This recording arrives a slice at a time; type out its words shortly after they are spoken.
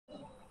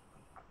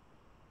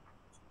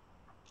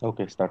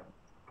Okay, start.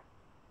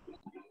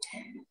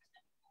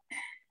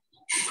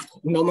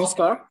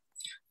 Namaskar.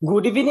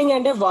 Good evening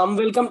and a warm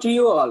welcome to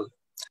you all.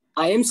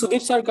 I am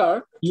Sudip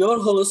Sarkar, your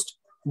host,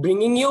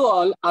 bringing you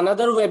all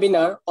another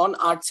webinar on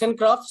arts and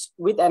crafts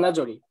with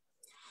Anajori.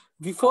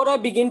 Before I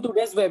begin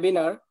today's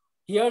webinar,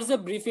 here's a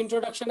brief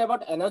introduction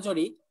about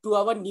Anajori to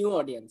our new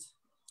audience.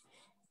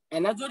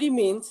 Anajori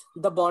means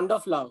the bond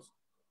of love.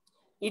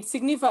 It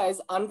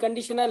signifies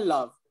unconditional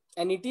love,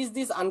 and it is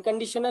this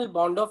unconditional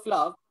bond of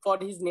love for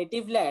his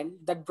native land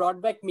that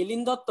brought back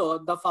Milind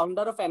Dotto, the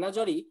founder of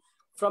Anajori,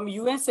 from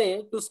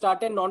USA to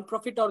start a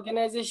non-profit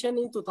organization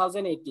in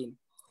 2018,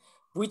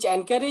 which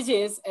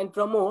encourages and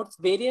promotes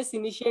various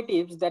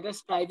initiatives that are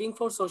striving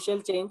for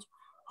social change,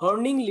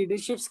 honing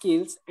leadership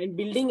skills, and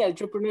building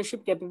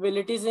entrepreneurship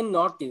capabilities in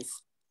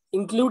Northeast,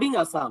 including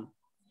Assam.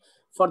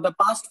 For the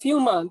past few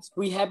months,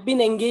 we have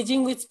been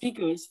engaging with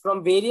speakers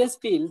from various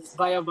fields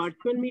via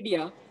virtual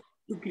media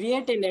to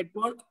create a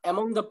network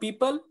among the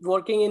people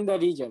working in the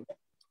region.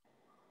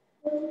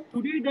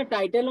 Today, the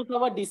title of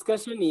our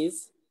discussion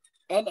is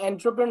An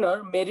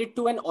Entrepreneur Married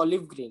to an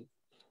Olive Green.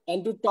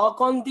 And to talk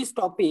on this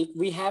topic,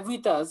 we have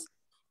with us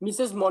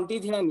Mrs.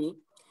 Monti Dhyanu.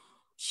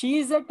 She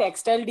is a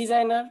textile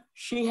designer.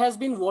 She has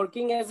been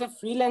working as a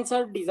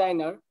freelancer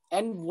designer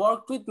and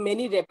worked with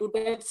many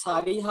reputed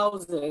sari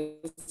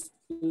houses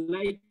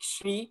like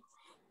Shri,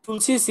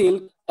 Tulsi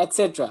Silk,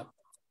 etc.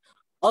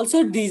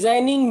 Also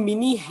designing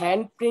mini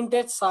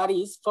hand-printed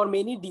saris for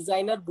many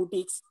designer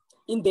boutiques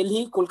in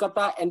Delhi,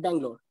 Kolkata, and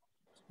Bangalore.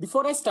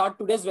 Before I start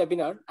today's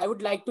webinar, I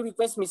would like to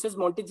request Mrs.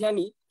 Monti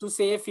Dhyanu to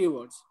say a few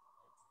words.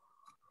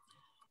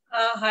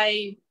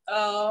 Hi,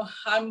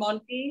 I'm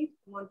Monti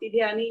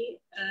Dhyanu,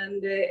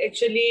 and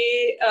actually,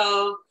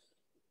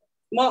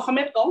 মই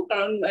অসমীয়াত কওঁ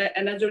কাৰণ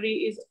এনাজৰি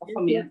is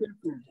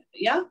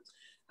অসমীয়া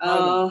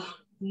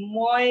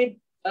মই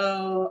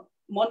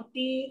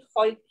মন্তি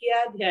শইকীয়া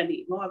ধ্যানী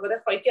মই আগতে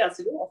শইকীয়া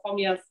আছিলো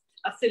অসমীয়া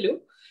আছিলো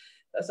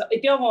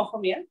এতিয়াও মই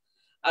অসমীয়া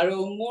আৰু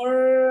মোৰ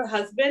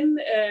হাজবেণ্ড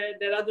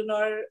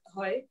দেৰাদুনৰ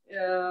হয়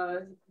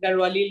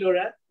গাৰৱালী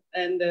ল'ৰা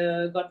and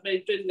got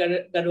married to in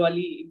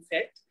Garwali in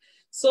fact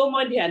so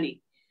মই ধ্যানী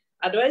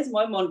otherwise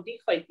মই মন্তি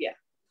শইকীয়া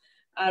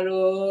আৰু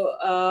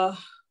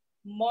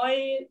মই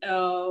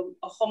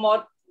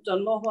অসমত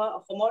জন্ম হোৱা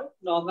অসমৰ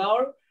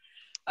নগাঁৱৰ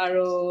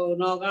আৰু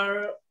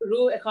নগাঁৱৰো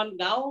এখন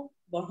গাঁও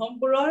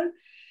বৰহমপুৰৰ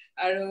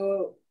আৰু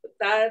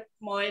তাৰ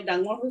মই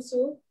ডাঙৰ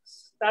হৈছো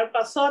তাৰ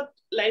পাছত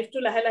লাইফটো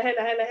লাহে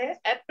লাহে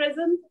at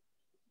present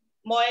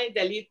মই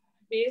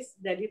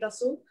দিল্লীত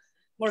আছো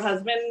মোৰ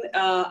হাজবেণ্ড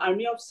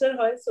আৰ্মি অফিচাৰ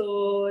হয় so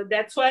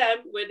that's why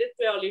I'm wedded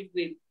to olive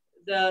green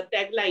the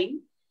tagline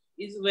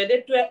is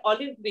wedded to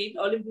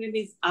olive green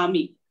is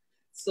army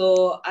so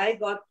I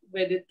got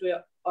wedded to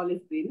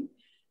olive green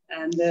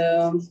and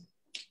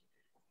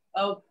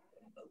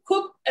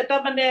খুব এটা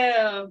মানে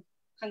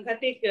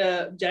সাংঘাতিক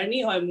জাৰ্নি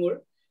হয় মোৰ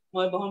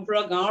মই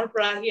বহমপুৰৰ গাঁৱৰ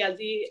পৰা আহি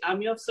আজি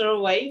আৰ্মি অফিচাৰৰ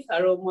ৱাইফ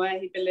আৰু মই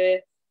আহি পেলে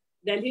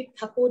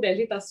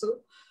দিল্লীত আছো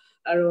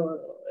আৰু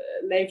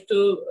লাইফটো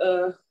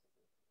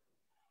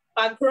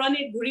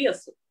পাকঘৰণিত ঘূৰি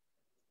আছো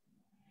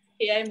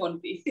এয়াই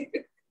মন্তি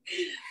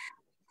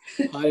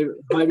হয়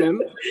মেম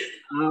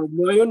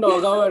ময়ো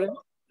নগাঁৱৰে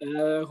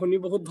শুনি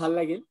বহুত ভাল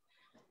লাগিল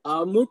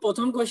মোৰ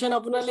প্ৰথম কোৱেশ্চন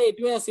আপোনালৈ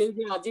এইটোৱে আছিল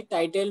যে আজি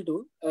টাইটেলটো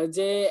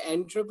যে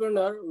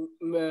এন্টাৰপ্ৰেনাৰ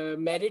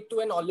married two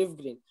N olive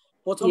green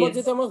প্ৰথমত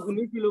যেতিয়া মই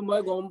শুনিছিলো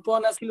মই গম পোৱা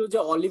নাছিলো যে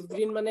অলিভ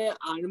গ্ৰীণ মানে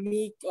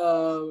আৰ্মিক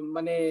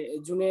মানে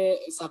যোনে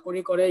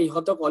চাকৰি কৰে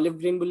ইহঁতক অলিভ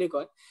গ্ৰীণ বুলি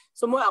কয়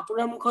সো মই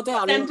আপোনাৰ মুখতে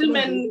আৰু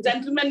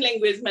জেন্টলমেন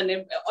ল্যাঙ্গুৱেজ মানে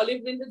অলিভ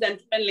গ্ৰীণটো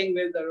জেন্টলমেন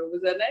ল্যাঙ্গুৱেজ আৰু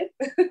বুজা নাই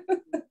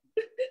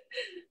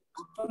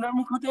আপোনাৰ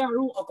মুখতে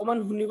আৰু অকমান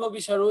শুনিব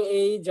বিচাৰো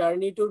এই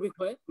জাৰ্নিটোৰ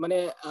বিষয়ে মানে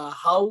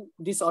হাউ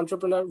this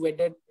এন্টাৰপ্ৰেনাৰ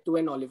wedded to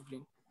an olive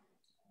green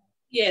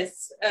yes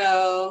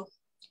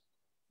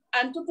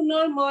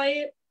এন্টাৰপ্ৰেনাৰ মই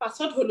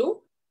পাছত হলো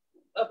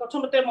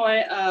প্ৰথমতে মই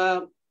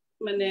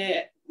মানে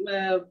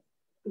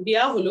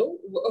বিয়া হলো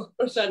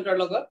প্ৰশান্তৰ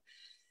লগত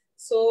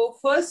so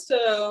first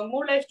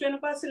মোৰ লাইফটো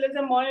এনেকুৱা আছিল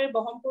যে মই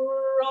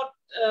বহমপুৰত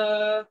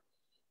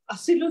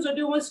আছিলো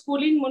যদিও মই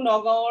স্কুলিং মই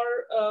নগাঁৱৰ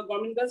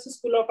গভৰ্ণমেণ্ট গাৰ্লছ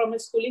স্কুলৰ পৰা মই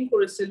স্কুলিং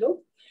কৰিছিলো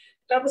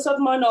তাৰপিছত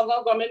মই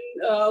নগাঁও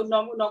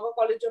নগাঁও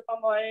কলেজৰ পৰা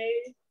মই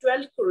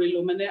 12th কৰিলো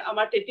মানে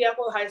আমাৰ তেতিয়া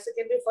আকৌ হাই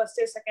সেকেন্ডাৰী ফাৰ্ষ্ট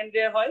ইয়াৰ সেকেন্ড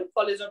ইয়াৰ হয়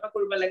কলেজৰ পৰা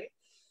কৰিব লাগে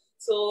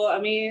সো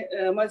আমি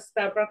মই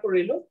তাৰ পৰা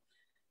কৰিলো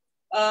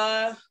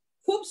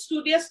খুব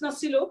স্টুডিয়াছ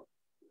নাছিলো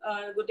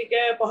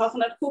গতিকে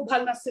পঢ়াশুনাত খুব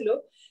ভাল নাছিলো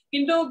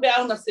কিন্তু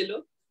বেয়াও নাছিলো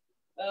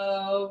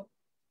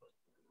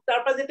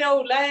তাৰপৰা যেতিয়া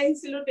ওলাই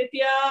আহিছিলো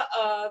তেতিয়া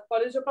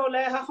কলেজৰ পৰা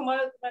ওলাই অহা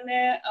সময়ত মানে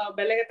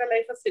বেলেগ এটা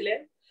লাইফ আছিলে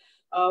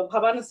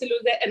ভাবা নাছিলো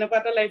যে এনেকুৱা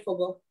এটা লাইফ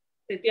হ'ব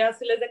তেতিয়া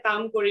আছিলে যে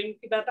কাম কৰিম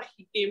কিবা এটা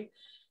শিকিম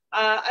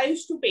I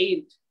used to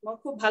paint মই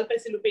খুব ভাল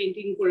পাইছিলো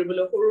পেইন্টিং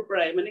কৰিবলৈ সৰুৰ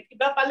পৰাই মানে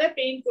কিবা পালে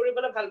পেইন্ট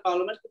কৰিবলৈ ভাল পাওঁ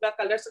মানে কিবা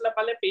কালাৰ চলা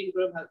পালে পেইন্ট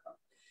কৰিব ভাল পাওঁ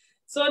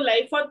সো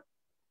লাইফত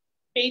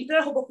পেইন্টাৰ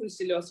হ'ব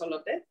খুজিছিলো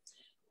আসলতে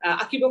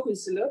আঁকিব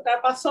খুজিছিলো তাৰ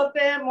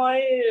পাছতে মই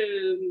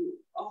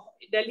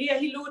দিল্লী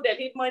আহিলো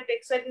দিল্লীত মই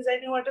টেক্সটাইল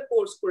ডিজাইনিঙৰ এটা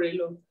কোৰ্স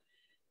কৰিলো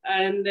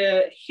and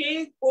সেই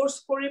কোৰ্স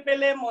কৰি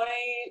পেলে মই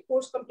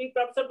কোৰ্স কমপ্লিট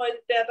কৰাৰ পিছত মই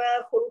এটা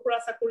সৰু সুৰা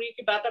চাকৰি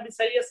কিবা এটা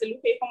বিচাৰি আছিলো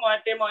সেই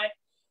সময়তে মই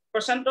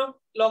প্ৰশান্তক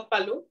লগ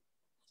পালো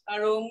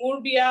আৰু মোৰ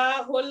বিয়া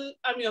হল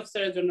আৰ্মি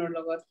অফিচাৰ এজনৰ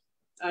লগত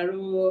আৰু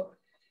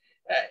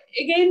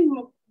এগেইন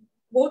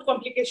বহুত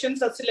কমপ্লিকেশনস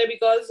আছিলে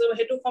বিকজ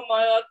হেতু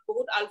সময়ত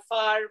বহুত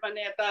আলফাৰ মানে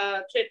এটা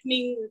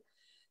থ্ৰেটনিং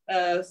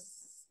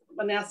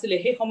মানে আছিলে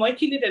সেই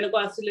সময়খিনি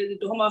তেনেকুৱা আছিলে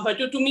যেটো সময়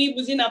হয়তো তুমি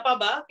বুজি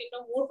নাপাবা কিন্তু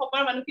মোৰ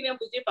সপাৰ মানুহখিনিয়ে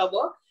বুজি পাব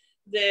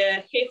যে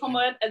সেই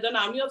সময়ত এজন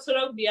আৰ্মি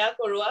অফিচাৰক বিয়া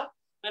কৰোৱা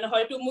মানে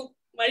হয়তো মোক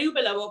মাৰিও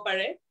পেলাব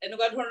পাৰে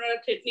এনেকুৱা ধৰণৰ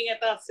থ্ৰেটনিং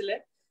এটা আছিলে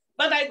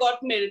but I got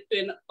married to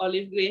an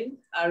olive green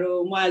আৰু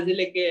মই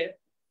আজিলৈকে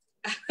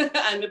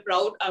I'm a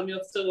proud army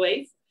officer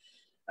wife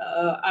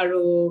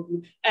আৰু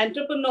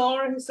এন্টাৰপ্ৰেনৰ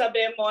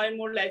হিচাপে মই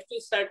মোৰ লাইফটো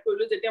ষ্টাৰ্ট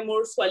কৰিলো যেতিয়া মোৰ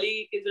ছোৱালী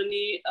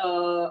কেজনী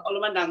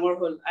অলপমান ডাঙৰ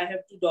হ'ল I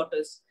have 2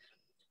 daughters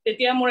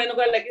তেতিয়া মোৰ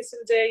এনেকুৱা লাগিছিল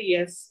যে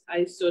yes I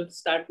should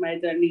start my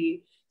journey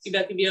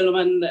কিবা কিবি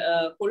অলপমান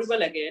কৰিব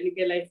লাগে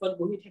এনেকে লাইফত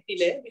বহি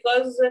থাকিলে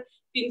বিকজ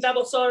 3টা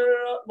বছৰ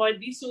মই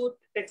দিছো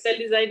টেক্সটাইল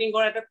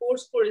ডিজাইনিঙৰ এটা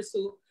কোৰ্স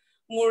কৰিছো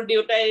মোৰ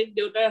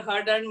দেউতাৰ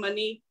হাৰ্ড আৰ্ন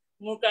মানি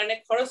মোৰ কাৰণে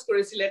খৰচ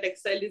কৰিছিলে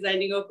textile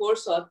ডিজাইনিঙৰ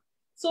কোৰ্সত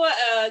so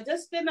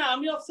just N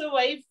army officer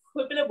wife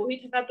হৈ পেলে বহি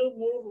থাকাটো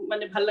মোৰ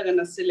মানে ভাল লাগা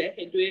নাছিলে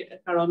হেতুৱে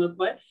কাৰণত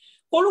মই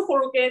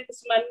সৰুকে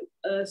কিছুমান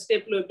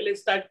ষ্টেপ লৈ পেলে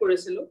ষ্টাৰ্ট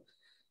কৰিছিলো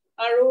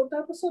আৰু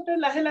তাৰ পাছতে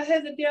লাহে লাহে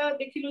যেতিয়া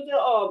দেখিলো যে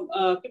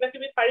কিবা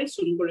কিবি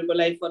পাৰিছোন কৰিব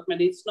লাইফত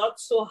মানে ইটস নট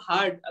সো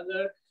হাৰ্ড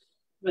अगर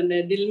মানে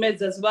দিল মে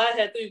জজবা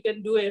है तो you can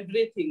do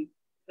everything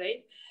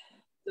right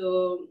তো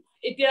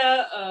এতিয়া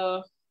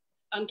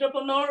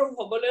এন্টাৰপ্ৰেনৰ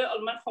হ'বলৈ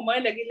অলমান সময়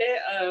লাগিলে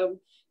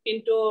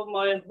কিন্তু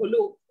মই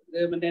হলো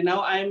মানে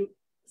now I am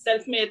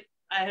self made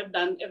I have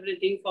done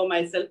everything for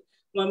myself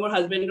মই মোৰ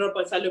হাজবেণ্ডৰ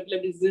পইচা লৈ পেলে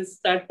বিজনেস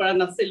ষ্টাৰ্ট কৰা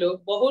নাছিলো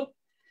বহুত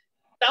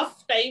tough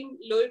time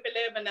লৈ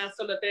পেলে মানে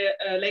আসলতে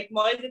লাইক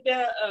মই যেতিয়া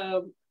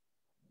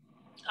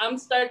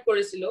start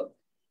কৰিছিলো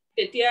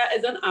তেতিয়া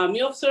এজন আৰ্মি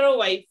অফিচাৰৰ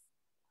ওয়াইফ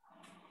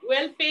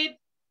well paid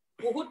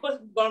বহুত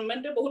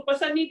গভৰ্নমেন্টে বহুত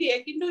পইচা নিদিয়ে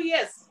কিন্তু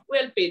yes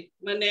well paid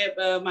মানে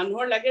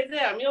মানুহৰ লাগে যে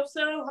আৰ্মি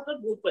অফিচাৰৰ হাতত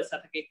বহুত পইচা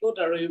থাকে কোট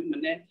আৰু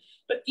মানে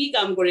তো কি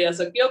কাম কৰি আছ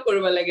কিয়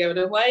কৰিব লাগে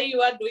মানে why you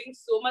are doing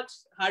so much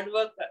hard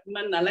work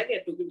মান নালাগে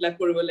তো কিবলা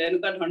কৰিবলৈ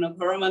এনেকুৱা ধৰণৰ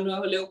ঘৰৰ মানুহ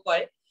হলেও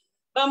কয়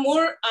বা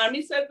মোৰ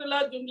আৰ্মি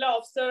সাৰ্কেলত জুমলা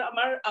অফিচাৰ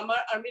আমাৰ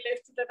আৰ্মি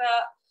লাইফটো এটা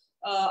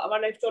আমাৰ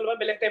লাইফটো অলপ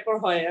বেলেগ টাইপৰ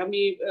হয়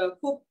আমি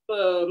খুব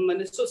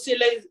মানে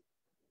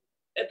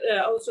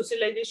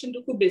সোশ্যালাইজেশনটো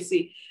খুব বেছি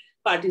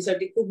পাৰ্টি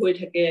সাৰ্টি খুব হৈ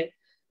থাকে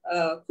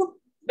খুব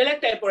বেলেগ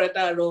টাইপৰ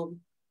এটা আৰু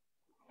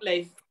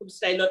লাইফ খুব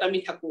ষ্টাইলত আমি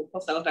থাকো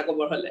সঁচা কথা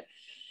ক'বৰ হলে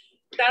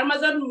তাৰ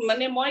মাজত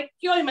মানে মই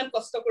কিয় ইমান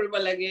কষ্ট কৰিব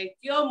লাগে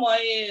কিয়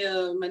মই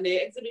মানে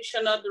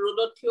এক্সিবিশনত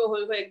ৰোডত থিয়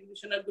হৈ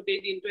এক্সিবিশনত গোটেই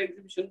দিনটো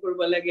এক্সিবিশন কৰিব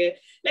লাগে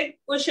লাইক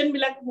কোৱেশ্চন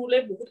বিলাক মোলে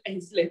বহুত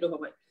আহিছিল হেতু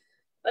সময়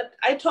but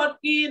I thought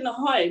কি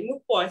নহয় মোক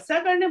পইচা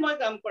কাৰণে মই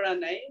কাম কৰা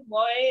নাই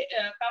মই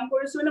কাম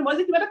কৰিছো মানে মই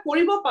যে কিবা এটা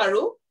কৰিব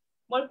পাৰো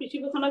মই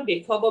পৃথিৱীখনক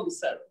দেখুৱাব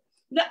বিচাৰো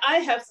যে I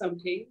have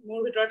something মোৰ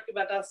ভিতৰত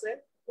কিবা এটা আছে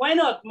why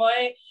not মই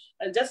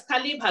just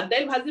খালি ভাত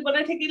দাইল ভাজি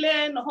বনাই থাকিলে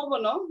নহব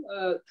ন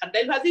ভাত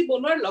দাইল ভাজি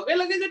বনোৱাৰ লগে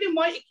লগে যদি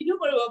মই ইখিনিও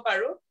কৰিব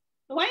পাৰো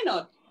why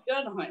not কিয়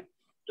নহয়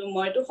তো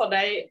মইতো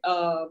সদায়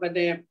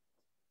মানে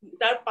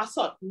তাৰ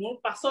মোৰ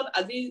পাছত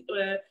আজি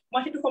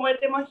মই হেতু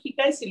সময়তে মই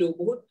শিকাইছিলো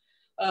বহুত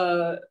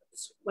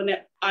মানে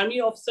আৰ্মি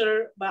অফিচাৰ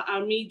বা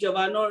আৰ্মি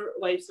জৱানৰ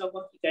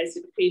ওয়াইফক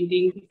শিকাইছিলো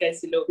পেইন্টিং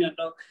শিকাইছিলো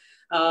সিহঁতক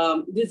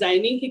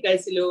ডিজাইনিং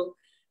শিকাইছিলো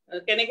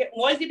কেনেকে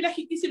মই যেবিলা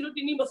শিকিছিলো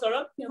 3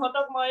 বছৰত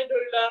সিহঁতক মই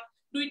ধৰিলা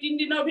 2-3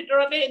 দিনৰ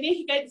ভিতৰতে এনে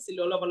শিকাই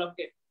দিছিলো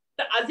অলপকে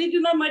তা আজি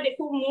দিনৰ মই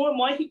দেখো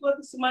মই শিকোৱা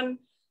কিছুমান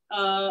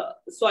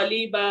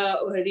ছোৱালী বা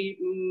হেৰি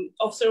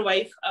অফিচাৰ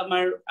ওয়াইফ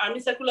আমাৰ আৰ্মি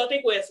সাৰ্কুলতে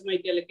কৈ আছো মই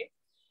এতিয়ালৈকে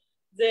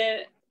যে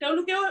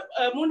তেওঁলোকেও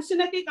মোৰ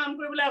নিচিনাকৈ কাম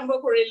কৰিবলৈ আৰম্ভ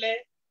কৰিলে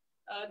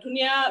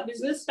ধুনিয়া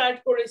বিজনেস ষ্টাৰ্ট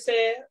কৰিছে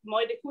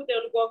মই দেখো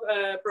তেওঁলোকক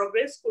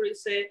প্ৰগ্ৰেছ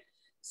কৰিছে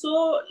so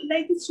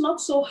like it's not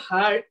so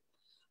hard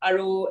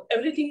আৰু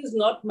everything is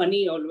not money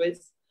always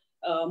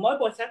মই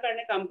পইচা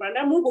কাৰণে কাম কৰা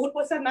নাই মোৰ বহুত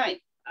পইচা নাই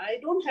I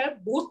don't have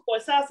বহুত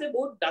পইচা আছে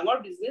বহুত ডাঙৰ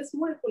বিজনেস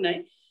মোৰ একো নাই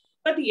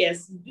but yes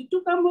যেটো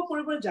কাম মই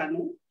কৰিব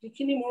জানো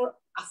যিখিনি মোৰ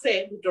আছে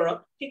ভিতৰত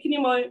সেইখিনি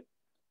মই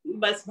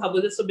বাস ভাবো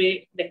যে সবে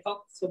দেখক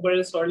সবৰে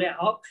ওচৰলে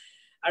আহক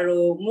আৰু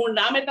মোৰ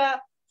নাম এটা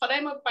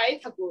সদায় মই পাই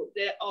থাকো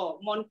যে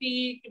মন্টি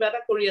কিবা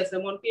এটা কৰি আছে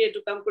মন্টি এটো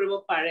কাম কৰিব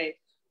পাৰে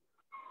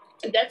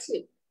that's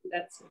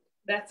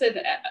it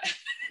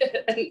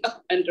an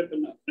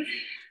entrepreneur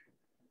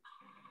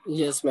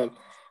yes ma'am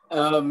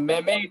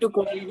মেমে এটো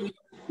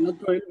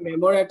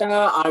মেমৰ এটা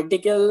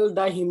আৰ্টিকেল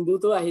দা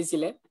হিন্দুটো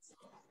আহিছিলে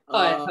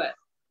হয় হয়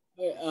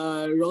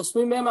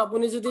ৰশ্মি মেম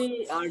আপুনি যদি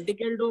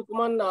আৰ্টিকেলটো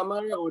অকমান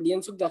আমাৰ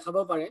অডিয়েন্সক দেখাব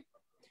পাৰে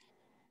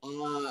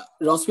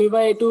ৰশ্মি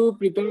বাই এটো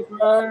প্ৰিপেয়াৰ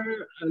কৰাৰ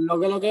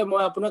লগে লগে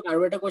মই আপোনাক আৰু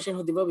এটা কোৱেশ্চন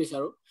সুধিব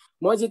বিচাৰো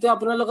মই যেতিয়া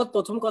আপোনাৰ লগত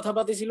প্ৰথম কথা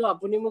পাতিছিলো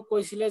আপুনি মোক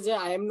কৈছিলে যে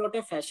I am not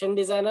a fashion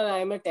designer I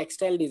M A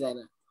textile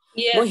designer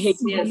মই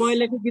হেতু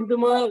সময়লৈকে কিন্তু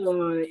মই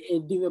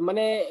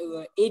মানে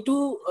এইটো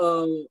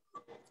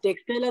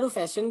টেক্সটাইল আৰু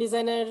ফ্যাশন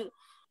ডিজাইনাৰ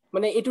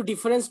মানে এটো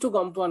ডিফাৰেন্স টু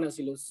গম পোৱা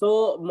নাছিলো সো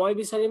মই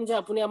বিচাৰিম যে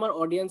আপুনি আমাৰ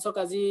অডিয়েন্সক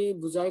আজি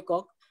বুজাই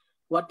কক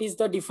what is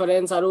the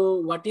difference আৰু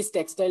what is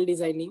textile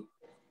designing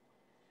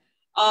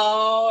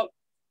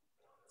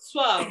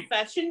So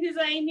fashion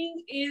designing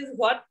is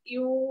what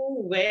you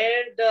wear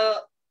the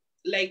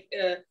like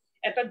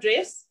at a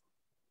dress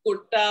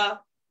kurta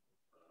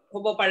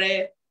hobo pare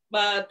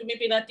ba tumi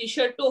pina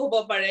t-shirt to hobo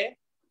pare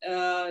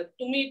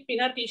tumi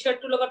pina t-shirt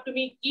to logot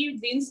tumi ki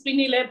jeans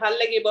pinile bhal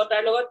lagibo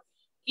tar logot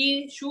ki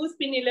shoes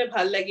pinile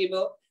bhal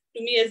lagibo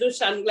tumi ejo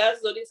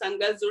sunglass jodi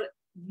sunglass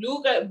blue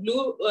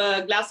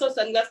glass or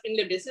sunglass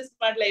pinile besis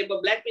smart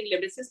lagibo black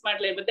pinile besis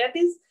smart lagibo that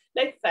is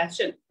like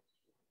fashion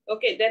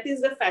okay that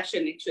is the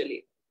fashion actually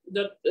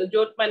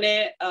jot mane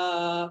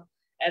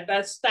eta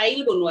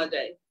style bonwa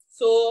jay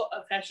so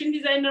fashion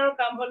designer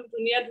কাম হল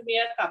দুনিয়া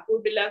দুনিয়া কাপোৰ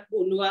বিলাক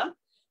বনোৱা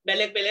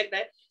বেলেগ বেলেগ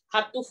নাই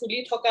হাতটো ফুলি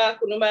থকা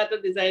কোনোবা এটা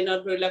ডিজাইনৰ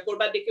ধৰিলা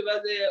কৰবা দেখিবা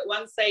যে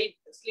one side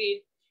sleeve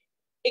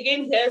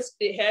again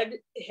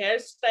hair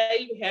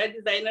style hair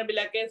designer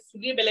বিলাকে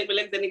ফুলি বেলেগ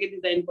বেলেগ যেনেকে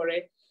ডিজাইন কৰে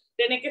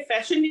তেনেকে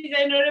ফ্যাশন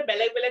ডিজাইনাৰে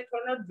বেলেগ বেলেগ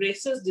ধৰণৰ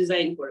ড্ৰেছেছ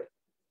ডিজাইন কৰে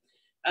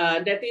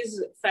that is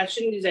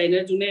fashion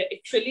designer june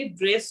actually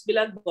dress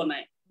bilak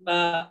banai ba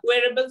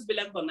wearables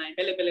bilak banai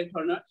bele bele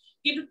dhornor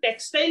kintu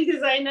textile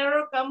designer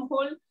or kam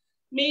hol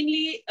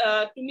mainly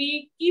tumi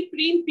ki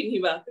print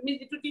pinhiba tumi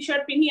jitu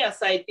t-shirt pinhi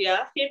asa etia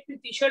he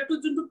t-shirt tu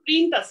juntu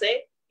print ase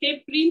he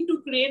print to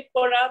create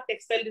kora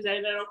textile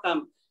designer or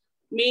kam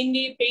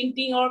mainly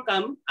painting or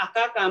kam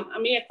aka kam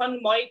ami ekhon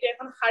moi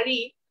ekhon hari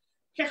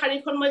he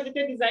harikhon মই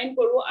যেতে design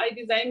কৰো আই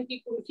design কি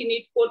কোনখিনি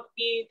coat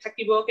কি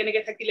থাকিব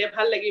কেনেকে থাকিলে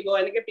ভাল লাগিব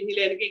এনেকে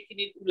পিনিলে এনেকে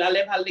কিনি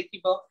উলালে ভাল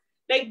দেখিব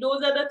like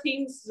those are da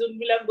things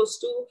যোনবিলাক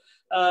বস্তু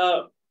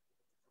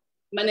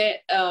মানে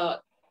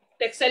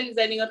টেক্সটাইল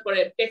ডিজাইনিং এর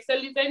পরে টেক্সটাইল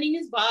ডিজাইনিং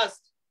ইজ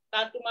ভাস্ট তা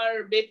তোমার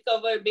বেড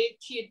কভার বেড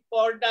শীট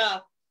পর্দা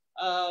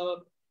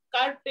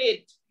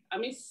কার্পেট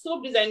আমি সব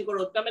ডিজাইন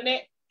কৰো তা মানে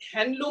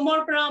হ্যান্ডলুমৰ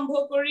পৰা আৰম্ভ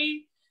কৰি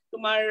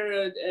তোমার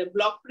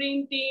block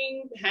printing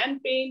hand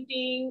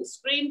painting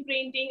screen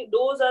printing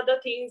those are the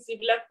things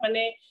jiblak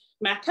mane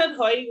method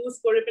hoy use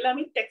kore pela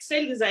ami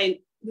textile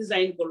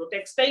design koro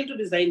textile to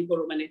design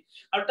koro mane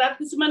aru tat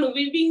kisuman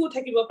weaving o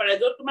thakibo pare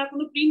jot tomar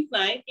kono print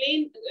nai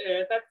plain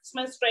tat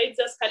kisuman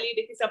stripes just khali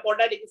dekhisa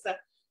porda dekhisa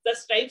the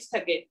stripes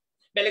thake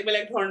beleg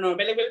beleg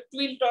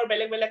twill or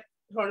beleg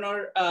dhornor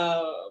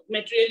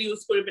material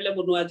use kore pela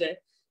bonua jay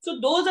so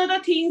those are the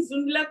things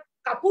junbilak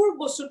কাপোৰ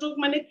বস্তুটোক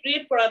মানে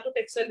create কৰাটো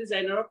textile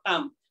ডিজাইনাৰৰ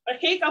কাম আৰু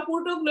সেই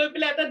কাপোৰটোক লৈ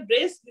পেলাই এটা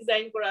ড্ৰেছ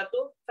ডিজাইন কৰাটো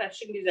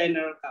ফ্যাশন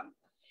ডিজাইনাৰৰ কাম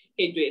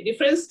হেইটোৱে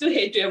ডিফাৰেন্সটো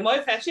হেইটোৱে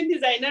মই ফ্যাশন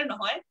ডিজাইনাৰ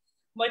নহয়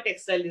মই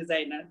textile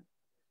designer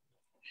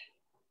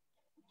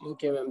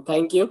okay ma'am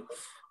thank U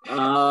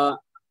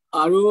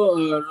আৰু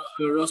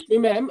ৰশ্মি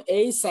ম্যাম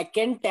এই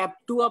সেকেন্ড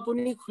ট্যাবটো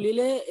আপুনি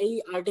খুলিলে এই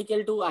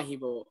আৰ্টিকেলটো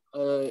আহিব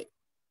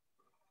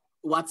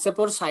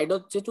হোৱাটছএপৰ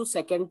সাইডত যেটো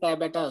সেকেন্ড ট্যাব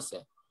এটা আছে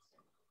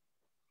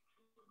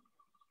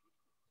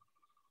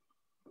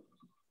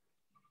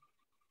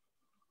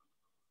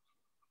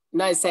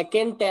নাই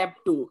সেকেন্ড ট্যাব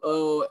টু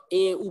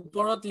এ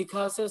ওপৰত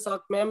লিখা আছে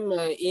সাক ম্যাম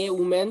এ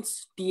উমেন্স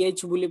টিএইচ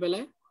বুলি পেলে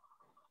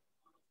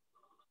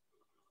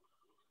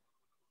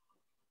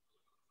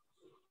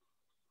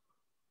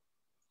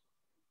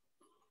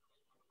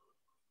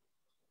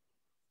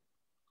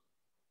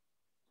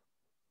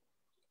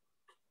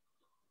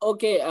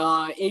ওকে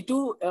এইটো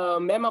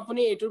ম্যাম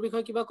আপুনি এইটোৰ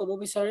বিষয়ে কিবা ক'ব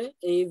বিচাৰে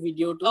এই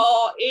ভিডিওটো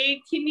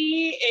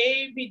এই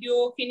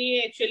ভিডিওখিনি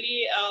একচুয়ালি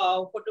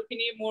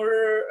ফটোখিনি মোৰ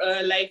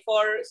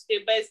লাইফৰ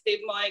স্টেপ বাই স্টেপ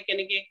মই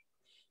কেনেকে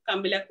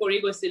কামবিলাক কৰি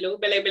গৈছিলো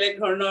বেলেগ বেলেগ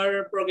ধৰণৰ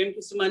প্ৰগ্ৰাম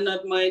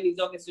কিছুমানত মই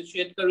নিজক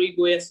এছ'চিয়েট কৰি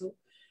গৈ আছো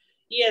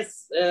ইয়েস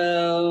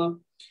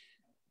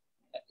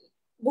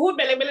বহুত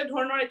বেলেগ বেলেগ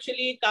ধৰণৰ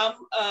একচুয়ালি কাম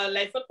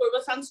লাইফত কৰিব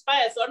চান্স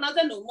পাই আছো আৰু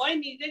নাজানো মই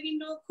নিজে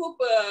কিন্তু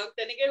খুব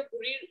তেনেকে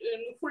ঘূৰি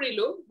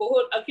নুফুৰিলো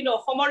বহুত কিন্তু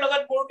অসমৰ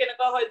লগত মোৰ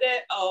কেনেকুৱা হয় যে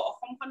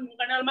অসমখন মোৰ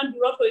কাৰণে অলপমান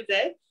দূৰত হৈ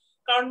যায়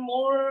কাৰণ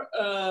মোৰ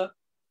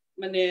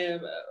মানে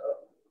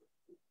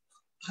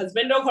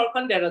হাজবেণ্ডৰ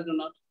ঘৰখন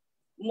দেৰাদুনত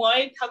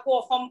মই থাকো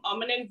অসম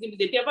মানে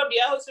যেতিয়া পৰা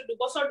বিয়া হৈছো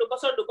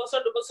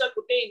দুবছৰ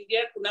গোটেই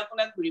ইণ্ডিয়াৰ কোনা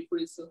কোনা ঘূৰি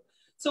ফুৰিছো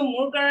সো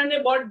মোৰ কাৰণে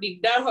বৰ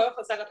দিগদাৰ হয়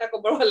সঁচা কথা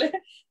ক'ব হলে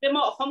যে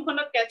মই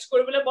অসমখনক ক্যাচ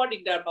কৰিবলৈ বৰ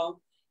দিগদাৰ পাওঁ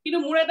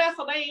কিন্তু মোৰ এটা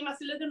সদায় এইম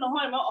আছিল যে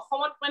নহয় মই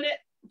অসমত মানে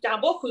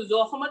যাব খুজো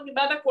অসমত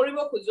কিবা এটা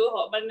কৰিব খুজো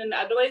মানে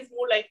আদাৰৱাইজ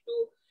মোৰ লাইফটো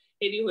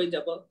হেৰি হৈ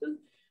যাব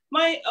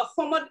মই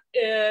অসমত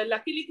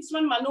লাকিলি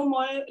কিছুমান মানুহ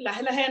মই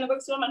লাহে লাহে এনেকুৱা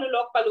কিছুমান মানুহ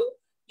লগ পালো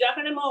যাৰ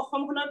কাৰণে মই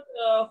অসমখনত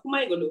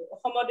সোমাই গলো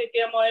অসমত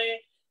এতিয়া মই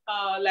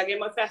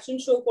লাগে মই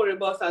ফ্যাশন শ্ব'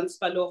 কৰিব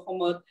চান্স পালো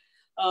অসমত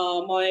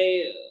মই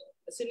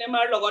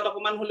সিনেমাৰ লগত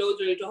অকমান হলেও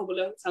জড়িত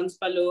হ'বলৈ চান্স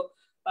পালো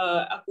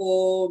আকৌ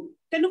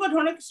তেনেকুৱা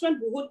ধৰণৰ কিছুমান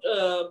বহুত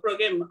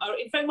প্ৰগ্ৰাম আৰু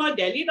ইনফেক্ট মই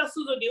দিল্লীত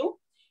আছো যদিও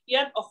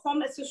ইয়াত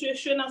অসম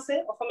এছ'চিয়েশ্যন আছে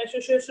অসম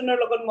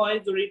এছ'চিয়েশ্যনৰ লগত মই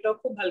জড়িত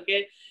খুব ভালকে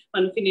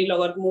মানুহখিনিৰ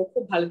লগত মোৰ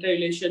খুব ভাল এটা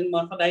ৰিলেশ্যন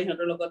মই সদায়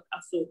সিহঁতৰ লগত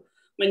আছো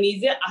মই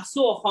নিজে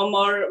আছো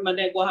অসমৰ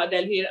মানে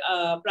দিল্লীৰ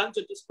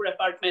প্ৰাগজ্যোতিষপুৰ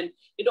এপাৰ্টমেণ্ট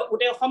এইটো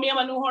গোটেই অসমীয়া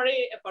মানুহৰে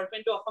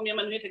এপাৰ্টমেণ্টটো অসমীয়া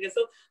মানুহে থাকে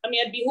চ' আমি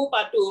ইয়াত বিহু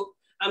পাতো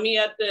আমি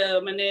ইয়াত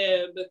মানে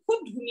খুব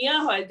ধুনীয়া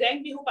হয় জেং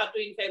বিহু পাতো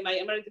ইনফেক্ট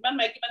আমাৰ যিমান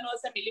মাইকী মানুহ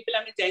আছে মিলি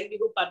পেলাই আমি জেং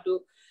বিহু পাতো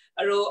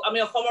আৰু আমি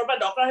অসমৰ পৰা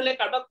দৰকাৰ হলে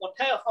কাৰোবাক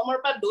পঠাই অসমৰ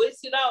পৰা দৈ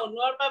চিৰা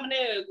অনোৱাৰ পৰা মানে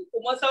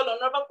কোমল চাউল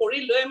অনোৱাৰ পৰা কৰি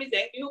লৈ আমি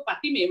জেং বিহু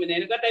পাতিমেই মানে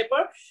এনেকুৱা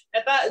টাইপৰ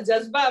এটা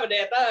জজবা মানে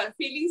এটা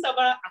ফিলিংছ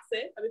আমাৰ আছে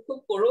আমি খুব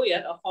কৰো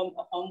ইয়াত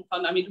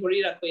অসমখন আমি ধৰি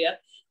ৰাখো ইয়াত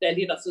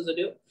দিল্লীত আছো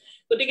যদিও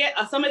গতিকে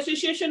আসাম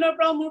এছ'চিয়েশ্যনৰ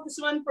পৰা মোৰ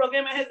কিছুমান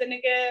প্ৰগ্ৰেম আহে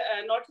যেনেকে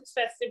নৰ্থ ইষ্ট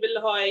ফেষ্টিভেল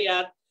হয়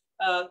ইয়াত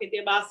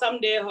কেতিয়াবা আসাম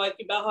ডে হয়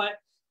কিবা হয়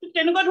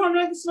তেনেকুৱা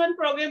ধৰণৰ কিছুমান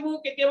প্ৰগ্ৰেমো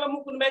কেতিয়াবা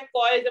মোক কোনোবাই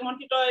কয় যে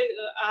মন্তি তই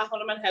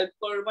অলপমান হেল্প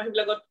কৰ মই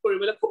সেইবিলাকত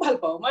কৰিবলৈ খুব ভাল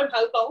পাওঁ মই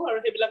ভাল পাওঁ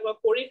আৰু সেইবিলাক মই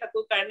কৰি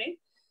থাকো কাৰণে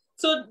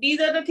চ'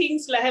 দিজ আৰ দ্য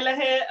থিংছ লাহে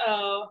লাহে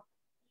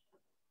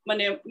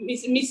মানে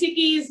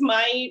মিচিকি ইজ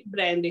মাই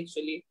ব্ৰেণ্ড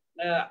একচুৱেলি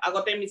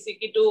আগতে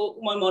মিচিকিটো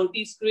মই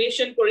মন্টিজ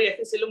ক্ৰিয়েশ্যন কৰি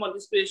ৰাখিছিলো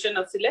মন্টিজ ক্ৰিয়েশ্যন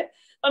আছিলে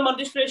মই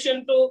মন্টিজ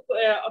ক্ৰিয়েশ্যনটো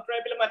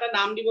আঁতৰাই পেলাই মই এটা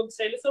নাম দিব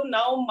বিচাৰিলো চ'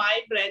 নাও মাই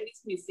brand is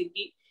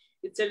মিচিকি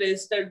it's a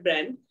registered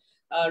brand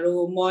আৰু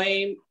মই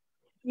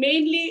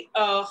মেইনলি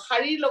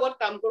শাৰীৰ লগত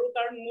কাম কৰো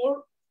কাৰণ মোৰ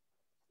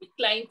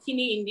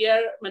ক্লাইণ্টখিনি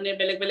ইণ্ডিয়াৰ মানে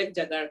বেলেগ বেলেগ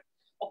জেগাৰ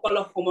অকল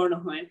অসমৰ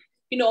নহয়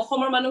কিন্তু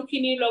অসমৰ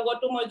মানুহখিনিৰ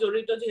লগতো মই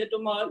জড়িত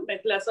যিহেতু মই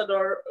মেখেলা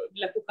চাদৰ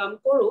বিলাকো কাম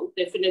কৰো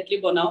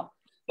ডেফিনেটলি বনাও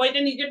মই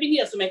এতিয়া নিজে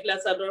পিন্ধি আছো মেখেলা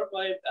চাদৰ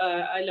মই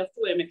আই লাভ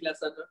টু ৱে মেখেলা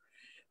চাদৰ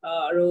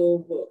আৰু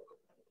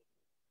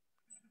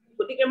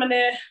গতিকে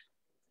মানে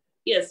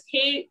ইয়েছ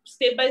সেই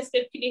ষ্টেপ বাই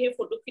ষ্টেপখিনি সেই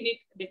ফটোখিনিত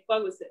দেখুওৱা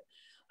গৈছে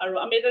আৰু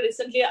আমি এটা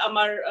ৰিচেণ্টলি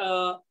আমাৰ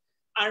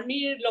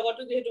আৰ্মিৰ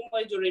লগতো যেহেতু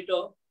মই জড়িত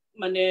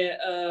মানে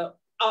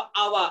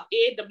আৱা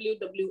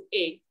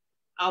AWWA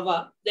আৱা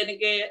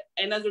যেনেকে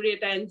এনাজৰী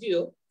এটা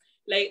NGO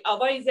like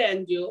AWA is an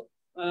NGO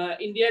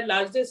India's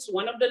largest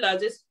one of the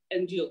largest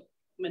NGO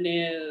মানে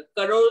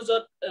crores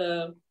of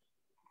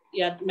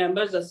ইয়াত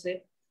members আছে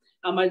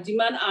আমাৰ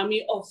যিমান আৰ্মি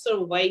অফিচাৰ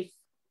ৱাইফ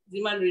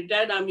যিমান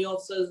ৰিটায়াৰ্ড আৰ্মি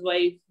অফিচাৰ্স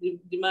ৱাইফ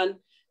যিমান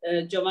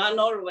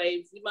জৱানৰ ৱাইফ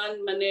যিমান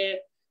মানে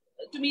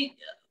তুমি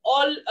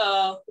all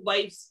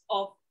wives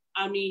of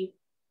army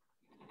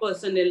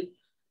personnel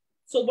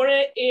sobore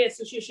a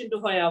association to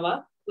hoy awa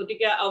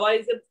gotike awa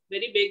is a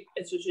very big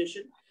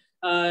association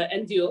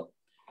NGO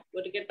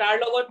gotike tar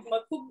logot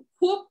moi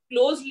khub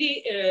closely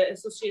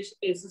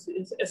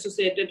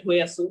associated hoy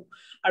asu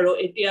aro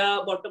etia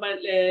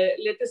bortoman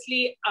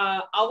latestly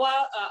awa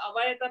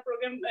eta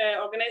program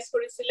organize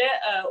korisile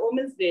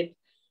women's day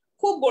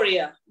khub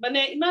boria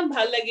mane iman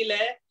bhal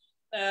lagile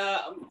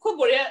খুব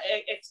বঢ়িয়া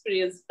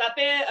experience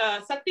তাতে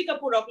শক্তি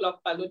কাপুৰক লগ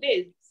পালো দেই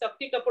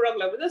শক্তি কাপুৰক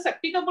লগ পালো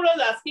শক্তি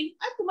কাপুৰক asking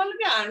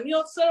তোমালোকে আৰ্মি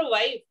অফিচাৰ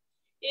ৱাইফ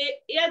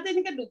ইয়াত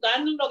এনেকে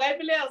দোকান লগাই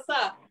পেলাই আছা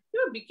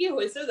কিবা বিক্ৰী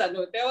হৈছে জানো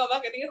তেওঁ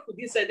আমাক এনেকে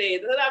সুধিছে দেই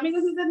আমি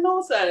কৈছো যে নো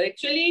ছাৰ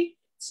একচুৱেলি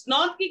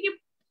নট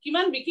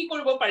কিমান বিক্ৰী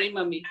কৰিব পাৰিম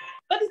আমি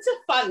বাট ইটছ এ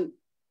ফান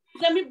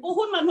যে আমি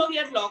বহুত মানুহক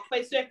ইয়াত লগ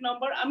পাইছো এক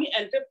নম্বৰ আমি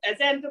এজ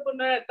এ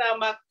এণ্টাৰপ্ৰেনাৰ এটা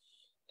আমাক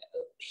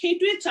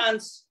সেইটোৱে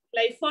চান্স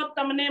লাইফত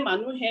তাৰমানে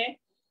মানুহে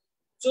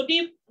যদি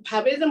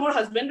ভাবে যে মোৰ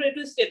হাজবেণ্ডৰ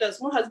এইটো ষ্টেটাছ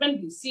মোৰ হাজবেণ্ড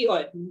ডিচি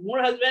হয় মোৰ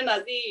হাজবেণ্ড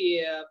আজি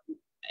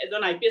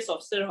এজন IPS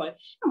অফিচাৰ হয়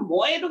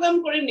মই এইটো কাম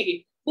কৰিম নেকি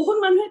বহুত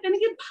মানুহে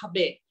তেনেকে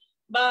ভাবে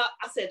বা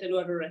আছে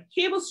তেনেকুৱা ধৰণে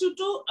সেই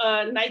বস্তুটো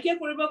নাইকিয়া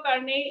কৰিবৰ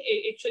কাৰণে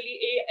একচুৱেলি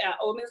এই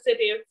ওমেন্স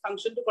ডে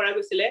ফাংচনটো কৰা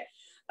গৈছিলে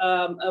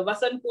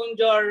বসন্ত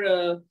কুঞ্জৰ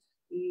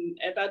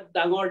এটা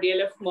ডাঙৰ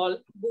DLF মল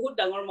বহুত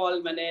ডাঙৰ মল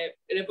মানে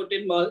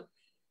ৰেপুটেড মল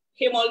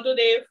সেই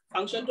মলটোতে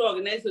ফাংচনটো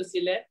অৰ্গেনাইজ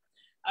হৈছিলে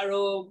আৰু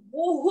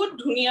বহুত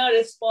ধুনীয়া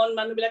ৰেসপন্স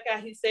মানুহবিলাকে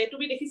আহিছে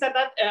তুমি দেখিছা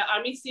তাত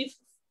আৰ্মি চিফ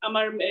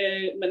আমাৰ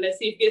মানে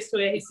চিফ গেষ্ট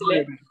হৈ আহিছিলে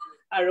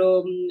আৰু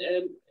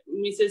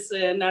মিসেস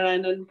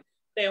নাৰায়ণন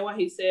তেওঁ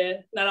আহিছে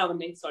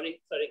নাৰায়ণে সৰি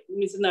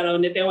মিসেস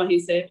নাৰায়ণে তেওঁ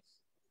আহিছে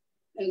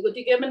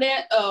গতিকে মানে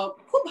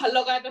খুব ভাল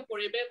লগা এটা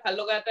পৰিবেশ ভাল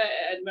লগা এটা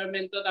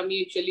এনভায়ৰনমেন্টত আমি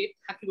একচুৱেলি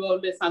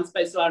থাকিবলৈ চান্স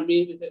পাইছো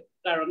আৰ্মিৰ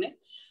কাৰণে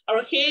আৰু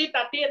সেই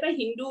তাতে এটা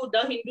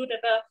দা হিন্দুত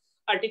এটা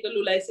আৰ্টিকেল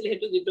ওলাইছিল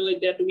সেইটো যেটো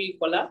এতিয়া তুমি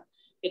কলা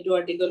এইটো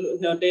আৰ্টিকেল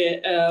হিহঁতে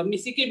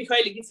মিচিকিৰ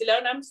বিষয়ে লিখিছিলে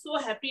আৰু I am so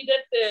happy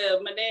that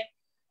মানে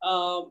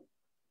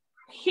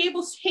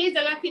সেই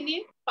জায়গাখিনি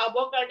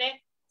পাবৰ কাৰণে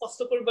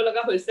কষ্ট কৰিব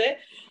লগা হৈছে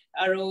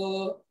আৰু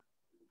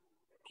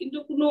কিন্তু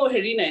কোনো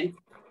হেৰি নাই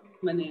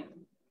মানে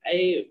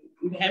এই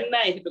ভেম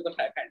নাই সেইটো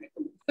কথাৰ কাৰণে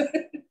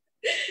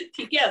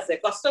ঠিকে আছে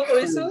কষ্ট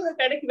কৰিছো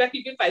কাৰণে কিবা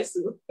কিবি পাইছো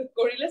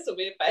কৰিলে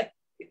সবে পায়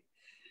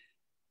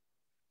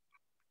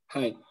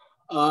হয়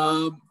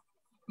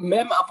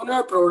মেম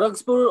আপোনাৰ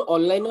প্ৰডাক্টছবোৰ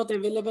অনলাইনত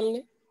এভেইলেবল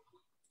নে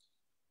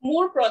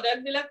মোৰ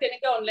প্ৰডাক্ট বিলাক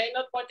তেনেকে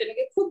অনলাইনত মই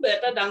তেনেকে খুব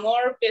এটা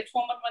ডাঙৰ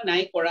প্লেটফৰ্মত মই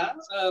নাই কৰা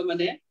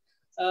মানে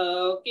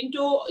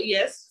কিন্তু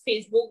ইয়েস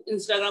ফেসবুক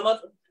ইনষ্টাগ্ৰামত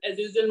এজ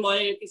ইউজুৱেল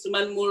মই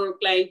কিছুমান মোৰ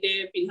ক্লায়েন্টে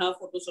পিন্ধা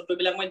ফটো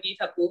বিলাক মই দি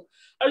থাকো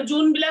আৰু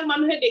যোনবিলাক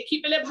মানুহে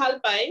দেখি পেলে ভাল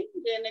পায়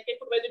যে এনেকে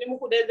কোনোবাই যদি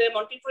মোক সুধে যে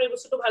মন্টিৰ এই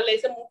বস্তুটো ভাল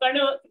লাগিছে মোৰ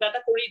কাৰণে কিবা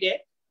এটা কৰি দে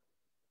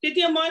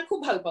তেতিয়া মই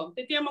খুব ভাল পাওঁ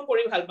তেতিয়া মই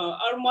কৰি ভাল পাওঁ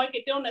আৰু মই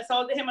কেতিয়াও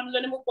নেচাও যে সেই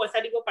মানুহজনে মোক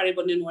পইচা দিব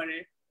পাৰিব নে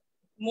নোৱাৰে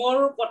মোৰ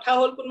কথা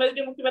হল কোনোবাই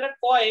যদি মোক কিবা এটা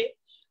কয়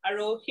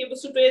আৰু সেই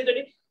বস্তুটোৱে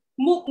যদি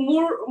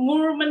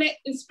মোৰ মানে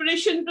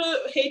ইনস্পিৰেশনটো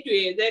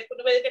হেইটোৱে যে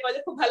কোনোবাই যেতিয়া কয়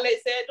যে খুব ভাল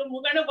লাগিছে এইটো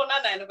মোৰ কাৰণে বনা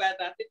নাই এনেকুৱা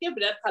এটা তেতিয়া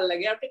বিৰাট ভাল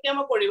লাগে আৰু তেতিয়া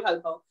মই কৰি ভাল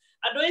পাওঁ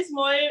আদাৰৱাইজ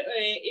মই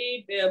এই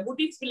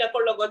বুটিক্স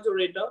বিলাকৰ লগত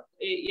জড়িত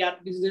ইয়াত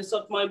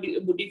বিজনেছত মই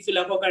বুটিক্স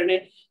বিলাকৰ কাৰণে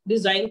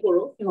ডিজাইন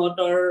কৰো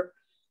সিহঁতৰ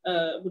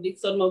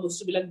বুটিক্সত মই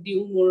বস্তুবিলাক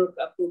দিওঁ মোৰ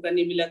কাপোৰ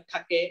কানি বিলাক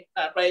থাকে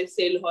তাৰ পৰাই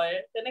চেল হয়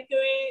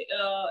তেনেকৈ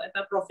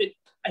এটা প্ৰফিট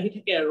আহি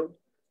থাকে আৰু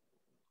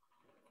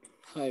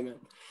হয় মেম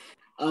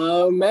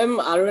মেম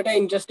আৰু এটা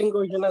ইন্টাৰেষ্টিং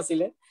কোৱেশ্চন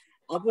আছিলে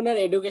আপোনাৰ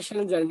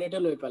এডুকেশ্যনেল জাৰ্নিটো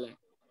লৈ পেলাই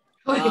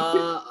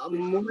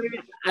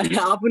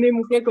আপুনি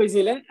মোকে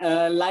কৈছিলে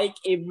like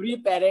every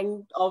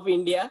parent of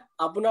India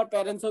আপোনাৰ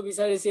পেৰেণ্টছক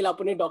বিচাৰিছিল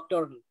আপুনি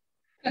ডক্টৰ হওক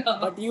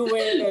but you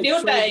were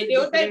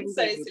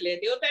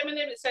দেউতাই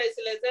মানে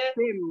বিচাৰিছিলে যে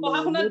পঢ়া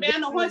শুনাত বেয়া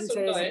নহয় চোন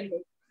তই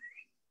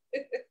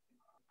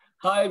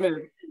হয় মেম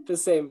the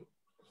same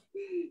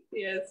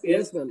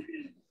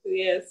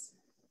yes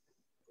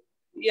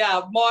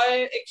মই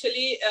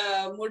একচুয়ালি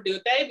মোৰ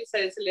দেউতাই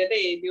বিচাৰিছিলে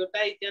দেই দেউতা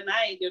এতিয়া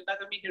নাই দেউতাক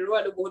আমি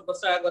হেৰুৱালো বহুত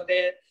বছৰ আগতে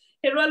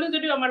হেৰুৱালো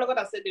যদিও আমাৰ লগত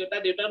আছে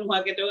দেউতা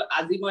নোহোৱাকেতো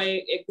আজি মই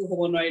একো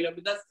হ'ব নোৱাৰিলো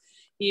because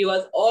he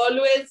was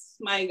always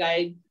my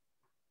guide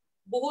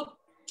বহুত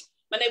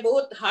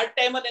হাৰ্ড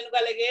টাইমত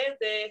এনেকুৱা লাগে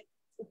যে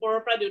ওপৰৰ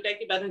পৰা দেউতাই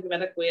কিবা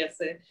এটা কৈ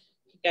আছে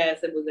শিকাই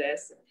আছে বুজাই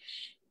আছে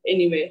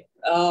এনিৱে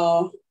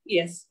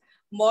yes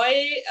মই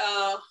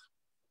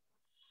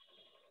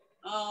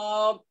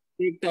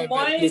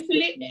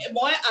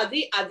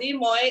আজি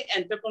মই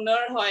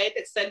এন্টাৰপ্ৰেনাৰ হয়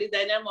টেক্সটাইল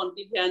ডিজাইনাৰ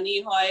মন্টি ধ্যানী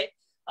হয়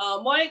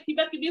মই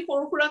কিবা কিবি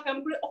সৰু সুৰা কাম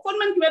কৰি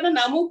অকনমান কিবা এটা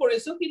নামো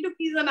কৰিছো কিন্তু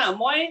কি জানা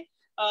মই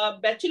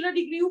bachelor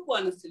degree পোৱা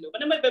নাছিলো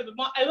মানে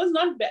I was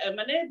not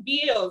মানে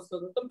BA also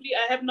complete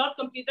I have not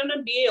completed a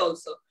BA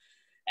also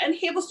and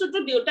সেই বস্তুটো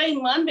দেউতা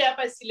ইমান বেয়া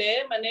পাইছিলে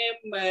মানে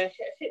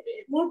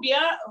মোৰ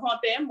বিয়া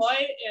হতে মই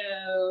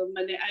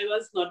মানে I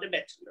was not a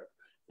bachelor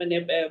মানে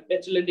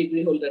bachelor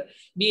degree holder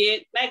BA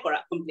নাই কৰা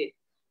complete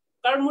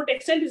কাৰণ মোৰ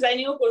টেক্সটাইল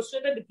ডিজাইনিং কোৰ্সটো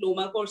এটা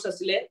ডিপ্লোমা কোৰ্স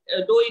আছিলে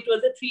though it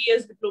was a 3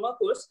 years diploma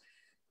course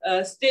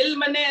still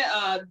মানে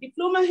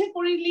ডিপ্লোমা হে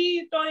কৰিলি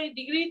তই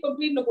ডিগ্ৰী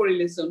কমপ্লিট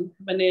নকৰিলিচোন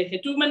মানে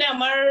হেতু মানে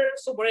আমাৰ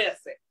সবৰে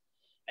আছে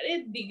আৰে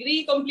ডিগ্ৰী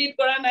কমপ্লিট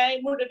কৰা নাই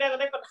মোৰ দেউতা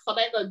কথা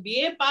সদায় কয়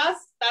বিএ পাস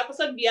তাৰ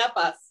পাছত বিয়া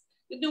পাস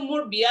কিন্তু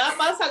মোৰ বিয়া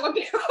পাস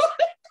আগতে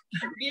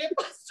বিএ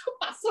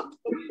পাছত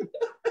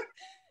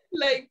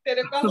লাইক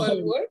তেনেকুৱা হ'ল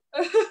মোৰ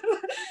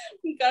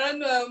কাৰণ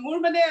মোৰ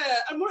মানে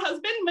মোৰ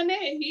হাজবেণ্ড মানে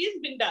হি ইজ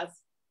বিন্দাস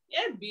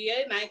বিএ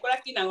নাই কৰা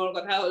কি ডাঙৰ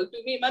কথা হ'ল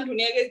তুমি ইমান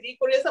ধুনীয়াকে যি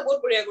কৰি আছা বহুত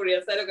বঢ়িয়া কৰি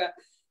আছা এনেকুৱা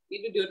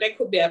কিন্তু দেউতাই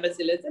খুব বেয়া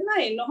পাইছিলে যে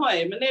নাই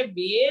নহয় মানে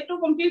বিএ টো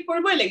কমপ্লিট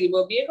কৰিবই লাগিব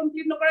বিএ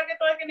কমপ্লিট নকৰাকে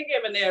তই কেনেকে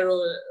মানে আৰু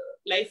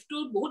লাইফটো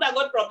বহুত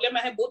আগত প্ৰবলেম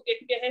আহে বহুত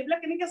কেতিয়া আহে এইবিলাক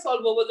কেনেকে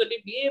সলভ হ'ব যদি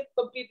বিএ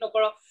কমপ্লিট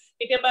নকৰ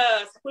কেতিয়াবা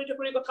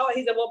চাকৰি কথাও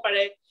আহি যাব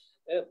পাৰে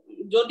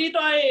যদি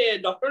তই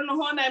ডক্টৰ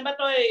নহয় নাইবা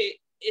তই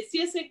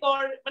এচিএসসি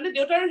কৰ মানে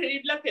দেউতাৰ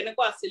হেৰিবিলাক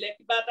তেনেকুৱা আছিলে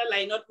কিবা এটা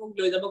লাইনত মোক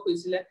লৈ যাব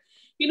খুজিছিলে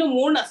কিন্তু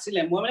মোৰ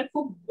নাছিলে মই মানে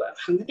খুব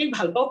সাংঘাতিক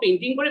ভাল পাওঁ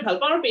পেইন্টিং কৰি ভাল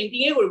পাওঁ আৰু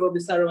পেইন্টিঙে কৰিব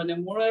বিচাৰো মানে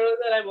মোৰ আৰু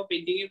মই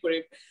পেইন্টিঙে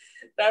কৰিম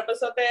তাৰ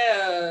পাছতে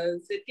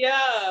যেতিয়া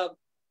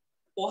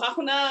পঢ়া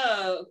শুনা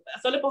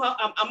আসলে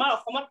আমাৰ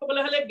অসমত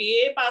ক'বলৈ হলে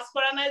বিএ পাস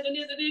কৰা নাই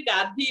যদি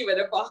গাধি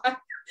মানে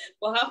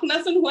পঢ়া শুনা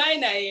চোন হোৱাই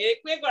নাই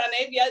একোৱে কৰা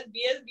নাই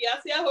বিয়া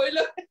চিয়া হৈল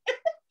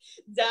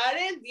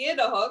যাৰে দিয়ে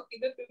নহওক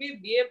কিন্তু তুমি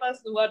বিএ পাস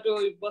নোহোৱাটো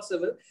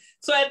ইম্পসিবল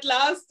সো এট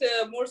লাষ্ট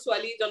মোৰ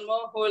ছোৱালী জন্ম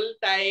হ'ল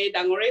তাই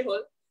ডাঙৰে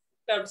হ'ল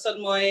তাৰপিছত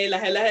মই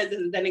লাহে লাহে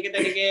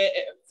তেনেকে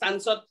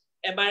চান্সত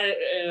এবাৰ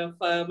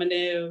মানে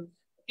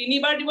 3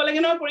 বাৰ দিব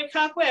লাগে নহয় পৰীক্ষা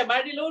আকৌ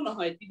এবাৰ দিলেও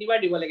নহয় 3 বাৰ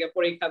দিব লাগে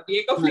পৰীক্ষা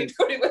বিএ কমপ্লিট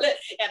কৰিবলৈ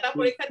এটা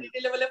পৰীক্ষা দি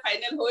দিলে বোলে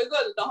ফাইনেল হৈ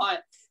গ'ল নহয়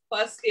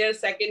ফাৰ্স্ট ইয়াৰ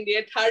সেকেন্ড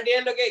ইয়াৰ থাৰ্ড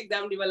ইয়াৰ লগে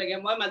এক্সাম দিব লাগে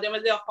মই মাজে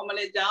মাজে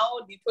অসমলৈ যাওঁ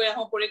দি থৈ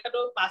আহোঁ পৰীক্ষাটো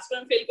পাছ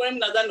কৰিম ফেইল কৰিম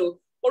নাজানো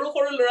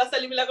সৰু ল'ৰা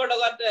ছোৱালী বিলাকৰ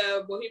লগত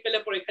বহি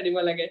পেলাই পৰীক্ষা দিব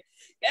লাগে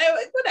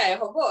একো নাই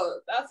হ'ব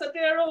তাৰপিছতে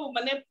আৰু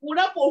মানে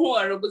পুৰা পঢ়ো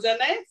আৰু বুজা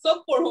নাই চব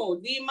পঢ়ো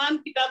যিমান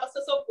কিতাপ আছে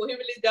চব পঢ়ি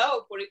মেলি যাওঁ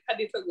পৰীক্ষা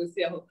দি থৈ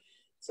গুচি আহোঁ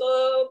so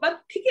but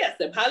ঠিকে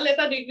আছে ভাল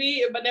এটা ডিগ্ৰী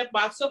মানে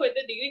মাৰ্কছৰ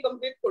সৈতে ডিগ্ৰী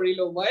কমপ্লিট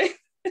কৰিলো মই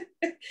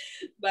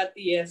but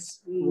yes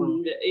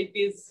it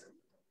is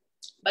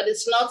but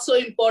it's not so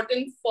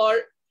important for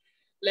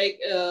like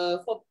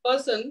for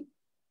person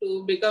to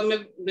become a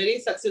very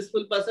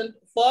successful person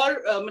for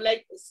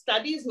like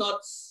study is not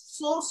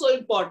so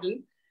important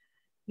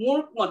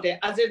more mote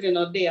azir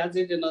dinot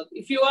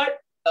if you are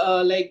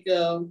like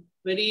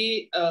very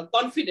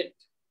confident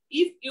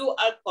if you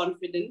are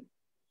confident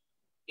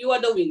you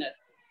are the winner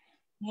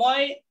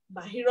মই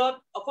বাহিৰত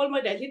অকল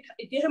মই দিল্লীত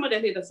এতিয়াহে মই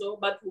দিল্লীত আছো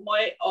বাট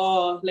মই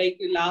লাইক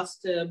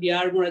লাষ্ট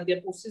বিয়াৰ মোৰ এতিয়া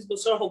 25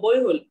 বছৰ হ'বই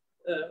হ'ল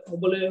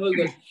হ'বলৈ হৈ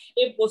গ'ল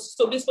এই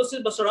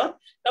 24-25 বছৰত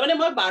তাৰমানে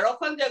মই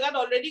 12খন জায়গাত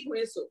অলৰেডি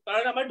ঘূৰিছো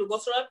কাৰণ আমাৰ 2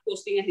 বছৰত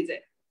পোষ্টিং আহি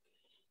যায়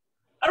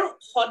আৰু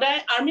সদায়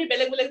আৰ্মি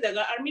বেলেগ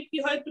জায়গা আৰ্মিত কি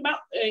হয় তোমাৰ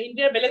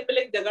ইণ্ডিয়াৰ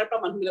বেলেগ জায়গাৰ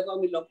পৰা মানুহবিলাকক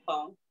আমি লগ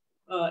পাওঁ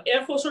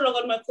এয়াৰ ফোৰ্সৰ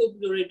লগত মই খুব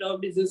জড়িত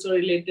বিজনেছৰ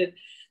ৰিলেটেড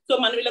সো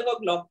মানুহবিলাকক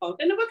লগ পাওঁ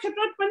তেনেকুৱা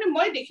ক্ষেত্ৰত মানে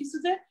মই দেখিছো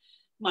যে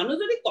মানুহ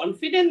যদি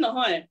কনফিডেন্ট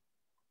নহয়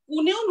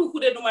কোনেও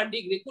নুখুৰে তোমাৰ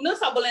ডিগ্ৰী কোনেও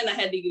চাবলৈ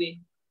নাহে ডিগ্ৰী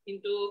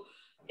কিন্তু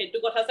হেতু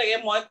কথা চাগে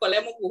মই কলে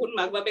মোক বহুত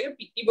মাক বাপেকে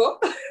পিটিব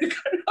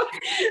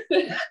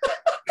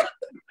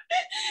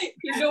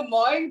কিন্তু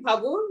মই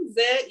ভাবো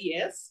যে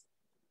ইয়েস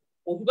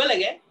পঢ়িব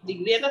লাগে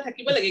ডিগ্ৰী এটা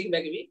থাকিব লাগে কিবা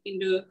কিবি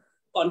কিন্তু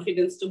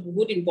কনফিডেন্সটো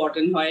বহুত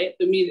ইম্পৰ্টেন্ট হয়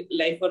তুমি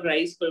লাইফত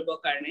ৰাইজ কৰিবৰ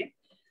কাৰণে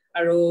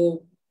আৰু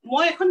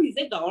মই এখন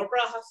নিজে গাঁৱৰ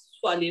পৰা অহা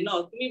ছোৱালী ন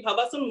তুমি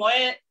ভাবাচোন মই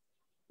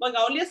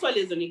গাঁৱলীয়া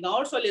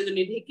ছোৱালী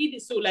এজনী ঢেকি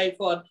দিছো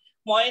লাইফত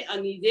মই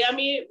নিজে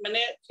আমি মানে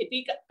খেতি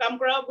কাম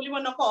কৰা বুলি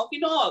মই নকওঁ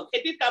কিন্তু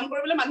খেতিত কাম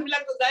কৰিবলৈ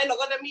মানুহবিলাক যায়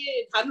লগত আমি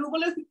ধান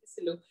ৰুবলৈ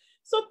শিকিছিলো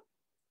চ'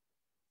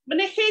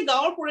 মানে সেই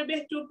গাঁৱৰ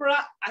পৰিৱেশটোৰ পৰা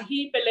আহি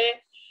পেলে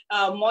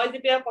মই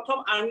যেতিয়া প্ৰথম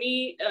আৰ্মি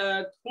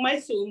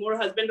সোমাইছো মোৰ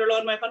হাজবেণ্ডৰ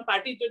লগত মই এখন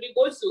পাৰ্টিত যদি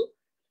গৈছো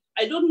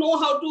I don't know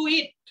how to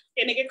eat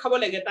কেনেকে খাব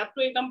লাগে তাতটো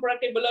একদম পুৰা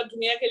টেবলত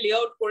ধুনীয়াকে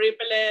লেআউট কৰি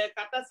পেলে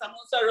কাটা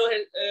চামুচ আৰু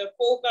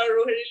ফোক আৰু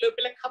হেৰি লৈ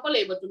পেলে খাব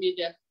লাগিব তুমি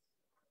এতিয়া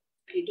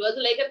it was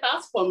like a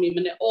task for me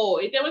মানে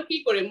এতিয়া মই কি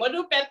কৰিম মইতো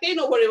পেটেই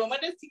নভৰিব মই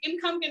চিকেন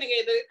খাম কেনেকে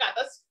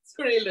কাটা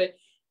কৰি লৈ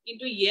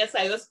কিন্তু yes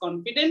I was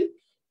confident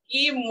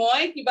কি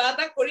মই কিবা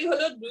এটা কৰি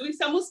হলো 2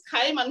 চামুচ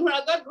খাই মানুহৰ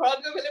আগত ঘৰত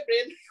গৈ পেলে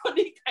ব্ৰেড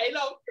খনি খাই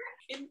লও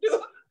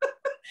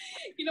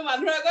কিন্তু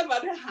মানুহৰ আগত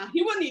মানুহে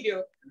হাঁহিব নিদিও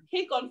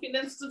সেই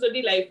কনফিডেন্সটো যদি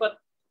লাইফত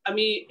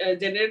আমি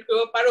জেনাৰেট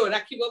কৰিব পাৰো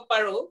ৰাখিব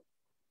পাৰো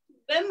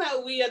then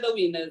we are the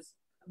winners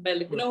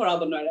বেলেগ কোনো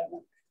হৰাব নোৱাৰে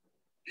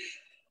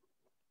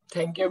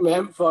Thank you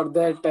ma'am for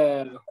that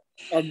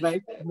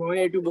advice মই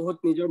এটো বহুত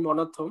নিজৰ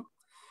মনত থম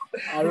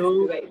আৰু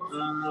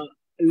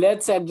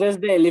let's address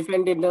the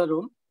elephant in the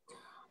room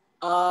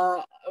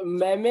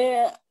ma'am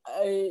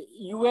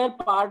you were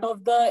part of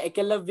the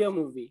Ekelavya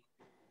movie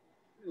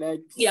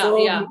like yeah, so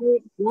yeah.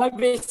 মই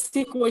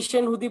basic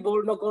question হুদি বৰ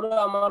নকৰো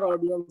আমাৰ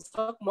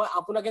অডিয়েন্সক মই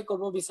আপোনাকে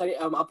ক'ব বিচাৰি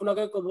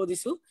আপোনাকে ক'ব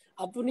দিছো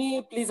আপুনি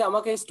প্লিজ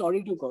আমাকে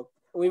ষ্টৰীটো কওক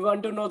we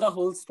want to know the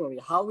whole story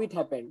how it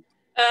happened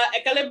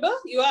Ekaleba,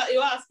 you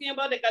are asking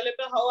about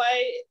Ekaleba, how I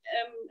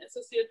am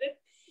associated.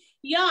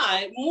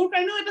 Yeah, more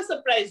kind of a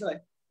surprise hoy.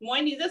 Moi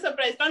nije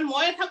surprise কাৰণ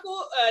মই থাকো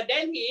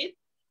দিল্লীত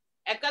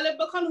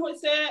Ekaleba খন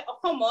হৈছে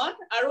অসমত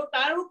আৰু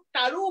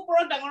তাৰো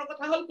ওপৰত ডাঙৰ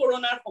কথা হল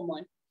কৰোনাৰ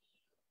সময়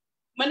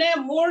মানে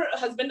মোৰ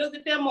হাজবেণ্ডক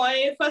যেতিয়া মই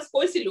ফাৰ্স্ট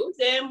কৈছিলো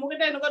যে মোক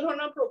এটা এনেকুৱা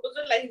ধৰণৰ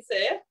প্ৰপোজাল আহিছে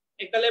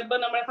Ekaleba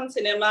নামৰ এখন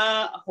সিনেমা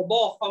হ'ব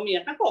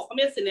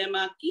অসমীয়া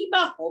সিনেমা কি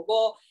বা হ'ব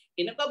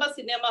এনেকুৱা বা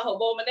সিনেমা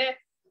হ'ব মানে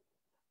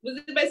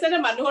বুজি পাইছে না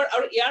মানুহৰ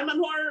আৰু ইয়াৰ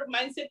মানুহৰ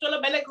মাইন্ডসেটটো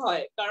অলপ বেলেগ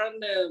হয় কাৰণ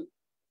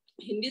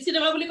হিন্দি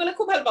সিনেমা বুলি ক'লে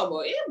খুব ভাল পাব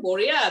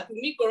বঢ়িয়া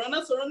তুমি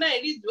কৰোনা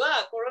এৰি যোৱা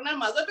কৰোনাৰ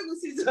মাজতে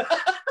গুচি যোৱা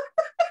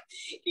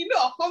কিন্তু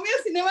অসমীয়া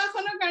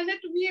সিনেমাখনৰ কাৰণে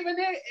তুমি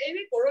মানে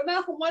এই কৰোনা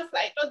সময়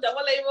ফ্লাইটত যাব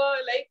লাগিব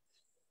লাইক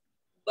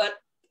বাট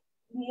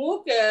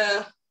মোক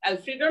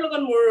আলফ্ৰেডৰ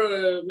লগত মোৰ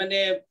মানে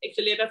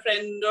একচুয়ালি এটা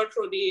ফ্ৰেণ্ডৰ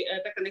থ্ৰু দি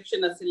এটা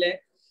কানেকচন আছিলে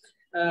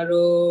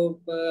আৰু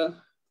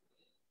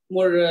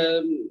মোৰ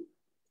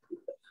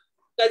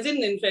cousin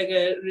in fact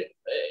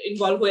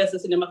involved হৈ আছে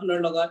সিনেমাখনৰ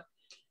লগত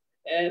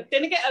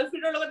তেনেকে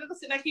আলফ্ৰেডৰ লগত এটা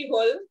চিনাকি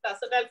হল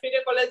তাছত আলফ্ৰেডে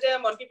কলে যে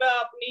মন্টিবা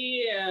আপুনি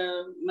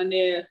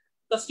মানে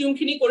কস্টিউম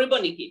খিনি কৰিব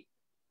নেকি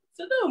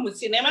সো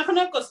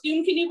সিনেমাখনৰ কস্টিউম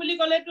খিনি বুলি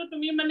কলে তো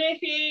তুমি মানে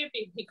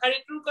সেই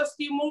ভিখাৰীটোৰ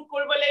কস্টিউমো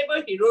কৰিব লাগিব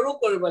হিৰোৰো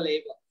কৰিব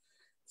লাগিব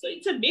so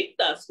it's a big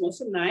task মই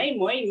নাই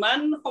মই ইমান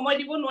সময়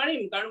দিব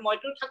নোৱাৰিম কাৰণ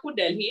মইতো থাকো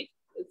দিল্লীত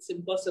ইটস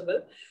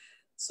ইম্পসিবল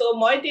সো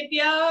মই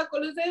তেতিয়া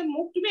কলো যে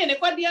মোক তুমি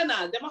এনেকুৱা দিয়া না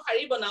যে মই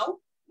শাৰী বনাও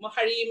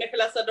মহাৰী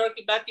মেখেলা চাদৰ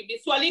কিবা কিবি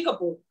ছোৱালী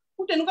কাপোৰ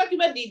মোক তেনেকুৱা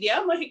কিবা দি দিয়া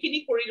মই হেখিনি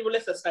কৰি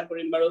দিবলৈ চেষ্টা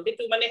কৰিম বাৰু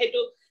হেতু মানে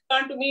হেতু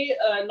কাৰণ তুমি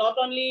নট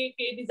অনলি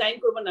কি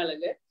ডিজাইন কৰিব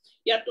নালাগে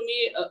ইয়াত তুমি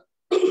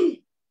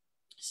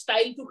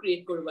স্টাইল টু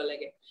ক্ৰিয়েট কৰিব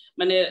লাগে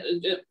মানে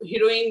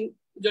heroine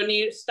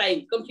জনিৰ style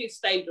complete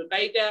style two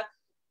তাইটা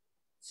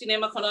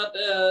সিনেমাখনত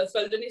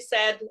ছোৱালীজনী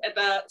স্যাড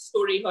এটা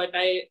ষ্টৰী হয়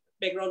তাই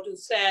ব্যাকগ্ৰাউণ্ডটো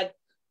স্যাড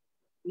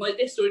মই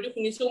এই ষ্টৰীটো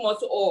শুনিছো মই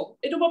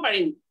এটো মই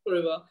পাৰিম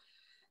কৰিব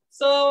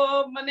সো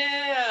মানে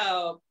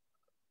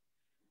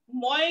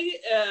মই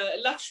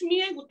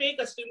লক্ষ্মীয়ে গোটেই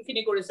কস্টিউম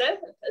খিনি কৰিছে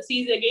সি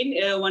ইজ এগেইন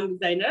ওয়ান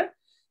ডিজাইনাৰ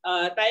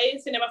তাই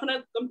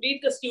সিনেমাখনত কমপ্লিট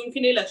কস্টিউম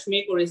খিনি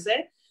লক্ষ্মীয়ে কৰিছে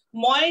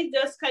মই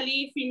জাস্ট খালি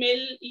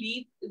ফিমেল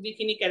লিড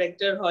যিখিনি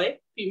ক্যাৰেক্টাৰ হয়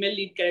ফিমেল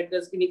লিড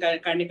ক্যাৰেক্টাৰ্স খিনি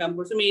কাৰণে কাম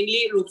কৰিছো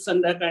মেইনলি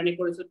ৰূপচন্দ্ৰাৰ কাৰণে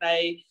কৰিছো তাই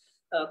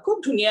খুব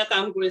ধুনীয়া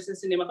কাম কৰিছে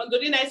সিনেমাখন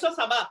যদি নাইছো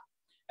চাবা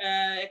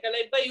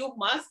Ekaleba you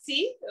must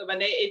see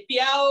মানে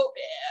এতিয়াও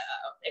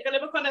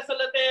Ekaleba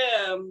আসলে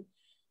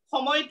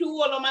সময়টো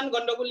অলমান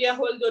গণ্ডগোলীয়া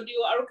হল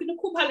যদিও আৰু কিন্তু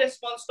খুব ভাল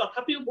ৰেসপন্স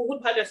তথাপিও বহুত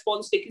ভাল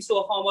ৰেসপন্স দেখিছো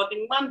অসমত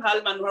ইমান ভাল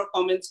মানুহৰ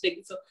কমেন্টস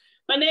দেখিছো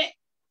মানে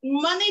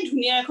মানে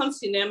ধুনীয়া এখন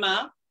cinema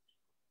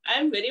I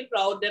am very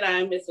proud that I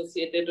am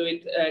associated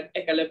with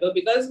Ekaleba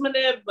because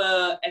মানে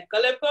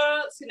Ekaleba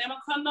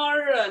সিনেমাখনৰ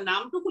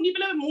নামটো শুনি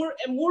পেলে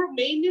মোৰ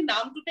মেইনলি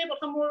নামটোতে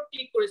প্ৰথম মোৰ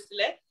ক্লিক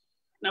কৰিছিলে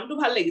নামটো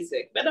ভাল লাগিছে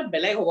এটা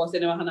বেলেগ হ'ব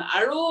সিনেমাখন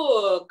আৰু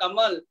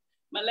কমল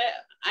মানে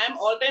I am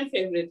all time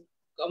favorite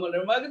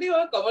কমলৰ মই যদি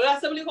কমল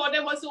আছে বুলি কওঁতে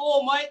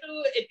মই তো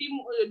এটি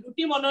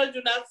দুটি মনৰ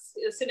জুনাক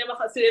সিনেমা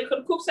সিৰিয়েলখন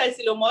খুব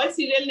চাইছিলো মই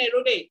সিৰিয়েল নেৰো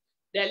দেই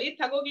দিল্লীত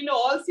থাকো কিন্তু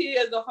অল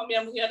সিৰিয়েল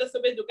অসমীয়া মুহিয়াতে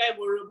সবে জুকাই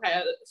বড়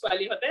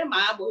ছোৱালী হতে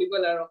মা বহি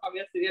গল আৰু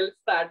অসমীয়া সিৰিয়েল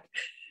ষ্টাৰ্ট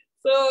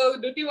সো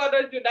দুটি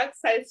মনৰ জুনাক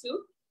চাইছো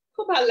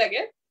খুব ভাল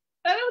লাগে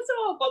তাৰপিছত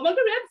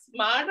কমলটো বিৰাট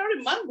স্মাৰ্ট আৰু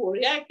ইমান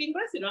বঢ়িয়া এক্টিং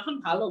কৰে, চিনেমাখন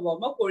ভাল হ'ব,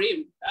 মই কৰিম।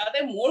 তাতে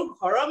মোৰ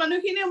ঘৰৰ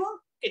মানুহখিনিয়ে মোক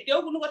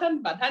কেতিয়াও কোনো কথা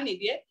বাধা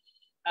নিদিয়ে,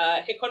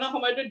 সেইখনৰ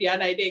সময়তো দিয়া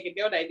নাই দেই,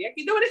 কেতিয়াও নাই দিয়া।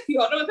 কিন্তু মানে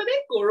সিহঁতৰ মাজতে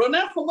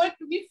কৰোণাৰ সময়ত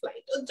তুমি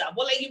ফ্লাইটত যাব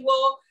লাগিব,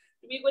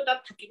 তুমি গৈ তাত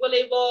থাকিব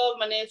লাগিব,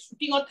 মানে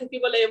শ্বুটিঙত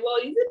থাকিব লাগিব,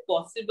 ইজ ইট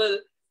পচিবল?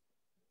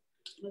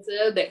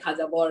 দেখা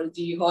যাব আৰু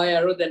যি হয়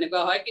আৰু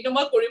তেনেকুৱা হয়, কিন্তু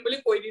মই কৰিম বুলি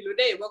কৈ দিলো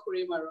দেই, মই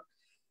কৰিম আৰু।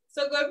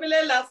 চ' গৈ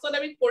পেলাই লাষ্টত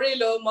আমি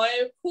কৰিলো। মই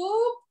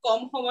খুব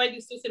কম সময়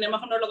দিছো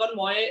চিনেমাখনৰ লগত,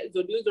 মই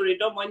যদিও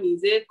জড়িত, মই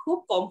নিজে খুব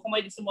কম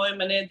সময় দিছো। মই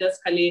মানে জাষ্ট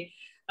খালি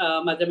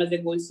মাজে মাজে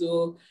গৈছো,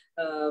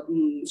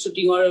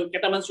 শ্বুটিঙৰ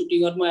কেইটামান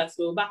শ্বুটিঙত মই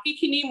আছো।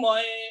 বাকীখিনি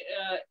মই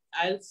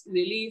আই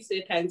ৰিয়েলি চে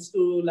থেংকছ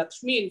টু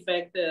লক্ষ্মী।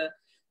 ইনফেক্ট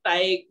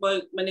তাইক মই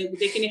মানে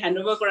গোটেইখিনি হেণ্ড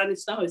অভাৰ কৰা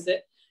নিচিনা হৈছে,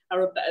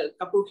 আৰু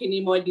কাপোৰখিনি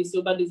মই দিছো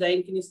বা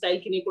ডিজাইনখিনি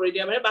ষ্টাইলখিনি কৰি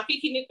দিয়া, মানে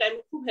বাকীখিনিত তাই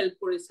মোক খুব হেল্প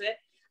কৰিছে।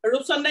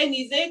 ৰূপচন্দাই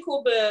নিজেই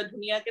খুব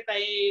ধুনীয়াকে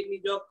তাই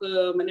নিজক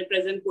মানে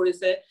প্ৰেজেন্ট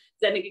কৰিছে,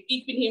 যেনেকে কি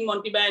পিন্ধিম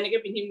মন্তি বা এনেকে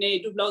পিন্ধিম নে,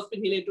 এইটো ব্লাউজ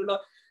পিন্ধিলে এইটো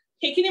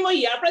সেইখিনি মই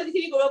ইয়াৰ পৰা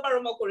যিখিনি কৰিব পাৰো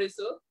মই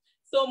কৰিছো।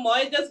 চ'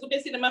 মই জাষ্ট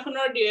গোটেই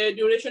চিনেমাখনৰ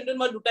ডিউৰেশ্যনটোত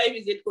মই দুটাই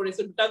ভিজিট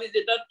কৰিছো, দুটা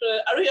ভিজিটত,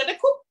 আৰু সিহঁতে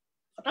খুব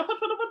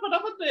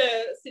ফটাফট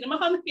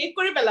চিনেমাখন শেষ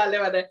কৰি পেলালে।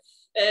 মানে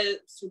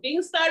শ্বুটিং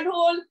ষ্টাৰ্ট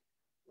হ'ল,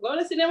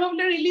 চিনেমা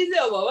বোলে ৰিলিজে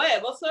হ'ব,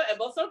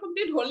 এবছৰ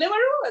কমপ্লিট হ'লনে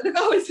বাৰু,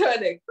 এনেকুৱা হৈছে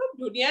মানে খুব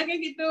ধুনীয়াকে,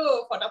 কিন্তু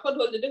ফটাফট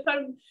হ'ল। যদি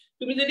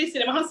তুমি যদি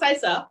চিনেমাখন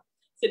চাইছা,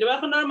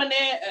 চিনেমাখনৰ মানে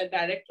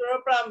ডাইৰেক্টৰৰ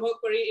পৰা আৰম্ভ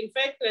কৰি,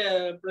 ইনফেক্ট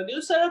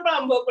প্ৰডিউচাৰৰ পৰা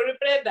আৰম্ভ কৰি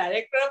পেলাই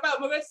ডাইৰেক্টৰৰ পৰা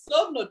আৰম্ভ কৰি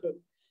চব নতুন,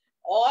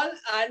 all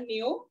R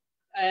new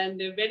and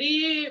very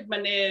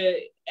মানে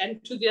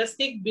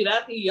এনথুজিয়াষ্টিক,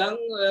 বিৰাট য়াং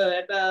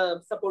এটা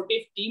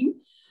ছাপৰ্টিভ টিম।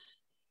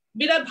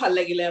 বিৰাট ভাল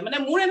লাগিলে। মানে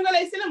মোৰ এনেকুৱা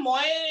লাগিছিলে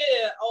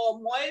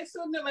মই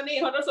চোন মানে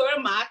ইহঁতৰ চবৰে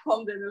মাক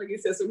হম যেন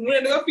লাগিছে, মোৰ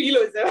এনেকুৱা ফিল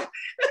হৈছে।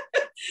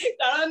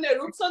 কাৰণ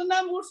ৰূপচন্দা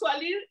মোৰ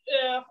ছোৱালীৰ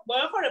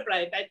বয়সৰে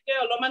প্ৰায়, তাইতকে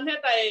অলপমানহে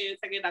তাই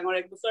চাগে ডাঙৰ,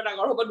 1 বছৰ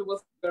ডাঙৰ হ'ব, 2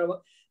 বছৰ হ'ব।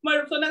 মই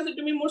ৰূপচন্দা কৈছো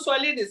তুমি মোৰ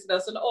ছোৱালীৰ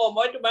নিচিনাচোন,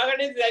 মই তোমাৰ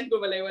কাৰণে ডিজাইন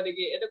কৰিব লাগিব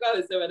নেকি, এনেকুৱা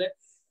হৈছে মানে।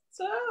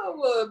 চ'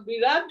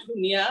 বিৰাট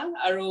ধুনীয়া।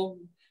 আৰু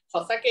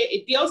সঁচাকে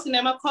এতিয়াও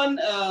চিনেমাখন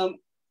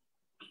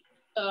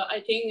I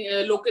think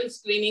local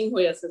screening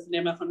হৈ আছে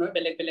চিনেমাখনৰ,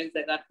 বেলেগ বেলেগ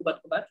জেগাত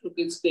ক'বাত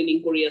লোকেল স্ক্ৰিনিং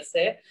কৰি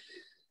আছে।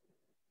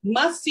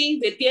 মাষ্ট চি,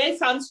 যেতিয়াই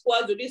চান্স পোৱা,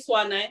 যদি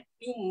চোৱা নাই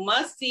ইউ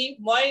মাষ্ট চি।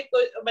 মই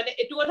মানে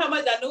এইটো কথা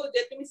মই জানো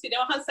যে তুমি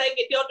চিনেমাখন চাই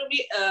কেতিয়াও তুমি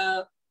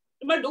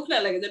তোমাৰ দুখ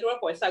নালাগে যে তোমাৰ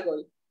পইচা গ'ল।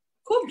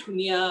 খুব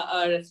ধুনীয়া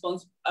ৰেছপন্স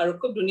আৰু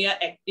খুব ধুনীয়া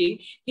এক্টিং।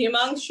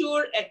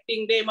 হিমাংশুৰ এক্টিং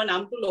দে, মই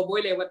নামটো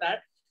ল'বই লাগিব তাৰ,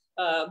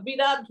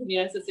 বিৰাট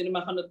ধুনীয়া আছে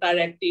চিনেমাখনত তাৰ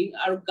এক্টিং,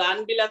 আৰু গান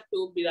বিলাকতো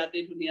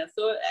বিৰাটেই ধুনীয়া। চ'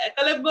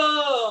 একেলগে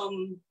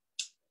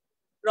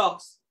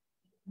ৰক্স।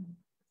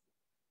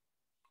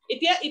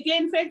 এতিয়া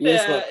ইনফেক্ট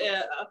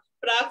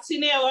প্ৰাগ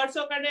চিনে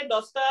এৱাৰ্ডছৰ কাৰণে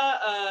 10টা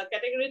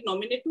কেটেগৰীত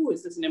নমিনেটো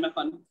হৈছে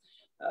চিনেমাখন।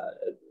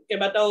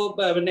 কেইবাটাও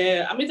মানে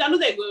আমি জানো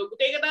যে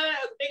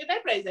গোটেইকেইটাই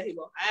প্ৰাইজ আহিব।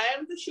 আই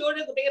এম টু চিয়ৰ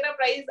যে গোটেইকেইটা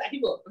প্ৰাইজ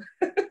আহিব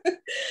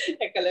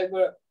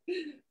একেলগে।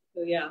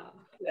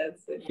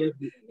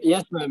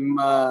 Yes, ma'am.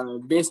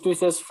 Best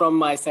wishes from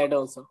my side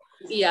also.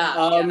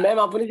 Ma'am,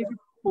 আপুনি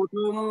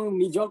প্ৰথম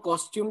নিজৰ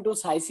কষ্টিউমটো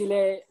চাইছিলে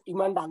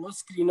ইমান ডাঙৰ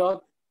স্ক্ৰীনত,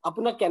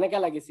 আপোনাক কেনেকা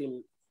লাগিছিল?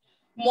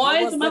 মই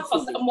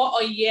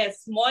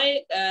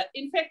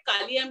ইনফেক্ট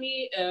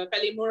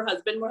কালি মোৰ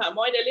হাজবেণ্ড,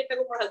 মই দিল্লীত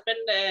থাকো, মোৰ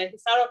হাজবেণ্ড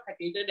হিচাৰত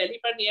থাকে, দিল্লীৰ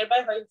পৰা নিয়াৰ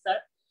বাই হয় হিচাৰ।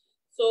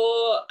 চ'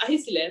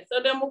 আহিছিলে,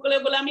 চ' তেওঁ মোক ক'লে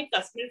বোলে আমি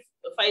কাশ্মীৰ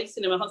ফাইল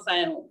চিনেমাখন চাই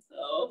আহো।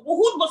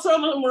 বহুত বছৰৰ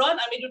মূৰত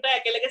আমি দুটা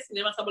একেলগে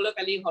চিনেমা চাবলৈ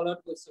কালি হলত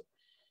গৈছো।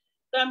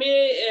 ত' আমি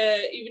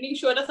ইভিনিং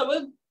শ্ব' এটা চাব,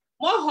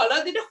 মই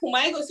হলত যেতিয়া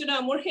সোমাই গৈছো ন,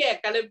 মোৰ সেই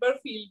একালব্যৰ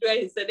ফিলটো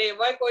আহিছে দেই।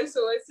 মই কৈছো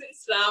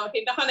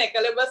সেইদিনাখন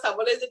একালব্য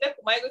চাবলৈ যেতিয়া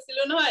সোমাই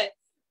গৈছিলো নহয়,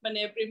 মানে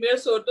প্ৰিমিয়াৰ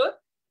শ্ব'টোত,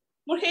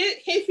 মোৰ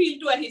সেই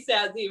ফিলটো আহিছে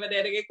আজি, মানে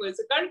এনেকে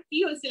কৈছো। কাৰণ কি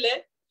হৈছিলে,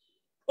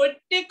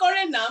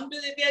 প্ৰত্যেকৰে নামটো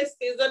যেতিয়া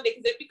ষ্টেজত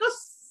দেখিছে, because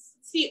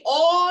see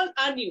all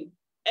are new,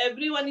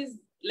 everyone is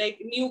like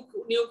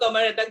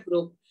newcomer এটা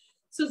গ্ৰুপ।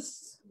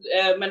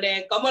 মানে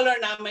কমলৰ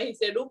নাম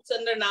আহিছে,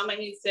 ৰূপচন্দ্ৰৰ নাম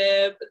আহিছে,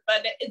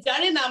 মানে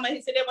যাৰে নাম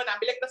আহিছে দে, মই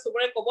নামবিলাক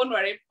চবৰে ক'ব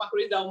নোৱাৰিম,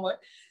 পাহৰি যাওঁ মই।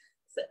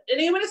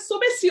 এনেকে মানে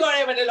চবে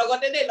চিঞৰে, মানে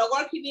লগতে দেই,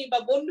 লগৰ খিনি বা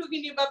বন্ধু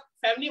খিনি বা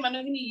ফেমিলি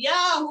মানুহখিনি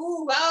ইয়াহু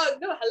ৱাও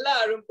একদম হাল্লা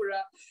আৰু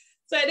পুৰা।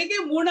 চ' এনেকে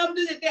মোৰ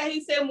নামটো যেতিয়া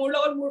আহিছে, মোৰ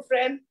লগত মোৰ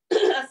ফ্ৰেণ্ড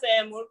আছে,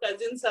 মোৰ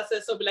কাজিনছ আছে,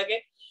 চববিলাকে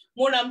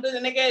মোৰ নামটো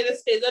যেনেকে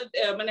ষ্টেজত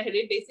মানে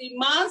হেৰি দিছে,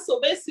 ইমান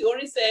চবে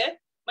চিঞৰিছে,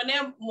 মানে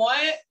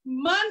মই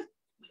ইমান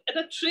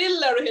এটা থ্ৰিল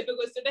আৰু সেইটো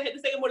কৈছো। সেইটো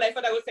চাগে মোৰ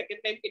লাইফত আগৰ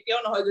ছেকেণ্ড টাইম কেতিয়াও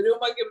নহয়, যদিও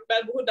মই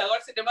বহুত ডাঙৰ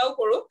চিনেমাও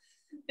কৰো,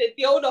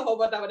 তেতিয়াও নহব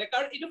তাৰমানে।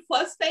 কাৰণ এইটো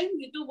ফাৰ্ষ্ট টাইম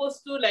যিটো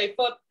বস্তু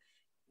লাইফত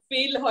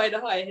ফিল হয়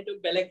নহয়, সেইটো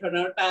বেলেগ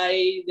ধৰণৰ। তাই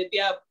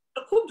যেতিয়া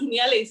খুব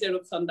ধুনীয়া লাগিছে,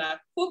 ৰূপচন্দা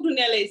খুব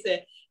ধুনীয়া লাগিছে,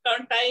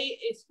 কাৰণ তাই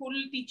স্কুল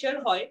টিচাৰ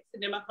হয়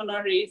চিনেমাখনৰ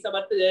হেৰি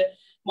হিচাপত।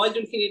 মই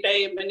যোনখিনি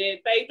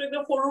তাইতো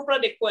একদম সৰুৰ পৰা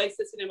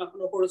দেখুৱাইছে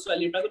চিনেমাখনৰ, সৰু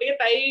ছোৱালীৰ পৰা, গতিকে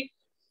তাই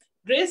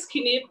ড্ৰেছ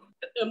খিনিত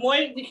মই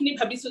যিখিনি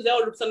ভাবিছো যে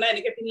ৰূপচন্দা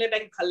এনেকে পিন্ধিলে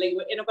তাইক ভাল লাগিব,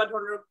 এনেকুৱা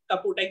ধৰণৰ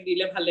কাপোৰ তাইক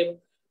দিলে ভাল লাগিব,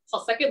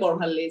 সঁচাকে বৰ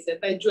ভাল লাগিছে।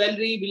 তাই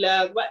জুৱেলাৰী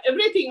বিলাক বা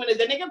এভৰিথিং, মানে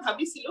যেনেকে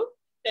ভাবিছিলো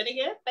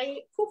তেনেকে তাই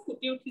খুব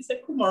ফুটি উঠিছে,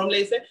 খুব মৰম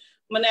লাগিছে।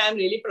 মানে I'm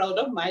really proud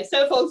of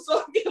myself also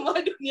कि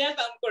मैं दुनिया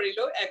काम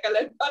करिलो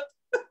एकालाइफत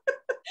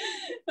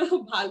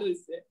ভাল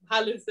হৈছে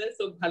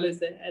so ভাল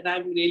হৈছে and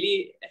I'm really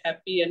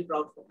happy and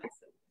proud for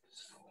myself.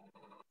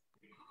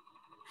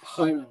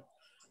 Hi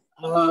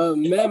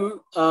ma'am,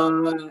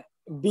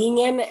 being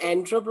an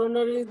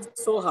entrepreneur is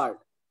so hard.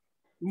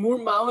 Moor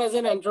mom is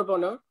an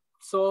entrepreneur,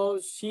 so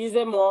she's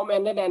a mom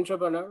and an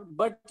entrepreneur,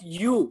 but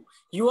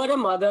you are a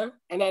mother,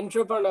 an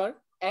entrepreneur,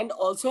 and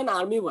also an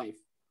army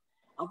wife.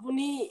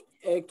 Apuni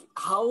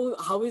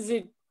how is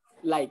it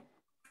like,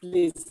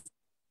 please?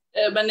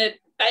 মানে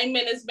time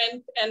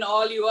management and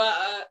all you are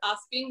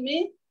asking me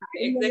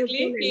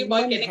exactly ki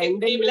boy keneke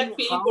kibla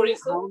feel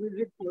koriso. How is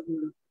it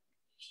possible?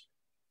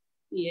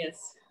 yes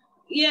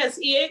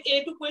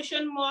এইটো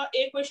question মই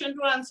এই question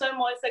to answer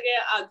মই সগে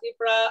আজি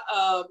pra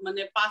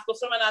মানে 5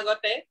 বছৰ মান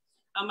আগতে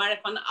আমাৰ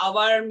এখন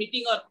আৱাৰ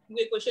মিটিংত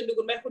এই question টো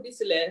কোনবাই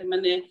খুদিছিলে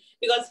মানে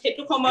because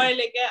হেতু সময়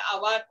লেকে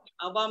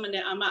আৱা মানে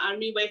আমাৰ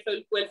আৰ্মি ওয়াইফ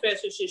ওয়েলফেয়াৰ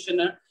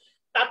এসোসিয়েশনৰ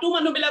তাতো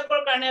মানুহ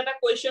বিলাকৰ কাৰণে এটা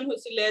question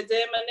হৈছিলে যে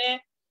মানে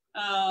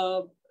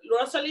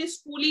ল'ৰা-ছোৱালী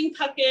স্কুলিং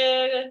থাকে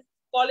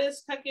কলেজ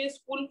থাকে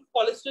স্কুল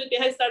কলেজটো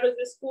এতিয়া স্টাৰ্ট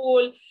হৈছে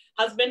স্কুল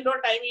হাজবেণ্ডৰ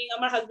টাইমিং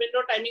আমাৰ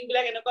হাজবেণ্ডৰ টাইমিং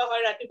বিলাক এনেকুৱা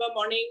হয় ৰাতিপুৱা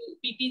মৰ্নিং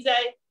পিটি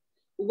যায়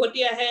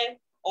উভতি আহে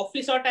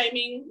অফিসৰ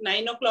টাইমিং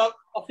 9 o'clock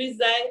অফিস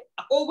যায়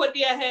আকৌ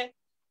উভতি আহে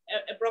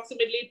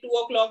approximately 2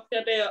 o'clock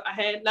তাতে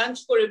আহে লাঞ্চ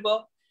কৰিব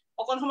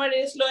অকন সময়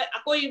ৰেষ্ট লয়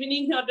আকৌ ইভিনিং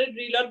সিহঁতে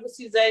ড্ৰিলত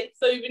গুচি যায়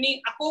সো ইভিনিং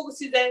আকৌ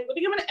গুচি যায়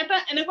গতিকে মানে এটা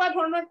এনেকুৱা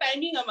ধৰণৰ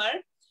টাইমিং আমাৰ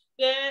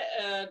যে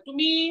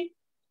তুমি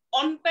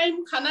অন টাইম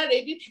খানা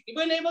ৰেডি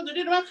থাকিবই লাগিব যদি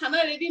তোমাৰ খানা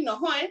ৰেডি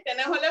নহয়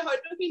তেনে হলে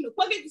হয়তো কি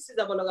নোখোৱাকে গুচি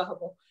যাব লগা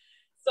হ'ব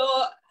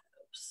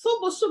সো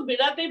বস্তু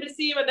বিৰাতে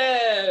বেছি মানে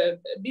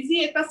বিজি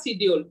এটা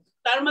শিডিউল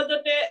তাৰ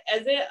মাজতে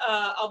এজ এ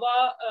আৱা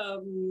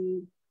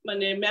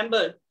মানে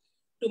মেম্বাৰ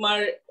তোমাৰ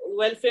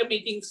ওয়েলফেয়াৰ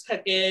মিটিংস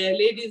থাকে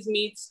লেডিজ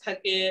মিটস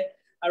থাকে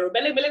আৰু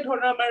বেলেগ বেলেগ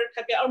ধৰণৰ আমাৰ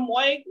থাকে আৰু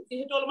মই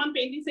যেহেতু অলপমান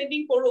পেইন্টিং সেটিং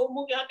কৰো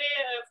মোক ইয়াতে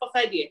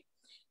ফসাই দিয়ে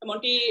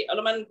মন্টি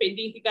অলপমান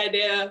পেইন্টিং শিকাই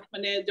দে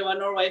মানে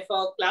জৱানৰ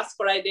ওয়াইফক ক্লাস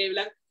কৰাই দে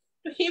এইবিলাক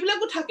তো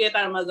সেইবিলাকো থাকে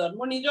তাৰ মাজত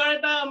মোৰ নিজৰ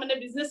এটা মানে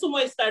বিজনেসও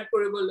মই ষ্টাৰ্ট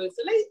কৰিব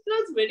লৈছিল it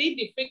was very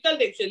difficult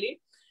actually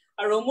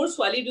আৰু মোৰ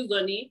ছোৱালী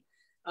দুজনী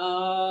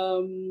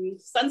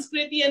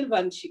Sanskriti and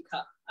Vanshika.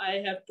 I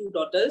have 2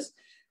 daughters.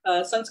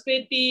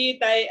 Sanskriti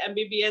tai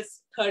MBBS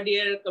 3rd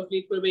year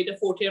complete korbe eta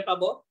 4th year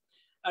pabo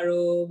aru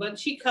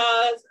Vanshika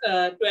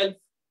 12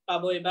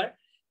 pabo ebar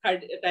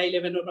tai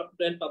 11 or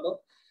 12 pabo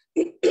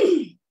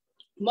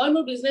moi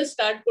mo business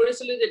start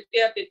korisilu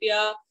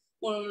tetia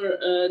mor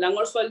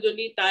dangor swal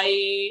jodi tai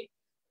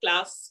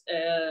class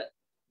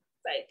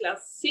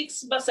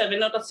 6 ba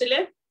 7 ot asile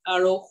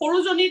aru horu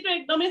joni to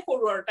ekdome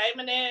horu ar tai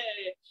mane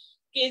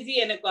KG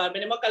এনেকুৱা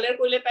মানে মই colour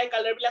কৰিলে তাই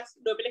colour বিলাক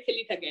লৈ পেলে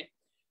খেলি থাকে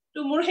তো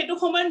মোৰ হেতু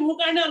সময় মোৰ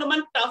কাৰণে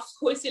অলপমান টাফ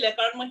হৈছিল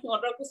কাৰণ মই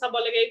সিহঁতৰকো চাব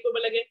লাগে এই কৰিব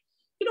লাগে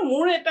কিন্তু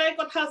মোৰ এটাই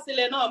কথা আছিল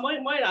ন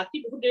মই ৰাতি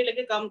বহুত দেৰি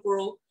লৈকে কাম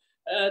কৰো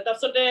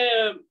তাৰপিছতে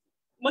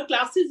মই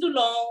ক্লাसेসও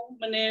লওঁ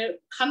মানে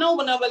খানাও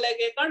বনাব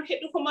লাগে কাৰণ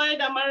হেতু সময়ত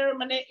আমাৰ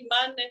মানে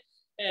ইমান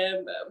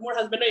মোৰ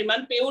হাজবেণ্ডৰ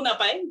ইমান পেও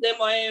নাপায় যে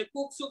মই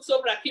কুক সুক সব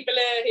ৰাখি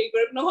পেলে হেই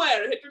কৰিম নহয়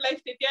আৰু হেতু লাইফ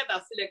তেতিয়া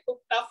নাছিলে খুব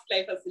টাফ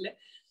লাইফ আছিলে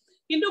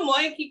কিন্তু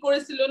মই কি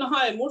কৰিছিলো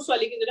নহয় মোৰ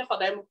ছোৱালী কিজনে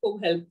সদায় মোক খুব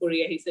হেল্প কৰি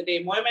আহিছে দে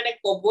মই মানে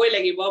কবই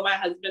লাগিব মাই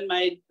হাজবেণ্ড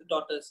মাই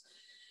ডটাৰ্স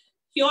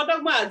সিহঁতক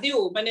মই আজিও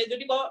মানে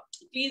যদি ক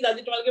প্লিজ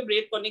আজি তোমালোকে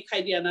ব্ৰেড কণী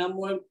খাই দিয়া না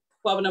মই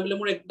খোৱা বনাবলৈ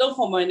মোৰ একদম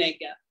সময় নাই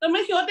কিয়া তো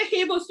মই সিহঁতে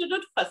সেই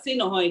বস্তুটোত ফাঁচি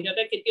নহয়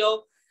সিহঁতে কেতিয়াও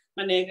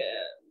মানে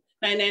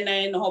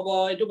নাই নহব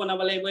এটো বনাব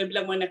লাগিব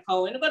এইবিলাক মই নাখাও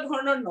এনেকুৱা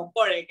ধৰণৰ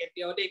নকৰে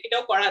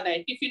কেতিয়াও কৰা নাই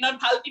টিফিনত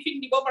ভাল টিফিন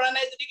দিব পৰা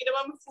নাই যদি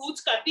কেতিয়াবা ফ্ৰুটছ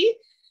কাটি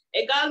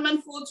এগাল মান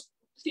ফ্ৰুটছ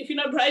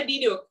টিফিনত ভৰাই দি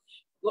দিও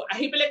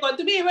আহি পেলে কয়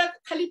তুমি এবাৰ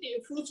খালি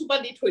ফ্ৰুট সুপা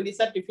দি থৈ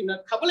দিছা টিফিনত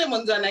খাবলৈ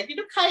মন যোৱা নাই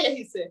কিন্তু খাই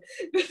আহিছে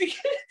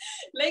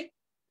লাইক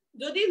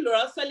যদি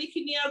ল'ৰা ছোৱালী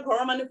খিনি আৰু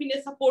ঘৰৰ মানুহখিনিয়ে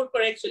সাপোৰ্ট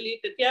কৰে একচুয়ালি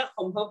তেতিয়া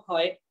সম্ভৱ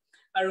হয়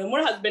আৰু মোৰ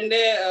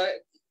হাজবেণ্ডে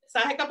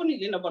চাহ একাপো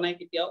নিজে নবনাই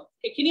কেতিয়াও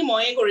সেইখিনি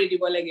ময়ে কৰি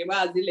দিব লাগে বা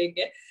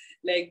আজিলৈকে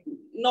লাইক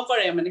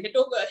নকৰে মানে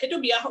হেতু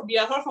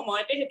বিয়াহৰ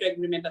সময়তে হেতু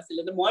এগ্ৰিমেন্ট আছিল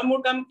যে মই মোৰ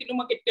কাম কিন্তু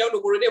মই কেতিয়াও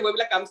নকৰো দে মই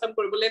বিলাক কাম সাম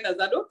কৰিবলৈ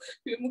নাজানো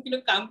তুমি মোক কিন্তু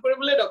কাম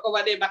কৰিবলৈ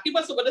নকবা দে বাকি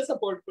বা সবতে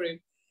সাপোৰ্ট কৰিম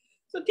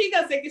সো ঠিক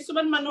আছে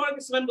কিছুমান মানুহৰ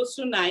কিছুমান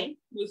বস্তু নাই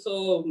সো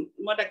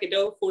মই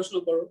তাকেও ফোৰ্স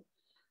নকৰো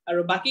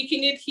আৰু বাকি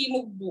খিনিত হি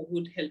মোক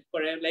বহুত হেল্প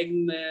কৰে লাইক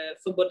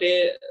সবতে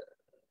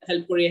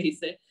হেল্প কৰি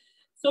আহিছে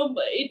so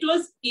it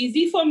was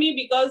easy for me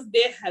because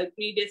they help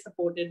me they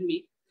supported me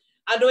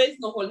otherwise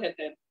নহল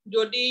হেতেন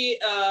যদি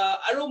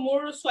আৰু মোৰ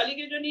ছোৱালী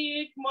কেজনী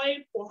মই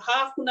পঢ়া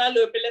শুনা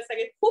লৈ পেলে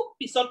সাগে খুব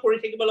পিছত পঢ়ি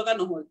থাকিব লগা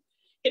নহল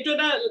হেতু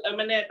এটা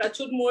মানে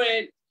টাচুত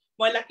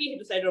মই লাকি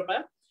হেতু সাইডৰ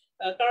পৰা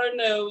কাৰণ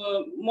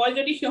মই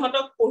যদি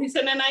সিহঁতক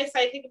পঢ়িছে নে নাই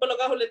চাই থাকিব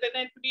লগা হলে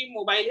তেনে তুমি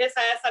মোবাইল হে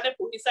চাই আছানে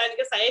পঢ়িছা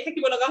এনেকে চাই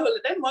থাকিব লগা হলে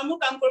তেনে মই মোৰ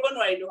কাম কৰিব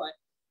নোৱাৰিলো হয়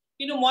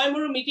কিন্তু মই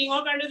মোৰ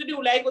মিটিংৰ কাৰণে যদি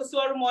উলাই গৈছো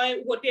আৰু মই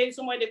উভতি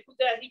আহিছো মই দেখো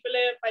যে আহি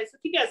পেলে পাইছো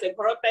ঠিক আছে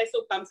ঘৰত পাইছো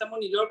কাম সাম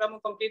নিজৰ কাম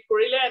কমপ্লিট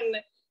কৰিলে and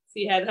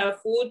she had her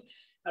food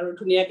আৰু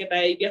ধুনিয়াকে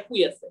তাই এতিয়া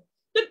শুই আছে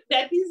তো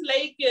that is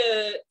like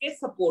a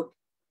support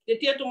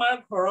যেতিয়া তোমাৰ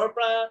ঘৰৰ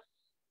পৰা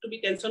তুমি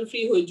টেনশন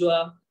ফ্ৰী হৈ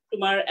যোৱা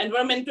তোমাৰ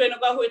এনভায়ৰনমেন্টটো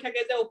এনেকুৱা হৈ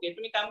থাকে যে ওকে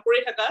তুমি কাম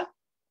কৰি থাকা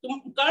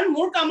কাৰণ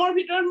মোৰ কামৰ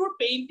ভিতৰত মোৰ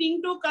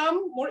পেইন্টিংটো কাম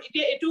মোৰ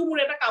এতিয়া এটো মোৰ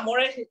এটা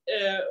কামৰে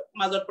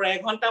মাজত পৰা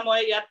 1 ঘন্টা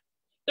মই ইয়াত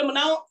তো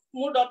নাও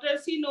মোৰ ডটাৰ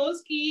সি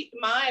নোজ কি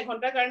মা 1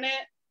 ঘন্টাৰ কাৰণে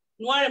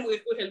নোৱাৰে মোক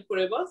একো হেল্প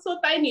কৰিব সো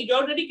তাই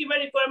নিজৰ যদি কিবা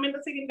ৰিকোয়াৰমেন্ট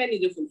আছে কিন্তু তাই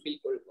নিজে ফুলফিল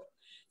কৰিব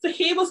সো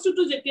সেই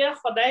বস্তুটো যেতিয়া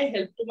সদায়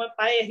হেল্পটো মই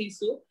পাই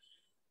আহিছো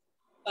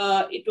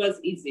it was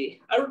easy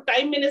আৰু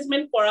টাইম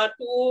মেনেজমেন্ট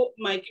কৰাটো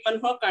মাইকী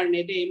মানুহৰ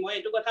কাৰণে দেই মই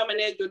এটো কথা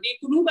মানে যদি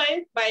কোনোবাই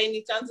বাই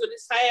এনি চান্স যদি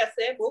চাই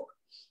আছে বুক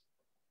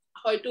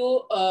হয়তো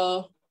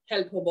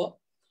হেল্প হ'ব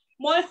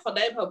মই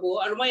সদায় ভাবো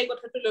আৰু মই এই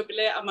কথাটো লৈ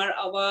পেলে আমাৰ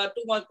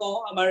আৱাটো মই কওঁ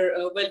আমাৰ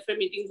ওয়েলফেয়াৰ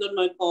মিটিংছত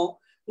মই কওঁ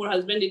মোৰ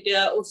হাজবেণ্ড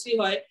এতিয়া ওচি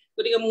হয়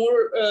গতিকে মোৰ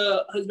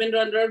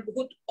হাজবেণ্ডৰ আন্ডাৰত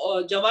বহুত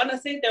জৱান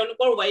আছে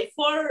তেওঁলোকৰ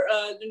ওয়াইফৰ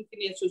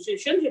যোনখিনি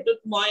এছ'চিয়েচন হেতুত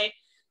মই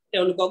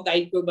তেওঁলোকক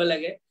গাইড কৰিব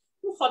লাগে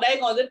সদায়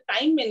কওঁ যে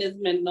টাইম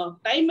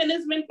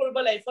মেনেজমেন্ট কৰিব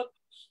লাইফত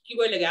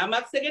কিবই লাগে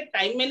আমাক সগে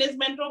টাইম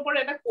মেনেজমেন্টৰ ওপৰত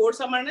এটা কোৰ্স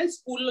আমাৰ নাই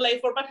স্কুল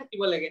লাইফৰ পৰা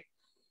থাকিব লাগে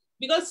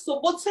বিকজ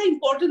সবতছে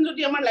ইম্পৰ্টেন্ট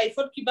যদি আমাৰ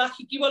লাইফত কিবা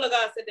শিকিব লগা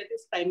আছে দ্যাট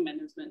ইজ টাইম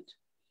মেনেজমেন্ট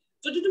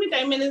যদি তুমি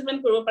টাইম মেনেজমেন্ট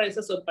কৰিব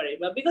পাৰিছা সব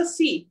পাৰিবা বিকজ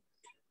সি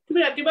তুমি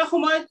ৰাতিপুৱা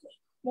সময়ত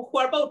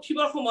খোৱাৰ পৰা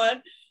উঠিবৰ সময়ত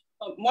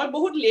মই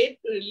বহুত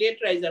লেট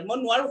ৰাইজাৰ মই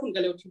নোৱাৰো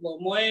সোনকালে উঠিব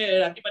মই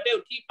ৰাতিপুৱাতে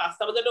উঠি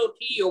 5টা বজাতে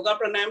উঠি যোগা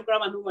প্ৰাণায়াম কৰা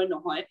মানুহ মই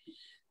নহয়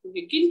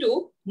কিন্তু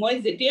মই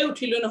যেতিয়া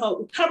উঠিলো নহয়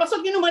উঠাৰ পাছত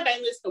কিন্তু মই টাইম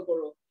ওয়েষ্ট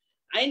নকৰো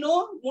আই নো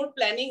মোৰ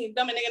প্ল্যানিং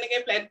একদম এনেকে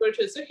প্ল্যান কৰি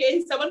থৈছো সেই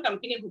হিচাপত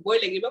কামখিনি হ'বই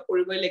লাগিব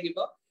কৰিবই লাগিব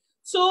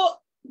সো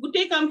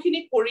গুটেই কামখিনি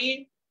কৰি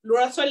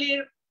লৰা ছোৱালীৰ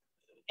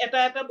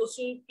এটা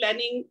বস্তু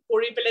প্ল্যানিং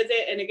কৰি পেলে যে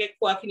এনেকে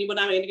খোৱাখিনি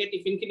বনাম এনেকে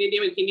টিফিনখিনি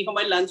দিম এখিনি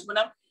সময় লাঞ্চ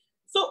বনাম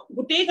সো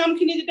গুটেই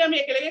কামখিনি যেতিয়া আমি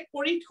একেলগে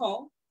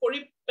কৰি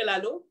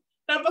পেলালো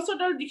তাৰ পাছত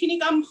আৰু যিখিনি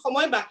কাম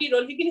সময় বাকি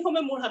ৰল সেইখিনি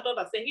সময় মোৰ হাতত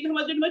আছে সেইখিনি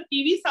সময় যদি মই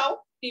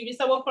টিভি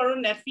চাব পাৰো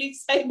নেটফ্লিক্স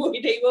চাই বহি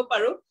থাকিব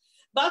পাৰো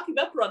বা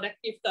কিবা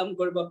প্ৰডাক্টিভ কাম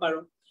কৰিব পাৰো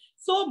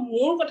সো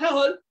মোৰ কথা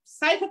হল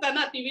চাই থকা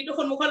না টিভিটো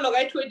সন্মুখত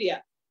লগাই থৈ দিয়া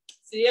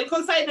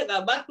সিৰিয়েলখন চাই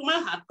থকা বা তোমাৰ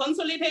হাতখন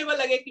চলি থাকিব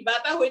লাগে কিবা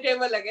এটা হৈ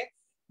থাকিব লাগে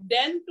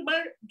দেন তোমাৰ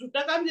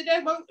দুটা কাম যেতিয়া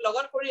মই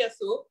লগত কৰি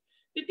আছো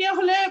তেতিয়া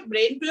হলে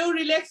ব্ৰেইনটোও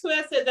ৰিলেক্স হৈ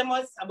আছে যে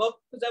মই চাব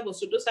খোজা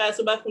বস্তুটো চাই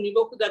আছো বা শুনিব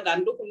খোজা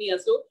গানটো শুনি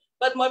আছো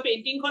বাট মই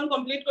পেইন্টিংখন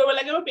কমপ্লিট কৰিব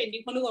লাগে মই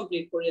পেইন্টিংখনো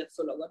কমপ্লিট কৰি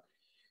আছো লগত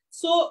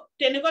সো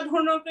তেনেকুৱা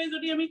ধৰণৰকৈ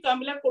যদি আমি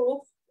কামবিলাক কৰো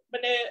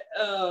মানে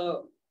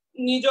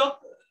নিজক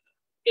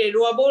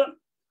এৰুৱাব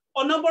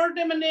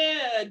অনবৰতে মানে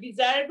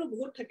ডিজায়াৰটো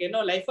বহুত থাকে ন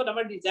লাইফত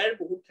আমাৰ ডিজায়াৰ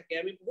বহুত থাকে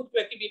আমি বহুত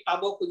কিবা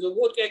পাব খোজো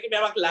বহুত কিবা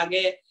আমাক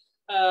লাগে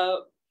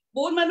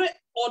বহুত মানুহে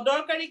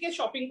অদৰকাৰীকে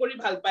শ্বপিং কৰি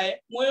ভাল পায়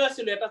ময়ো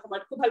আছিলো এটা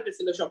সময়ত খুব ভাল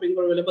পাইছিলো শ্বপিং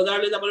কৰিবলৈ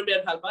বজাৰলৈ যাবলৈ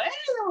বিৰাট ভাল পায়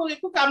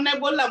একো কাম নাই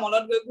বললা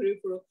মলত গৈ ঘূৰি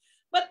ফুৰো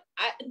but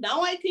now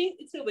I think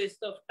it's a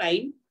waste of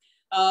time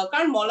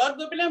কাৰণ মলত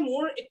গৈ পেলাই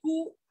মোৰ একো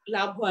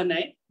লাভ হোৱা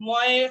নাই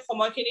মই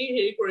সময়খিনি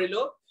হেৰি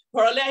কৰিলো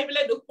ঘৰলৈ আহি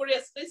পেলাই দুখ কৰি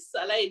আছো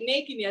চালা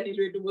এনেই কিনি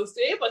আনিলো এইটো বস্তু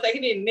এই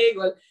পইচাখিনি এনেই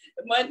গ'ল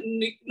মই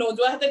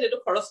নোযোৱা হাতে এইটো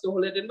খৰচ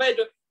নহ'লেহেঁতেন বা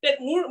এইটো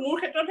মোৰ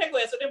ক্ষেত্ৰতহে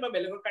কৈ আছো মই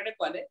বেলেগৰ কাৰণে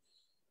কোৱা নাই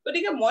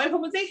গতিকে মই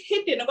ভাবো যে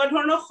সেই তেনেকুৱা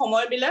ধৰণৰ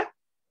সময়বিলাক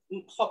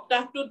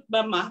সপ্তাহটোত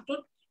বা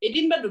মাহটোত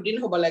এদিন বা দুদিন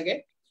হ'ব লাগে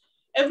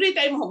এভৰি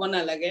টাইম হ'ব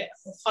নালাগে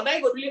সদায়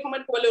গধূলি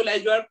সময়ত ক'বলৈ ওলাই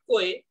যোৱাৰ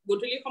কৈ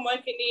গধূলি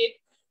সময়খিনিত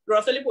ল'ৰা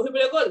ছোৱালী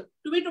পঢ়িবলৈ গ'ল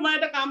তুমি তোমাৰ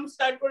এটা কাম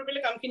ষ্টাৰ্ট কৰি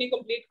পেলাই কামখিনি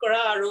কমপ্লিট কৰা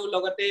আৰু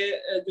লগতে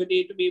যদি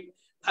তুমি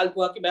ভাল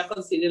পোৱা কিবা এখন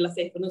চিৰিয়েল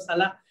আছে সেইখনো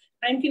চালা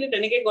টাইমখিনি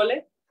তেনেকে গ'লে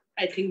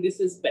আই think this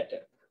is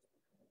better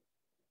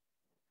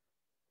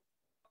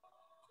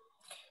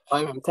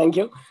Hi, ma'am. Thank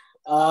you.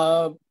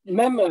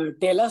 Ma'am,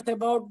 tell us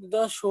about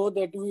the show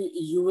that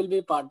you will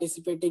be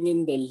participating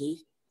in Delhi.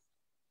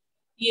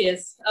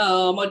 Yes,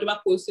 মই তোমাক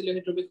কৈছিলো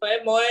হেতুৰ বিষয়ে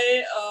মই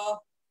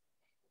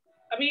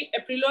আমি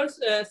এপ্ৰিলৰ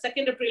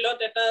 2nd এপ্ৰিলত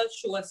এটা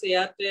শ্ব' আছে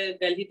ইয়াত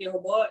দিল্লীতে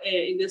হ'ব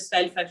in the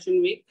style fashion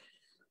week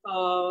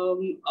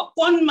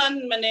অকণমান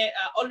মানে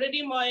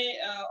অলৰেডি মই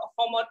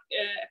অসমত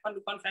এখন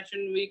দুখন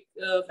ফেশ্বন উইক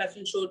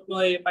ফেশ্বন শ্ব'ত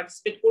মই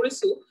পাৰ্টিচিপেট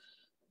কৰিছো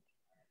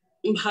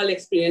ভাল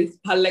এক্সপিৰিয়েন্স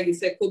ভাল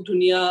লাগিছে খুব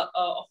ধুনীয়া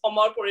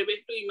অসমৰ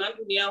পৰিৱেশটো ইমান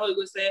ধুনীয়া হৈ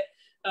গৈছে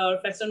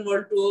ফেশ্বন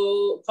ৱৰ্ল্ডটো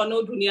খনো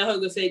ধুনীয়া হৈ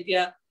গৈছে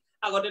এতিয়া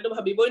আগতেতো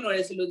ভাবিবই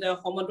নোৱাৰিছিলো যে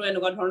অসমতো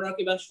এনেকুৱা ধৰণৰ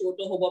কিবা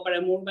শ্ব'টো হ'ব পাৰে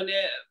মোৰ মানে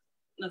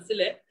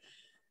নাছিলে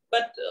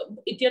বাট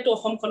এতিয়াতো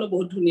অসমখনো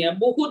বহুত ধুনীয়া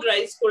বহুত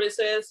ৰাইজ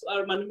কৰিছে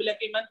আৰু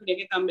মানুহবিলাকে ইমান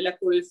ধুনীয়াকৈ কামবিলাক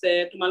কৰিছে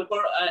তোমালোকৰ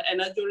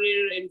এনাজৰিৰ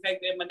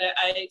ইনফেক্ট মানে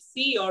আই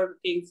চি ইয়ৰ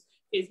থিংছ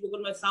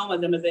ফেচবুকত মই চাওঁ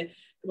মাজে মাজে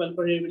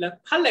তোমালোকৰ এইবিলাক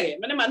ভাল লাগে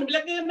মানে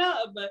মানুহবিলাকে না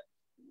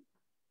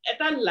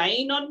এটা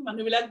লাইনত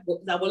মানুহবিলাক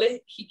যাবলৈ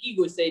শিকি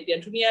গৈছে এতিয়া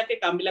ধুনীয়াকৈ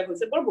কামবিলাক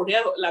হৈছে বৰ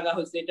বঢ়িয়া লগা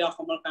হৈছে এতিয়া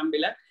অসমৰ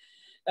কামবিলাক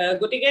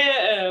গতিকে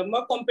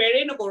মই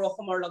কম্পেয়াৰেই নকৰোঁ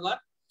অসমৰ লগত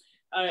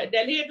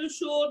দিল্লী এইটো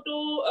শ্ব'টো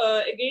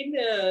এগেইন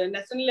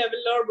নেশ্যনেল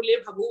লেভেলৰ বুলি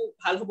ভাবো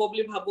ভাল হ'ব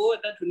বুলি ভাবো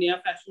এটা ধুনীয়া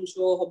ফেশ্বন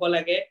শ্ব' হ'ব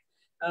লাগে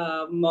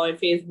মই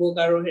ফেচবুক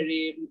আৰু হেৰি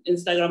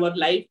ইনষ্টাগ্ৰামত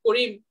লাইভ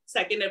কৰিম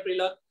 2nd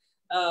এপ্ৰিলত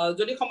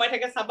যদি সময়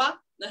থাকে চাবা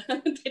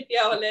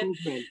তেতিয়াহ'লে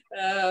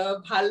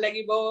ভাল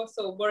লাগিব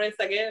চবৰে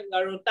চাগে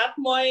আৰু তাত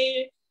মই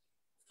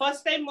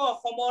ফাৰ্ষ্ট টাইম মই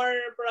অসমৰ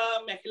পৰা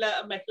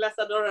মেখেলা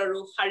চাদৰ আৰু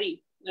শাৰী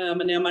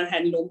মানে আমাৰ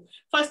হেণ্ডলুম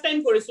ফাৰ্ষ্ট টাইম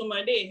কৰিছো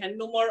মই দেই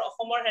হেণ্ডলুমৰ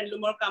অসমৰ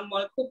হেণ্ডলুমৰ কাম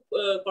মই খুব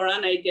কৰা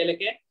নাই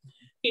এতিয়ালৈকে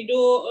কিন্তু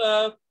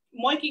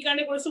মই কি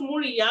কাৰণে কৰিছো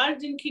মোৰ ইয়াৰ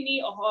যিনখিনি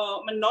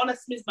মানে নন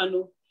এছমিছ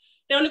মানুহ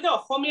তেওঁলোকে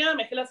অসমীয়া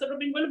মেখেলা চাদৰ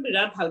পিন্ধিবলৈ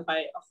বিৰাট ভাল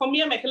পায়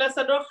অসমীয়া মেখেলা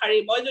চাদৰ শাৰী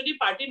মই যদি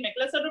পাৰ্টিত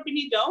মেখেলা চাদৰ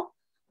পিন্ধি যাওঁ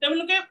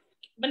তেওঁলোকে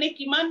মানে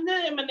কিমান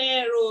মানে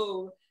আৰু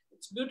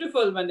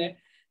বিউটিফুল মানে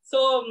সো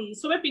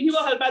সবে পিন্ধিব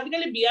ভাল পায়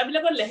আজিকালি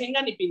বিয়াবিলাকত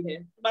লেহেংগা নিপিন্ধে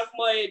তোমাক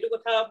মই এইটো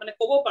কথা মানে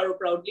ক'ব পাৰো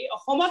প্ৰাউডলি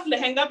অসমত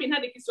লেহেংগা পিন্ধা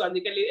দেখিছো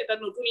আজিকালি এটা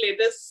নতুন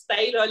লেটেষ্ট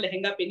ষ্টাইল হয়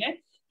লেহেংগা পিন্ধে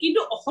কিন্তু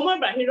অসমৰ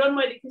বাহিৰত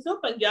মই দেখিছো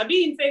পাঞ্জাবী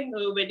ইনফেক্ট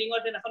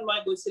ৱেডিঙত এখন মই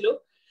গৈছিলো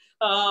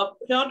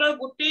সিহঁতৰ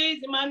গোটেই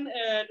যিমান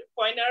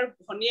কইনাৰ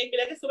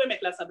ভনীয়েকবিলাকে চবে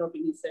মেখেলা চাদৰ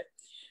পিন্ধিছে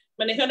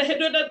মানে সিহঁতে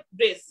সেইটো এটা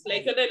ড্ৰেছ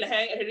লাইক সিহঁতে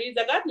হেৰি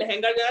জেগাত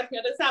লেহেংগাৰ জেগাত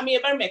সিহঁতে আমি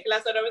এবাৰ মেখেলা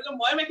চাদৰ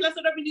মই মেখেলা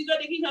চাদৰ পিন্ধি যোৱা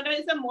দেখি সিহঁতে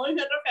আহিছে মই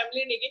সিহঁতৰ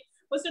ফেমিলিৰ নেকি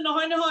কৈছো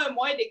নহয় নহয়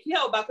মই দেখিহে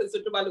অবাক হৈছো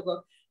তোমালোকক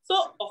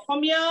চ'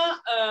 অসমীয়া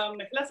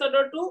মেখেলা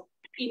চাদৰটো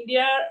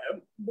ইণ্ডিয়াৰ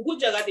বহুত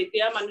জেগাত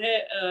এতিয়া মানুহে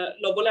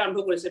ল'বলৈ আৰম্ভ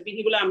কৰিছে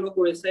পিন্ধিবলৈ আৰম্ভ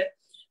কৰিছে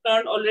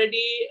কাৰণ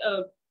অলৰেডি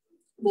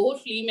বহুত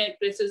ফিল্ম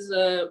এক্ট্ৰেছেছ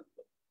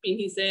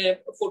পিন্ধিছে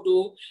ফটো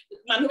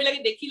মানুহবিলাকে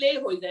দেখিলেই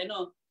হৈ যায় ন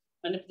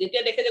মানে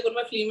যেতিয়া দেখে যে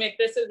কোনোবা ফিল্ম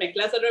এক্ট্ৰেছেছ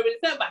মেখেলা চাদৰ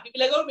পিন্ধিছে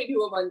বাকীবিলাকেও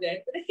পিন্ধিব মন যায়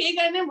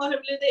সেইকাৰণে মই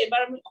ভাবিলো যে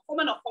এইবাৰ আমি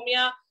অকণমান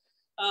অসমীয়া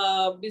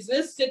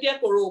বিজনেছ যেতিয়া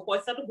কৰো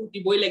পইচাটো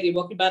ঘটিবই লাগিব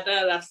কিবা এটা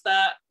ৰাস্তা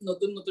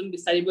নতুন নতুন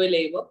বিচাৰিবই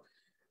লাগিব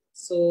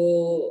সো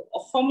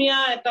অসমীয়া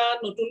এটা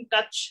নতুন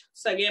টাচ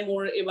চাগে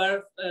মোৰ এবাৰ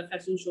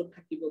ফেশ্বন শ্ব'ত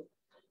থাকিব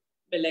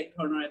বেলেগ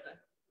ধৰণৰ এটা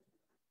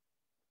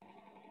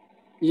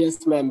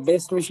Yes, ma'am.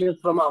 Best wishes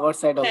from our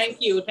side also.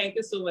 Thank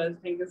you so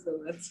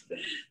much.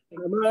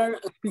 Amar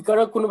speaker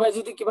kunubai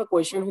jodi kiba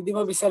question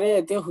hudibo bisare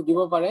ete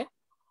hudibo pare.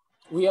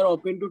 We are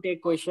open to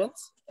take questions.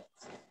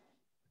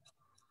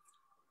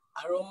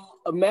 Aro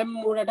ma'am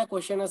more eta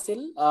question asil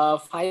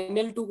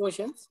final 2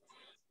 questions.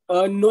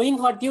 Knowing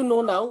what you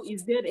know now,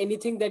 is there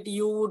anything that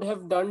you would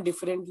have done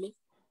differently?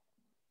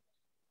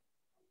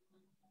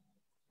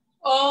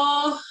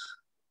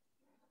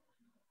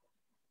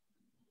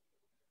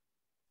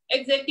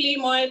 Exactly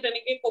মই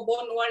তেনেকে ক'ব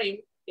নোৱাৰিম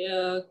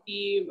কি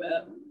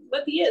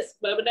but yes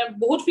মানে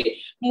বহুত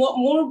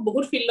মোৰ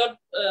বহুত ফিল্ডত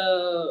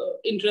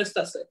ইন্টাৰেষ্ট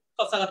আছে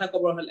সঁচা কথা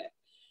ক'ব হলে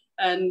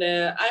and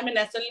I'm a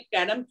national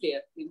carom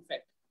player in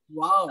fact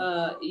wow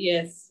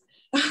yes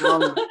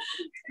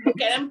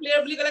carom player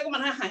বুলি ক'লে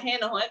মানুহে হাঁহে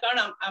নহয় কাৰণ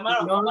আমাৰ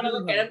অসমত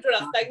carom টো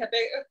ৰাস্তাই ঘাটে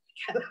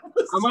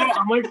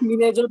আমাৰ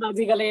টিনেজত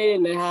আজিকালি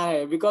নেহাই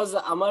because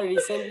আমাৰ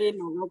recently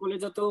নগৰ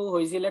কলেজতো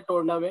হৈছিলে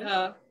tournament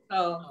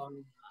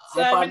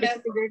I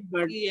participated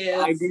but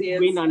I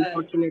didn't win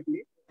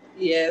unfortunately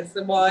yes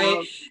মই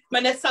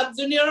মানে সাব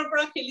জুনিয়ৰৰ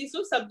পৰা খেলিছো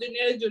সাব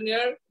জুনিয়ৰ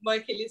জুনিয়ৰ মই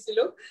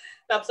খেলিছিলো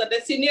তাৰপিছতে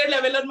সিনিয়ৰ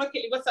লেভেলত মই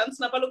খেলিব চান্স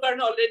নাপালো কাৰণ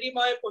অলৰেডি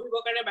মই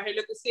পঢ়িবৰ কাৰণে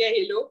বাহিৰলৈ গুচি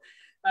আহিলো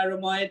আৰু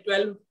মই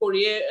 12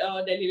 কৰিয়ে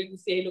দিল্লীলৈ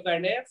গুচি আহিলো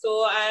কাৰণে so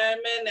I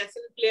M A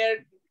national player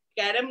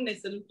ক্যাৰম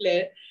national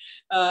player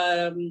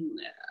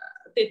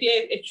তেতিয়া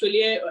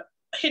একচুয়ালি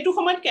হেতু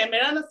সময়ত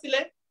ক্যামেৰা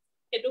নাছিলে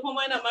হেতু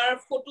সময়ত আমাৰ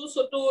ফটো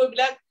সটো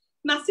এইবিলাক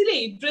নাছিলে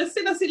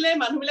ইন্টাৰেস্টেড আছিলে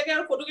মানুহবিলাকে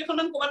আৰু ফটো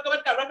কেইখনমান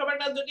কবাত কাৰবাৰ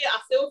তাত যদি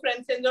আছেও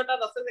ফ্ৰেন্ড চেঞ্জৰ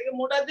তাত আছে যে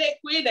মোৰ তাত যে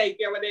একোৱেই নাই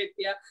কি মানে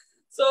এতিয়া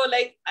so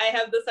like I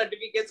have the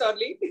সাৰ্টিফিকেটস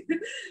only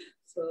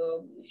so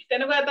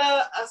তেনেকুৱা এটা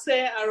আছে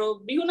আৰু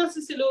বিহু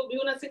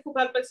নাচি খুব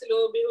ভাল পাইছিলো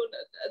বিহু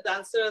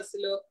ডান্সাৰ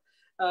আছিলো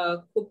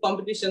খুব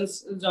কম্পিটিশনস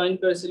জয়েন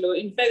কৰিছিলো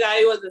ইনফেক্ট আই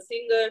ওয়াজ আ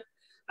singer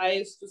I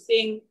use to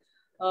Singh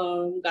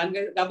গান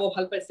গাব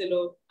ভাল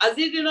পাইছিলো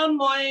আজিৰ দিনত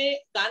মই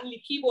গান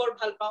লিখি বৰ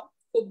ভাল পাওঁ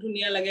খুব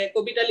ধুনীয়া লাগে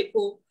কবিতা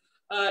লিখো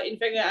in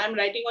fact I'm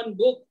writing on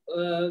book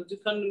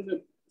যিখন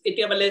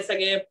এতিয়া বলে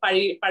সাগে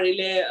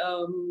পাৰিলে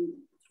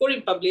কৰি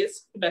পাবলিশ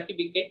বাকি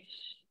বিকে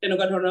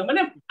তেনেকুৱা ধৰণৰ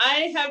মানে I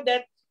have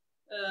that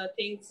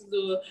things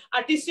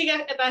artistic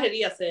এটা হেৰি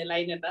আছে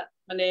লাইন এটা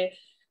মানে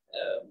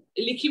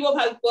লিখিব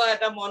ভাল পোৱা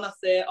এটা মন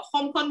আছে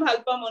অসমখন ভাল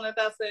পোৱা মন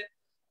এটা আছে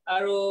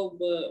আৰু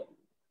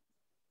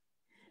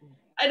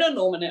I don't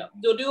know মানে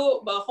যদিও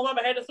অসমৰ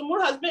বাহিৰত আছে মোৰ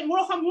হাজবেণ্ড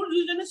মোৰ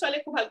দুজনী ছোৱালী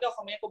খুব ভালকৈ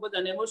অসমীয়া ক'ব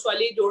জানে মোৰ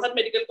ছোৱালী যোৰহাট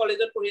মেডিকেল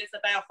কলেজত পঢ়ি আছে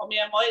তাই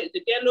অসমীয়া মই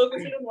যেতিয়া লৈ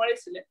গৈছিলো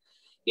নোৱাৰিছিলে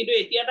কিন্তু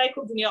এতিয়া তাই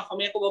খুব ধুনীয়া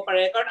অসমীয়া ক'ব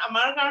পাৰে কাৰণ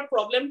আমাৰ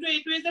প্ৰবলেমটো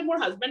এইটোৱে যে মোৰ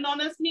হাজবেণ্ড নন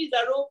এছমিজ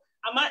আৰু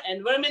আমাৰ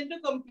এনভায়ৰনমেন্টটো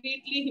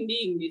কমপ্লিটলি হিন্দী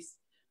ইংলিছ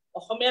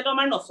অসমীয়াটো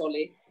আমাৰ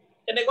নচলে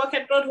তেনেকুৱা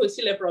ক্ষেত্ৰত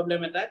হৈছিলে প্ৰবলেম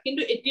এটা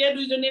কিন্তু এতিয়া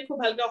দুইজনীয়ে খুব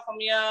ভালকৈ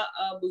অসমীয়া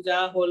বুজা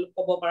হ'ল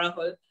ক'ব পৰা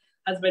হ'ল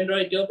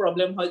হাজবেণ্ডৰ এতিয়াও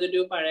প্ৰবলেম হয়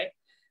যদিও পাৰে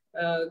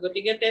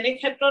গতিকে তেনে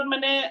ক্ষেত্ৰত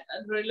মানে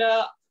ধৰিলা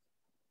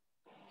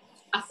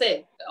আছে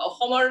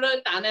অসমৰ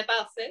টান এটা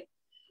আছে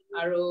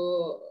আৰু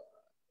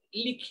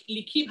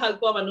লিখি ভাল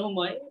পোৱা মানুহ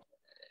মই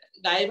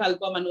গাই ভাল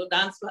পোৱা মানুহ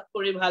ডান্স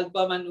কৰি ভাল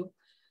পোৱা মানুহ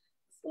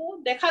সো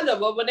দেখা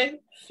যাব মানে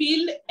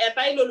ফিল্ড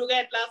এটাই ললুগে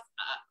এট লাষ্ট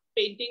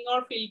পেইন্টিংৰ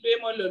ফিল্ডটোৱে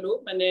মই ললো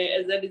মানে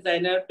এজ এ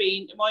ডিজাইনাৰ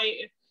পেইন্ট মই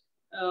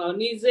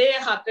নিজে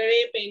হাতেৰে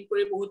পেইন্ট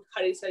কৰি বহুত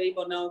খাৰি চাৰি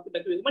বনাও কিবা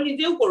কিবি মই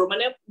নিজেও কৰো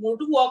মানে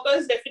মোৰটো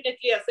ওয়াৰ্কাৰ্স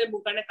ডেফিনেটলি আছে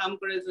মোৰ কাৰণে কাম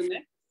কৰে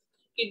জনে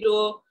কিন্তু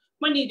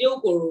মই নিজেও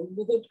কৰো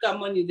বহুত কাম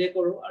মই নিজে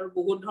কৰো আৰু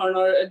বহুত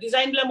ধৰণৰ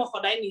ডিজাইনবিলাক মই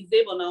সদায় নিজে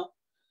বনাও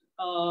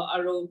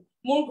আৰু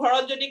মোৰ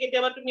ঘৰত যদি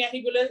কেতিয়াবা তুমি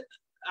আহিবলৈ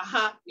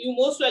আহা ইউ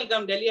মোষ্ট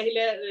ওয়েলকাম দিল্লী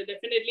আহিলে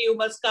ডেফিনেটলি ইউ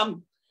মাস্ট কাম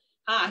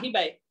হা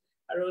আহিবাই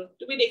আৰু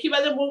তুমি দেখিবা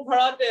যে মোৰ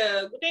ঘৰত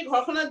গোটেই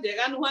ঘৰখনত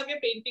জেগা নোহোৱাকে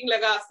পেইন্টিং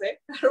লগা আছে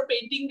আৰু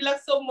পেইন্টিং বিলাক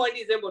সব মই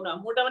নিজে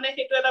বনাও মোৰ তাৰ মানে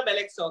সেইটো এটা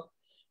বেলেগ চখ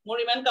মোৰ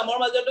ইমান কামৰ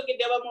মাজতো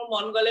কেতিয়াবা মোৰ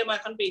মন গলে মই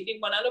এখন পেইন্টিং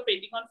বনালো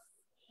পেইন্টিংখন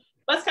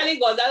বাস খালি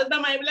গজা এটা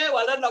মাৰি পেলাই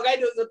ৱালত লগাই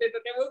দিওঁ য'তে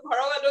ত'তে মোৰ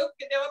ঘৰৰ মানুহ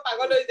কেতিয়াবা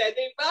পাগল হৈ যায়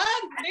যে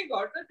ইমান গোটেই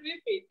ঘৰটো তুমি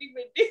পেইন্টিং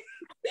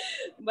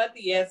বাট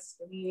য়েছ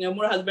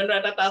মোৰ হাজবেণ্ডৰ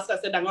এটা টাস্ক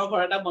আছে ডাঙৰ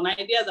ঘৰ এটা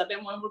বনাই দিয়া যাতে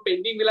মই মোৰ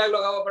পেইন্টিং বিলাক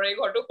লগাব পাৰো এই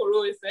ঘৰটো সৰু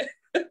হৈছে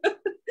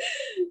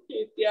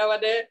এতিয়া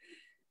মানে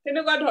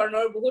তেনেকুৱা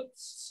ধৰণৰ বহুত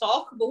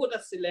শখ বহুত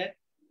আছিলে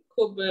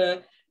খুব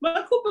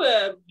মই খুব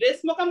ড্ৰেছ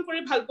মকাম কৰি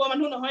ভাল পোৱা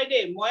মানুহ নহয়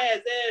দেই মই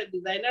এজ এ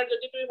ডিজাইনাৰ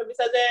যদি তুমি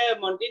ভাবিছা যে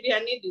মন্টি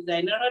ধ্যানী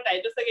ডিজাইনাৰ হয়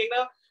তাইতো চাগে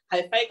একদম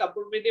হাইফাই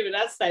কাপোৰ পিন্ধি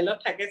বিৰাট ষ্টাইলত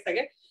থাকে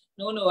চাগে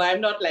নো I am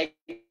not like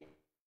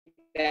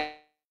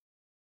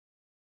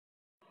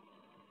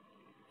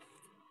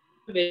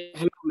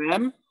Hello,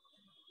 ma'am.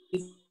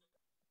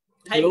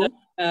 Hi, Hello.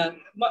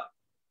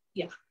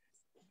 Yeah.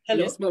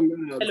 Hello. Yes, ma'am.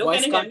 Hello,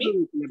 Voice can you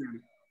hear me? ma'am.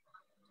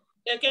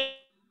 Okay.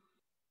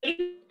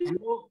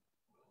 Hello.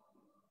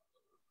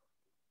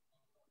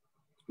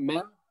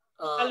 Ma'am.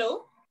 Hello.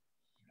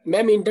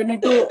 Ma'am, internet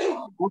to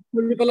off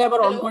kori pele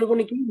abar on koribo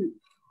niki?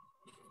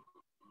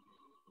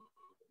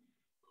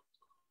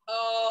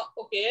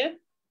 Okay.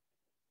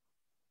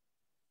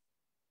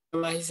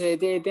 Ahise,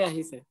 ete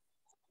ahise.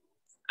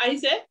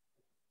 Ahise?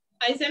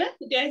 Ahise na?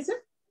 Ete ahise?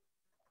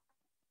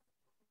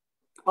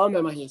 Oh,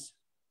 ma'am, ahise.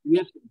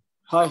 Yes.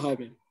 Hi,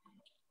 ma'am.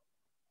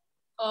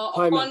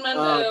 Hi, ma'am.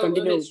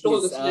 Continue,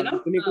 please. Hi,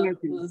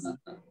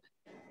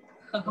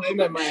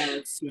 ma'am.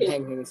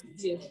 Hang on.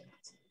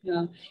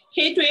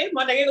 সেইটোৱে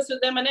মই তাকে কৈছো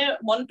যে মানে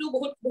মনটো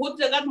বহুত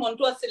জায়গাত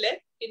মনটো আছিলে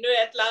কিন্তু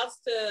এট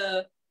লাষ্ট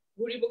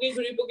ঘুৰি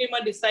পকি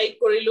মই ডিসাইড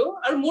কৰিলো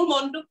আৰু মোৰ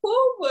মনটো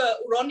খুব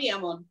উৰণীয়া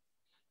মন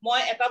মই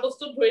এটা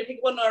বস্তু ধৰি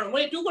থাকিব নোৱাৰো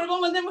মই এটো কৰিব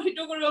মন যায় মই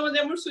হেটো কৰিব মন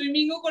যায় মোৰ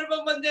সুইমিংও কৰিব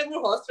মন যায় মোৰ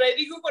হৰ্স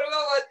ৰাইডিংও কৰিব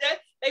মন যায়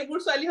এই মোৰ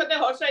ছোৱালীহতে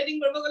হৰ্স ৰাইডিং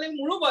কৰিব গলে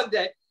মোৰো মন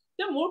যায়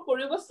যে মোৰ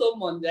কৰিব সব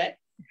মন যায়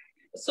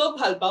সব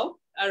ভাল পাও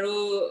আৰু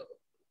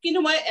কিন্তু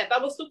মই এটা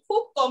বস্তু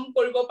খুব কম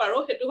কৰিব পাৰো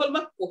হেতু হল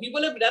মই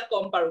পঢ়িবলৈ বিৰাট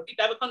কম পাৰো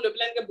কিতাপ এখন লৈ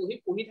পেলাই এনেকে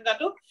পঢ়ি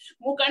থাকাটো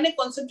মোৰ কাৰণে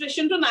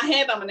কনসেন্ট্ৰেশনটো নাহে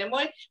তা মানে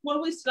মই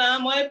ইছৰাম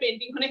মই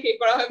পেইন্টিংখনে শেষ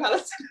কৰা হয় ভাল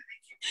আছে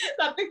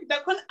তাতে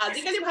কিতাপখন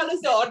আজিকালি ভাল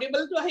হৈছে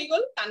অডিবলটো আহি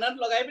গল কাণত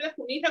লগাই পেলাই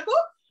শুনি থাকো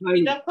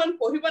কিতাপখন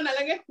পঢ়িব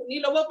নালাগে শুনি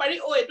লব পাৰি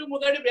ও এটো মোৰ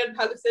কাৰণে বিৰাট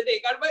ভাল হৈছে দেই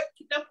কাৰণ মই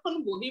কিতাপখন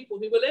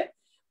পঢ়িবলৈ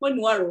মই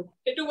নোৱাৰো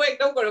হেতু মই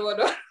একদম কৰিব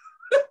নোৱাৰো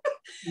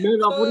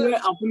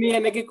আপুনি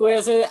এনেকে কৈ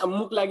আছে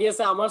মোক লাগি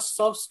আছে আমাৰ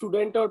সব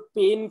ষ্টুডেন্টৰ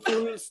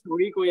পেইনফুল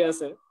ষ্টৰী কৈ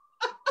আছে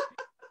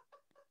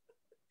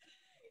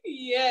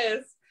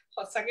yes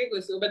সঁচাকে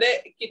কৈছো মানে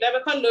কিতাপ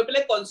এখন লৈ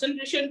পেলাই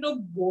কনসেন্ট্ৰেশনটো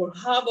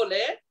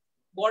বঢ়াবলে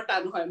বৰ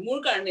টান হয় মোৰ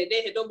কাৰণে দে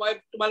হেতু মই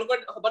তোমালোকৰ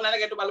হ'ব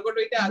নালাগে তোমালোকৰ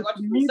তো এতিয়া আগত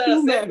ফিউচাৰ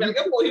আছে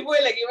তোমালোকে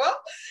পঢ়িবই লাগিব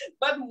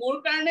বাট মোৰ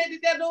কাৰণে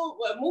তেতিয়াটো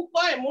মোক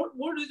কয়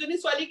মোৰ দুজনী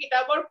ছোৱালী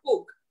কিতাপৰ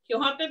কুক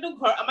সিহঁতেটো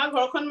আমাৰ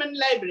ঘৰখন মানে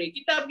লাইব্ৰেৰী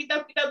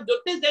কিতাপ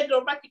যতে যায়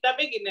দৰপা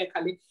কিতাপে কিনে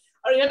খালি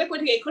আৰু ইহঁতে কৈ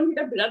থাকে এখন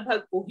কিতাপ বিৰাট ভাল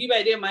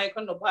পঢ়িবাই দে মাই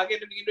এখন নপঢ়াকে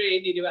তুমি কিন্তু এৰি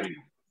নিদিবা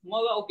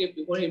মই ওকে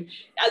পঢ়িম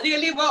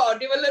আজিকালি মই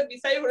অডিবলত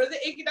বিচাৰি ফুৰো যে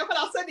এই কিতাপখন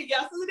আছে নেকি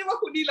আছে যদি মই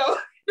শুনি লওঁ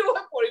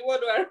মই পঢ়িব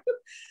নোৱাৰো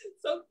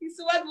সো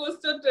কিছুমান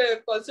বস্তুত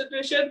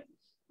কনসেন্ট্ৰেশন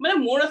মানে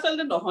মোৰ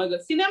আসলতে নহয়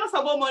সিনেমা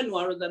চাব মই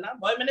নোৱাৰো জানা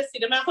মই মানে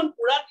সিনেমা এখন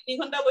পুৰা 3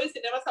 ঘন্টা বহি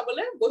সিনেমা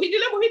চাবলে বহি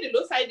দিলো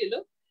চাই দিলো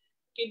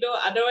কিন্তু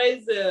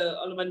আদাৰৱাইজ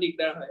অলপমান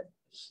দিগদাৰ হয়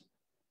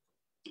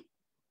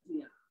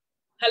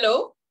হেল্ল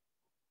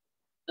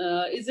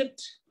ইজ ইট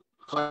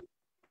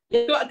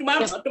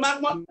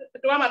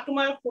তোমাৰ মাতটো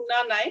মই শুনা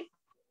নাই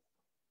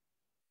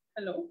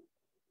হেল্ল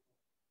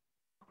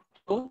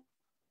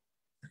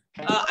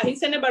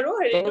আহিছে নে বাৰু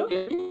হেৰিটো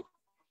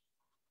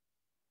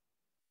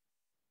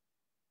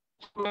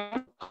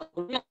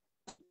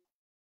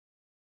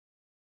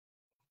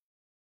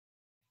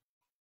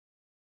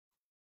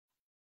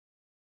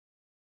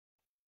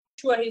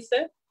আহিছে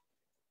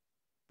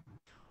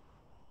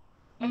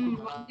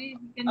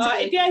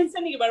এতিয়া আহিছে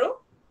নেকি বাৰু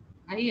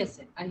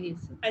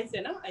আহিছে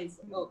না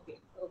আহিছে okay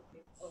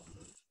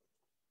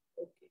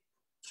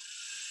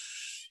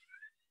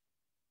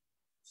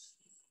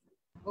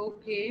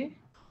Okay,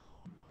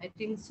 I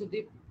think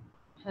Sudip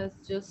has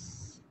just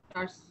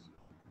starts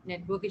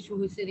network issue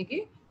huise niki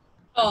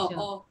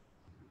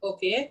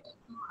okay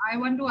I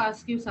want to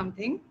ask you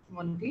something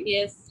Monti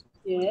yes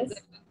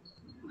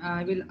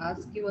I will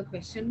ask you a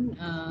question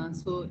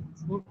so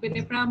mur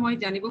pene pra moi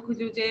janibo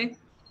khoju je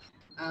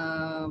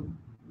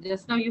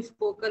just now you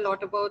spoke a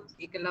lot about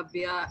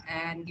Ekalabya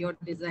and your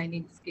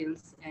designing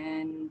skills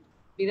and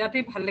birate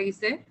bhal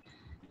lagise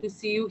to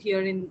see you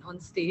here on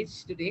stage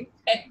today.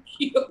 Thank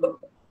you.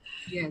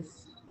 Yes.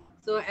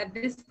 So at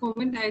this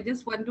moment, I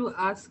just want to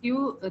ask you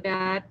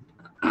that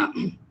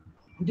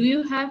do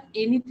you have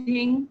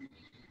anything,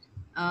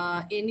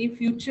 any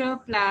future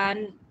plan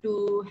to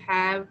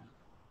have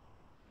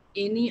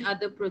any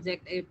other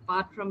project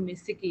apart from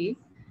Misiki?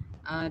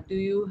 Do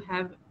you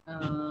have,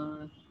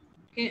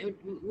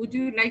 would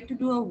you like to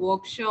do a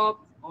workshop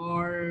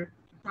or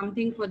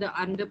something for the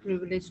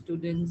underprivileged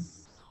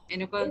students?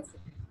 Any plan?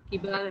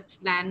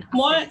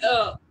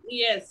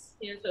 Yes,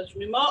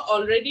 Ashmi. মই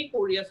already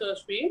কৰি আছো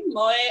Ashmi.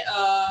 মই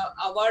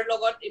our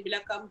লগত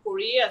এইবিলাক কাম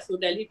কৰি আছো,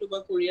 Delhi to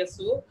কৰি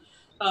আছো।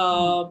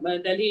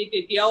 Delhi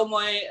তেতিয়াও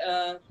মই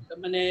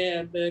মানে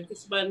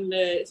কিছুমান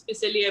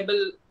স্পেশালি এবল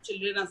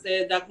চিলড্ৰেন আছে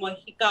যাক মই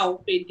শিকাও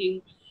পেইন্টিং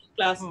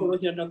ক্লাছ কৰো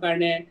সিহঁতৰ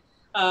কাৰণে।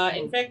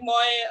 ইনফেক্ট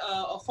মই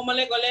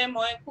অসমলৈ গ'লে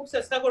মই খুব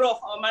চেষ্টা কৰো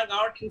আমাৰ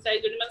গাঁৱৰ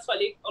 3-4জনীমান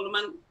ছোৱালীক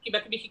অলপমান কিবা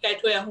কিবি শিকাই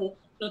থৈ আহো,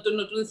 নতুন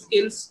নতুন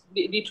স্কিলছ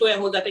দি থৈ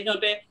আহো যাতে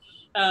সিহঁতে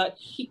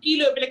শিকি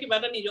লৈ পেলাই কিবা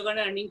এটা নিজৰ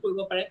কাৰণে আৰ্নিং কৰিব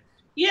পাৰে।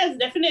 Yes,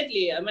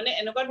 definitely. মানে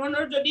এনেকুৱা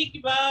ধৰণৰ যদি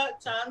কিবা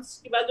চান্স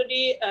কিবা যদি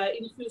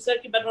ইন ফিউচাৰ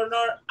কিবা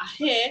ধৰণৰ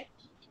আহে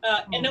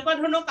এনেকুৱা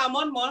ধৰণৰ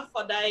কামত মই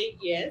সদায়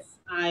yes,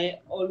 I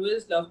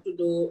always love to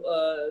do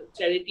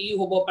charity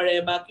হ'ব পাৰে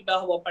বা কিবা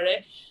হ'ব পাৰে,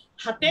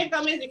 হাতে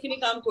কামে যিখিনি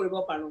কাম কৰিব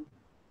পাৰো।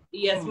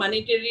 Yes,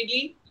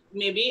 monetarily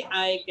maybe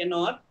I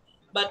cannot,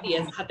 but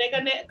yes, হাতে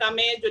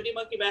কামে যদি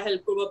মই কিবা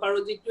হেল্প কৰিব পাৰো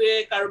যিটোৱে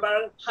কাৰোবাৰ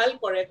ভাল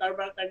কৰে,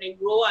 কাৰোবাৰ কাৰণে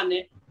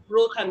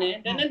গ্ৰোথ আনে,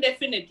 then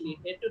definitely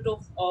এটোতো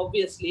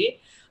obviously।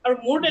 আৰু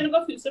মোৰ তেনেকুৱা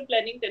ফিউচাৰ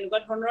প্লেনিং তেনেকুৱা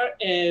ধৰণৰ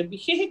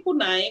বিশেষ একো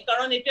নাই,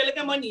 কাৰণ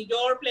এতিয়ালৈকে মই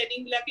নিজৰ প্লেনিং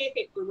বিলাকে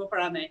শেষ কৰিব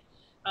পৰা নাই।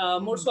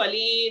 মোৰ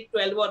ছোৱালী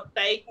 12ত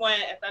তাইক মই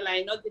এটা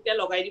লাইনত যেতিয়া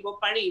লগাই দিব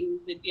পাৰিম,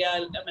 যেতিয়া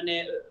মানে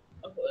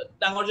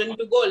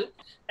ডাঙৰজনীটো গ'ল,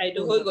 তাইতো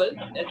হৈ গ'ল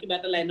কিবা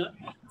এটা লাইনত,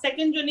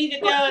 সেকেন্ড জনী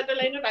যেতিয়া এটা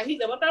লাইনত আহি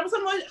যাব,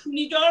 তাৰপিছত মই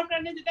নিজৰ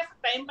কাৰণে যেতিয়া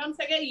টাইম পাম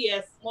চাগে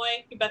ইয়েছ মই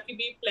কিবা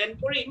কিবি প্লেন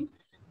কৰিম।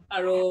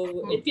 আৰু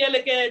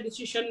এতিয়ালৈকে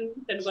ডিসিশন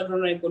তেনেকুৱা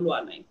ধৰণৰ একো লোৱা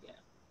নাই।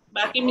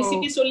 বাকি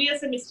মিছিকি চলি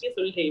আছে, মিছিকি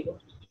চলি থাকিব।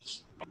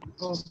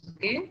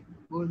 ওকে,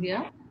 বঢ়িয়া,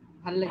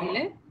 ভাল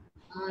লাগিলে।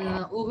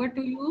 Over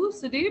to you,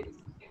 Sudeep.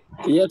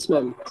 Yes,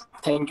 ma'am.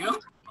 Thank you.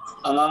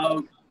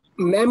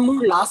 Ma'am, মোৰ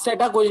last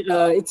এটা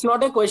it's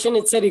not a question,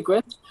 it's a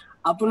request.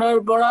 আপোনাৰ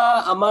পৰা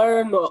আমাৰ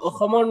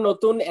অসমৰ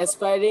নতুন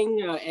এসপায়াৰিং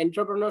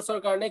এন্টাৰপ্ৰেনাৰ্ছৰ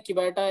কাৰণে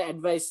কিবা এটা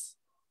এডভাইস।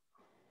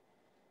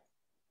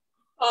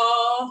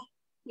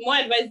 মই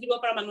এডভাইস দিব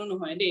পৰা মানুহ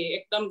নহয় দেই,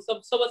 একদম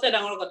সবচে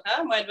ডাঙৰ কথা,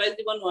 মই এডভাইস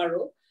দিব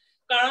নোৱাৰো,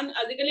 কাৰণ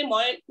আজিকালি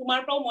মই তোমাৰ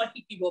পৰাও মই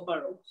শিকিব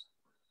পাৰো।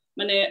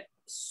 মানে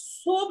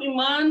সব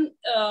ইমান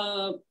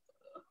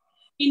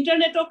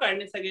ইন্টাৰনেটৰ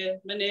কাৰণে চাগে,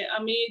 মানে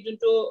আমি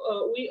যোনটো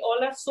উই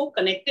অল আৰ সো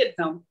কানেক্টেড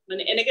নাও,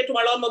 মানে এনেকে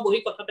তোমাৰ লগত মই বহি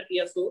কথা পাতি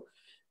আছো,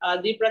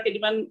 আজিৰ পৰা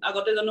কেইদিনমান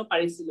আগতে জানো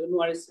পাৰিছিলো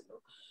নোৱাৰিছিলো।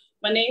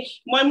 মানে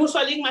মই মোৰ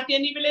ছোৱালীক মাতি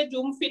আনি পেলাই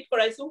জুম ফিট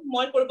কৰাইছো,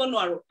 মই কৰিব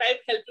নোৱাৰো, টাইপ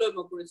হেল্প লৈ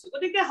মই কৰিছো।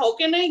 গতিকে how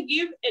can I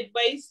give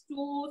advice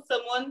to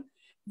someone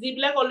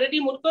যিবিলাক অলৰেডি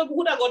মোতকৈ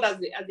বহুত আগত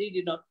আজিৰ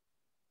দিনত,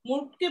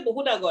 মোতকে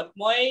বহুত আগত।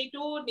 মই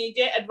এইটো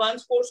নিজে এডভান্স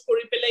কোৰ্স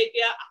কৰি পেলাই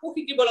এতিয়া আকৌ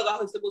শিকিব লগা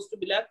হৈছে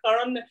বস্তুবিলাক,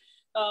 কাৰণ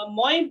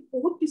মই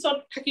বহুত পিছত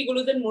থাকি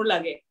গলো যেন মোৰ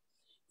লাগে।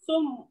 সো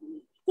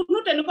কোনো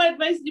তেনেকুৱা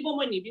এডভাইস দিব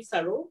মই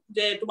নিবিচাৰো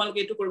যে তোমালোকে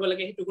এইটো কৰিব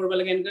লাগে সেইটো কৰিব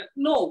লাগে, এনেকুৱা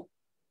নো,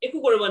 একো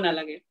কৰিব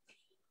নালাগে।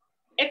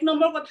 এক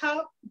নম্বৰ কথা,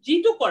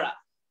 যিটো কৰা,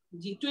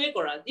 যিটোৱে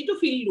কৰা, যিটো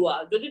ফিল্ড লোৱা,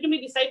 যদি তুমি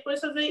ডিসাইড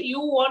কৰিছা যে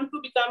U want to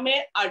become a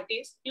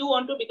artist, U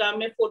want to become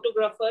a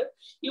photographer,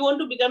 U want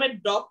to become a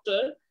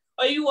doctor,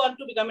 or U want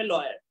to become a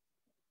lower,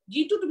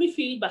 যিটো তুমি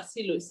ফিল্ড বাছি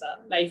লৈছা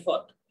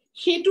লাইফত,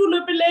 সেইটো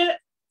লৈ পেলাই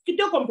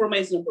কেতিয়াও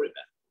কম্প্ৰমাইজ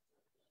নকৰিবা।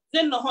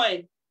 যে নহয়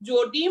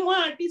যদি মই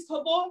আৰ্টিষ্ট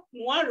হ'ব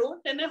নোৱাৰো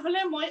তেনেহলে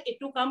মই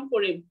এইটো কাম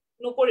কৰিম,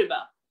 নকৰিবা।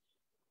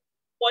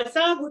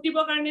 পইচা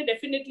ঘটিবৰ কাৰণে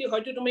ডেফিনেটলি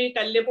হয়তো তুমি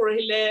কাইলৈ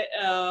পৰহিলে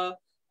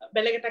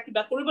বেলেগ এটা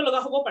কিবা কৰিব লগা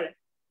হ'ব পাৰে,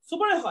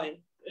 সবৰে হয়।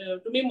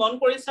 তুমি মন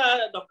কৰিছা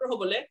ডক্টৰ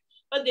হ'বলে,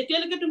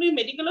 যেতিয়ালৈকে তুমি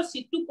মেডিকেলৰ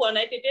সিটটো পোৱা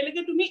নাই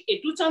তেতিয়ালৈকে তুমি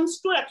এইটো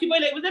চান্সটো ৰাখিবই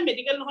লাগিব যে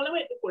মেডিকেল নহলে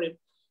মই এইটো কৰিম।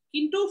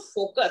 কিন্তু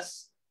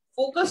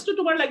ফোকাসটো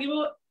তোমাৰ লাগিব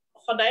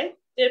সদায়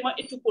যে মই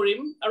এইটো কৰিম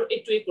আৰু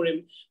এইটোৱে কৰিম।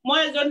 মই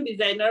এজন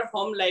ডিজাইনাৰ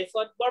হ'ম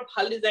লাইফত, বৰ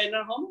ভাল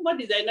ডিজাইনাৰ হ'ম, মই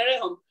ডিজাইনাৰে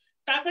হ'ম।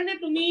 তাৰ কাৰণে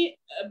তুমি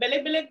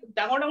বেলেগ বেলেগ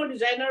ডাঙৰ ডাঙৰ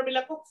ডিজাইনাৰ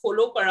বিলাকক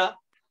ফলো কৰা,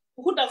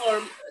 বহুত ডাঙৰ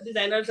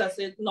ডিজাইনাৰ্স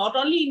আছে, নট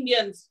অনলি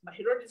ইণ্ডিয়ানছ,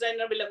 বাহিৰৰ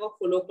ডিজাইনাৰ বিলাকক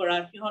ফলো কৰা,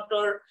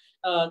 সিহঁতৰ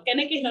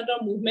কেনেকে সিহঁতৰ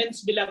মুভমেন্টছ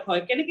বিলাক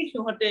হয়, কেনেকে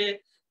সিহঁতে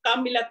কাম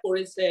বিলাক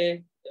কৰিছে,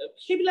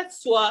 সেইবিলাক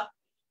চোৱা,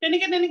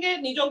 তেনেকে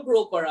নিজক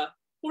গ্ৰো কৰা,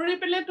 কৰি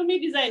পেলাই তুমি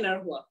ডিজাইনাৰ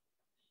হোৱা।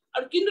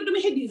 আৰু কিন্তু তুমি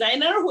সেই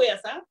ডিজাইনাৰ হৈ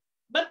আছা,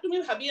 বাট তুমি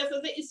ভাবি আছা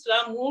যে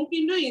ইছৰাম মোৰ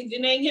কিন্তু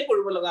ইঞ্জিনিয়াৰিংহে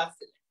কৰিব লগা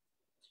আছিল,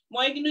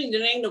 মই কিন্তু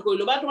ইঞ্জিনিয়াৰিং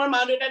নকৰিলো, বা তোমাৰ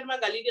মা দেউতাই তোমাক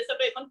গালি দি আছে,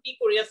 তই এখন কি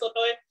কৰি আছ,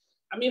 তই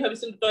আমি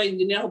ভাবিছিলো তই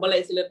ইঞ্জিনিয়াৰ হ'ব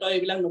লাগিছিলে, তই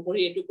এইবিলাক নকৰি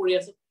এইটো কৰি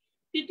আছ,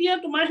 তেতিয়া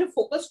তোমাৰ সেই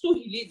ফোকাসটো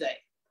হিলি যায়।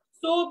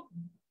 সো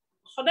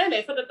সদায়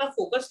লাইফত এটা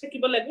ফোকাস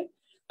থাকিব লাগে,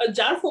 আৰু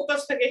যাৰ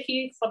ফোকাস থাকে সি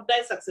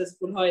সদায়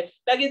সাকসেসফুল হয়,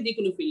 লাগে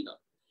যিকোনো ফিল্ডত।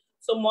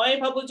 সো মই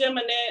ভাবো যে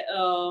মানে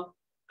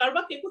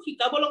কাৰোবাক একো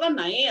শিকাব লগা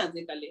নাইয়ে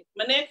আজিকালি,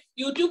 মানে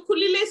ইউটিউব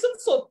খুলিলেই চোন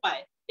সব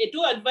পায়। এইটো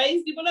এডভাইস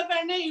দিবলৈ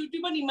কাৰণে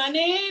ইউটিউবত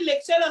ইমানেই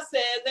লেকচাৰ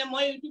আছে যে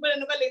মই ইউটিউবত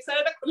এনেকুৱা লেকচাৰ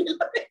এটা খুলিলে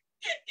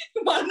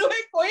মানুহে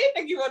কৈয়ে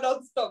থাকিব non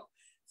stop.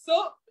 So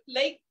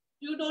like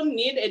U don't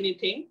need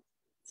anything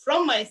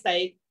from my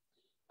side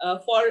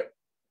for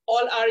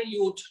all R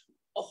youth,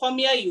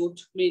 Asomiya youth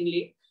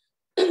mainly,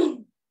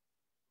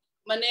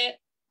 মানে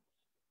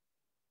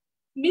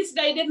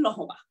মিসগাইডেড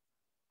নহবা,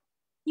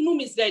 কোনো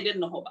মিসগাইডেড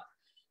নহবা।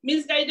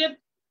 মিসগাইডেড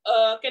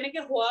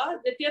কেনেকে হোৱা,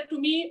 যেতিয়া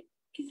তুমি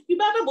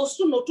কিবা এটা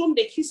বস্তু নতুন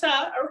দেখিছা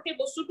আৰু সেই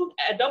বস্তুটোক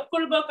এডপ্ট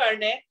কৰিবৰ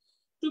কাৰণে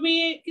তুমি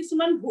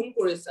কিছুমান ভুল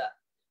কৰিছা,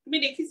 তুমি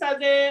দেখিছা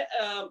যে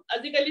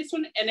আজিকালি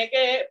চোন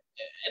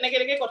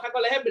এনেকে কথা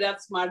কলেহে বিৰাট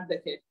স্মাৰ্ট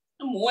দেখে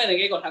মই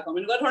এনেকে কথা কম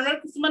এনেকুৱা ধৰণৰ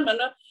কিছুমান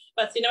মানুহ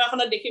বা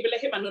চিনেমাখনত দেখি পেলাই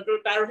সেই মানুহটোৰ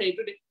তাৰ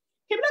হেৰিটো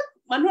সেইবিলাক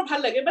মানুহৰ ভাল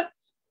লাগে বাট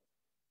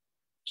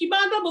কিবা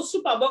এটা বস্তু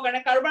পাবৰ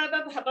কাৰণে কাৰোবাৰ এটা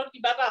হাতত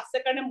কিবা এটা আছে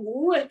কাৰণে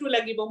মোৰো এইটো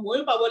লাগিব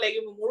ময়ো পাব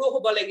লাগিব মোৰো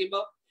হ'ব লাগিব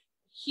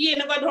সি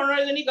এনেকুৱা ধৰণৰ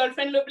এজনী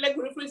গাৰ্লফ্ৰেণ্ড লৈ পেলাই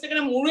ঘূৰি ফুৰিছে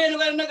কাৰণে মোৰো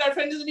এনেকুৱা ধৰণৰ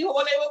গাৰ্লফ্ৰেণ্ড এজনী হ'ব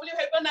লাগিব বুলি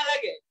ভাবিব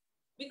নালাগে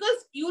because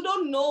you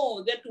don't know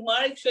that তোমাৰ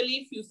actually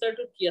future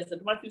to কি আছে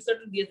তোমাৰ future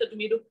to দি আছে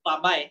তুমি এইটো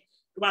পাবাই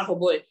তোমাৰ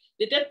হ'বই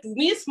যেতিয়া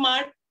তুমি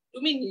স্মাৰ্ট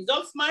তুমি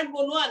নিজক স্মাৰ্ট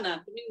বনোৱা না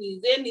তুমি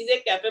নিজে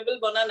কেপেবল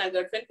বনা না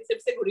গাৰ্লফ্ৰেণ্ড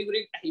পিছে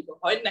ঘূৰি আহিব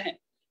হয় নহয়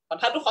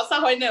কথাটো সঁচা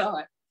হয় নে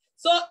নহয়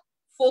so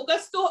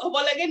focus to হ'ব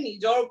লাগে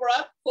নিজৰ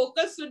ওপৰত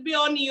focus should be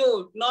on you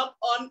not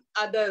on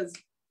others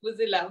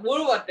বুজিলা মোৰ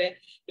মতে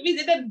তুমি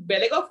যেতিয়া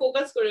বেলেগক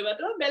ফোকাস কৰিবা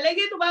তো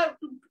বেলেগে তোমাৰ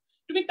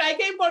তুমি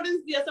তাইকে ইম্পৰ্টেন্স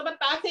দি আছা বা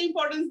তাকে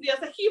ইম্পৰ্টেন্স দি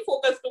আছা কি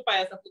ফোকাসটো পাই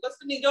আছা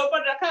ফোকাসটো নিজৰ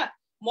ওপৰত ৰাখা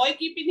মই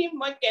কি পিন্ধিম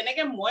মই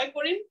কেনেকে মই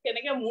কৰিম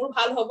কেনেকে মোৰ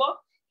ভাল হ'ব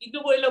কিটো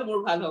কৰিলে মোৰ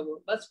ভাল হ'ব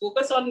বাস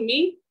focus on me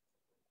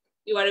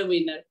U R A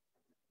winner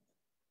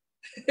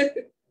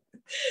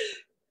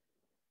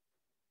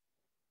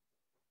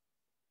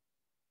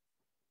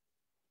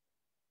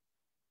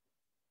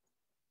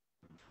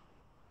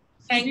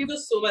Thank you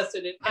so much,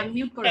 Sudhir.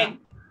 Unmute kora. Thank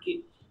you.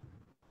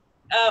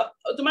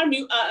 Tumar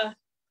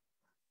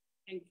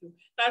thank you.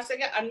 Tar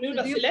seke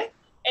unmute asile.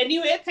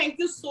 Anyway, thank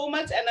you so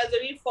much,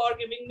 Anajari, for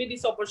giving me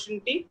this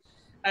opportunity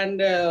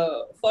and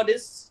for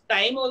this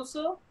time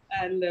also.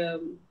 And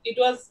it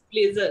was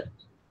pleasure.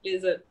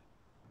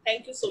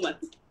 Thank you so much.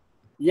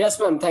 Yes,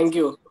 ma'am. Thank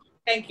you.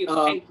 Thank you.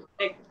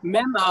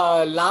 Ma'am,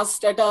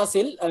 last এটা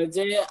আছিল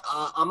যে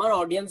আমাৰ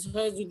audience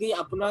হয় যদি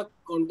আপোনাক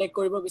contact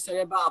কৰিব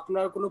বিচাৰে বা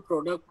আপোনাৰ কোনো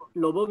প্ৰডাক্ট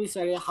লব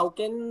বিচাৰে how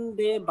can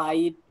they buy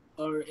it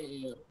or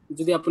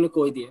যদি আপুনি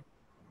কৈ দিয়ে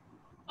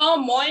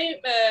মই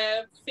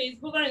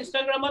ফেসবুক আৰু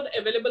ইনষ্টাগ্ৰামত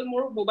এভেইলেবল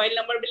মোৰ মোবাইল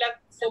নাম্বাৰ বিলাক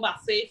সব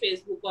আছে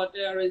ফেসবুকত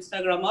আৰু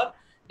ইনষ্টাগ্ৰামত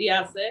দিয়া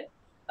আছে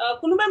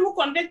কোনোবাই মোক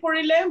কন্টাক্ট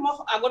কৰিলে মই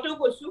আগতেও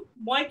কৈছো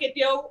মই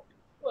কেতিয়াও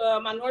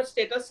মানুহৰ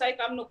ষ্টেটাস চাই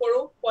কাম নকৰো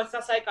পইচা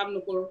চাই কাম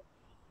নকৰো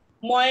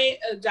মই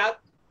যাক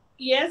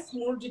yes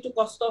মোৰ যেটো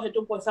কষ্ট হেতু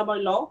পইচা মই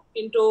লও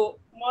কিন্তু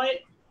মই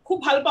খুব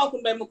ভাল পাও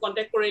কোনোবাই মোক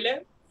কন্টাক্ট কৰিলে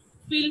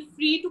feel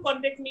free to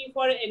contact me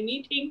for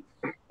anything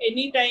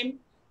anytime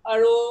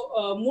আৰু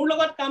মোৰ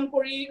লগত কাম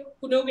কৰি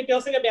কোনেও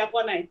কেতিয়াও সকে বেয়া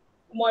পোৱা নাই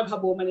মই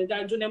ভাবো মানে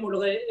যাৰ জনে মোৰ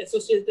লগত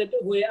এসোসিয়েটেড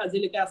হৈ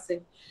আজিলৈকে আছে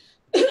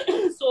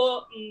সো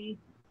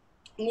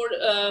মোৰ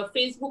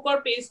ফেসবুকৰ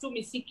পেজটো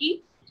মিছিকি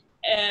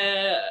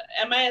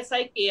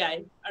MISIKI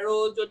আৰু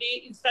যদি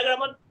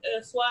ইনষ্টাগ্ৰামত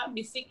সোৱা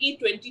মিছিকি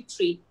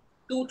 23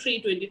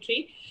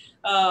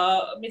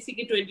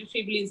 মিছিকি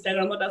 23 বুলি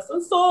ইনষ্টাগ্ৰামত আছে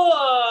সো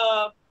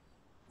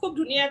খুব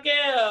ধুনিয়াকে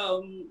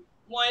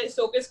মই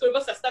শোকেস কৰিব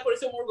চেষ্টা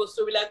কৰিছো মোৰ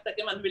বস্তুবিলাক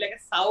তাকে মানুহবিলাকে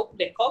চাওক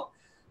দেখক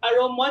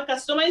আৰু মই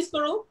কাস্টমাইজ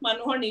কৰো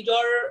মানুহৰ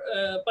নিজৰ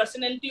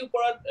পাৰ্সোনালিটি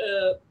ওপৰত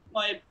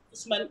মই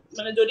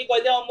মানে যদি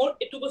কয় যে মোৰ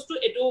এটো বস্তু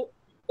এটো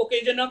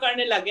অকেজনৰ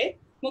কাৰণে লাগে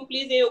মোক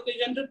প্লিজ এই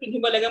অকেজনটো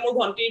পিন্ধিব লাগে মোৰ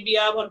ভন্টিৰ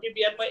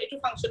বিয়াত মই এটো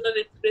ফাংচনত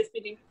ড্ৰেছ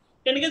পিন্ধিম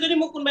তেনেকে যদি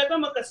মোক কোনবাই কয়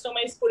মই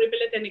কাস্টমাইজ কৰি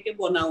পেলে তেনেকে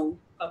বনাও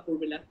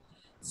কাপোৰবিলাক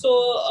so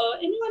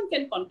anyone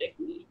can contact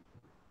me.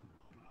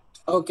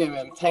 Okay,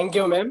 ma'am. Thank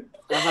you, ma'am.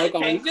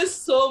 Thank you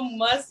so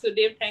much,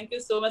 Sudev. Thank you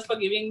so much for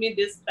giving me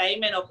this time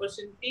and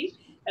opportunity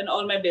and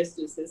all my best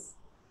wishes.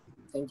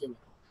 Thank you, ma'am.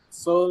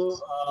 So,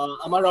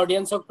 our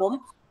audience of kom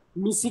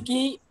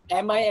Misiki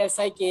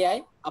MISIKI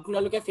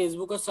আপোনালোকে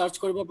ফেসবুকত search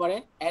কৰিব পাৰে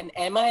and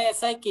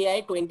MISIKI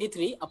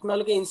 23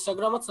 আপোনালোকে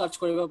ইনষ্টাগ্ৰামত search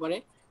কৰিব পাৰে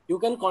you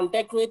can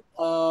contact with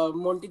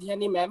Monti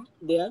Dhyanu ma'am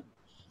there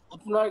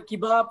আপোনাৰ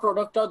কিবা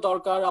প্ৰডাক্টৰ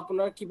দৰকাৰ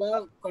আপোনাৰ কিবা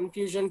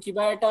কনফিউজন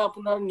কিবা এটা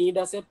আপোনাৰ নিড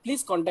আছে please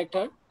contact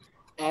her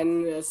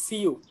and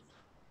see you.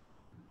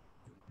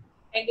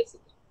 Thank you.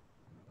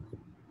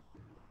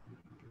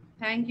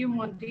 Thank you,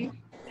 Monti.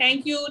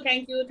 Thank you.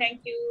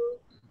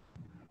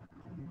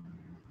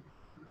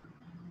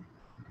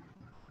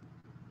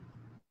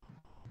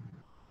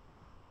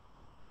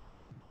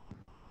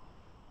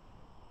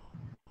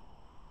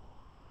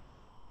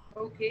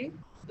 Okay,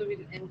 so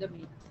we'll end the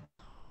meet.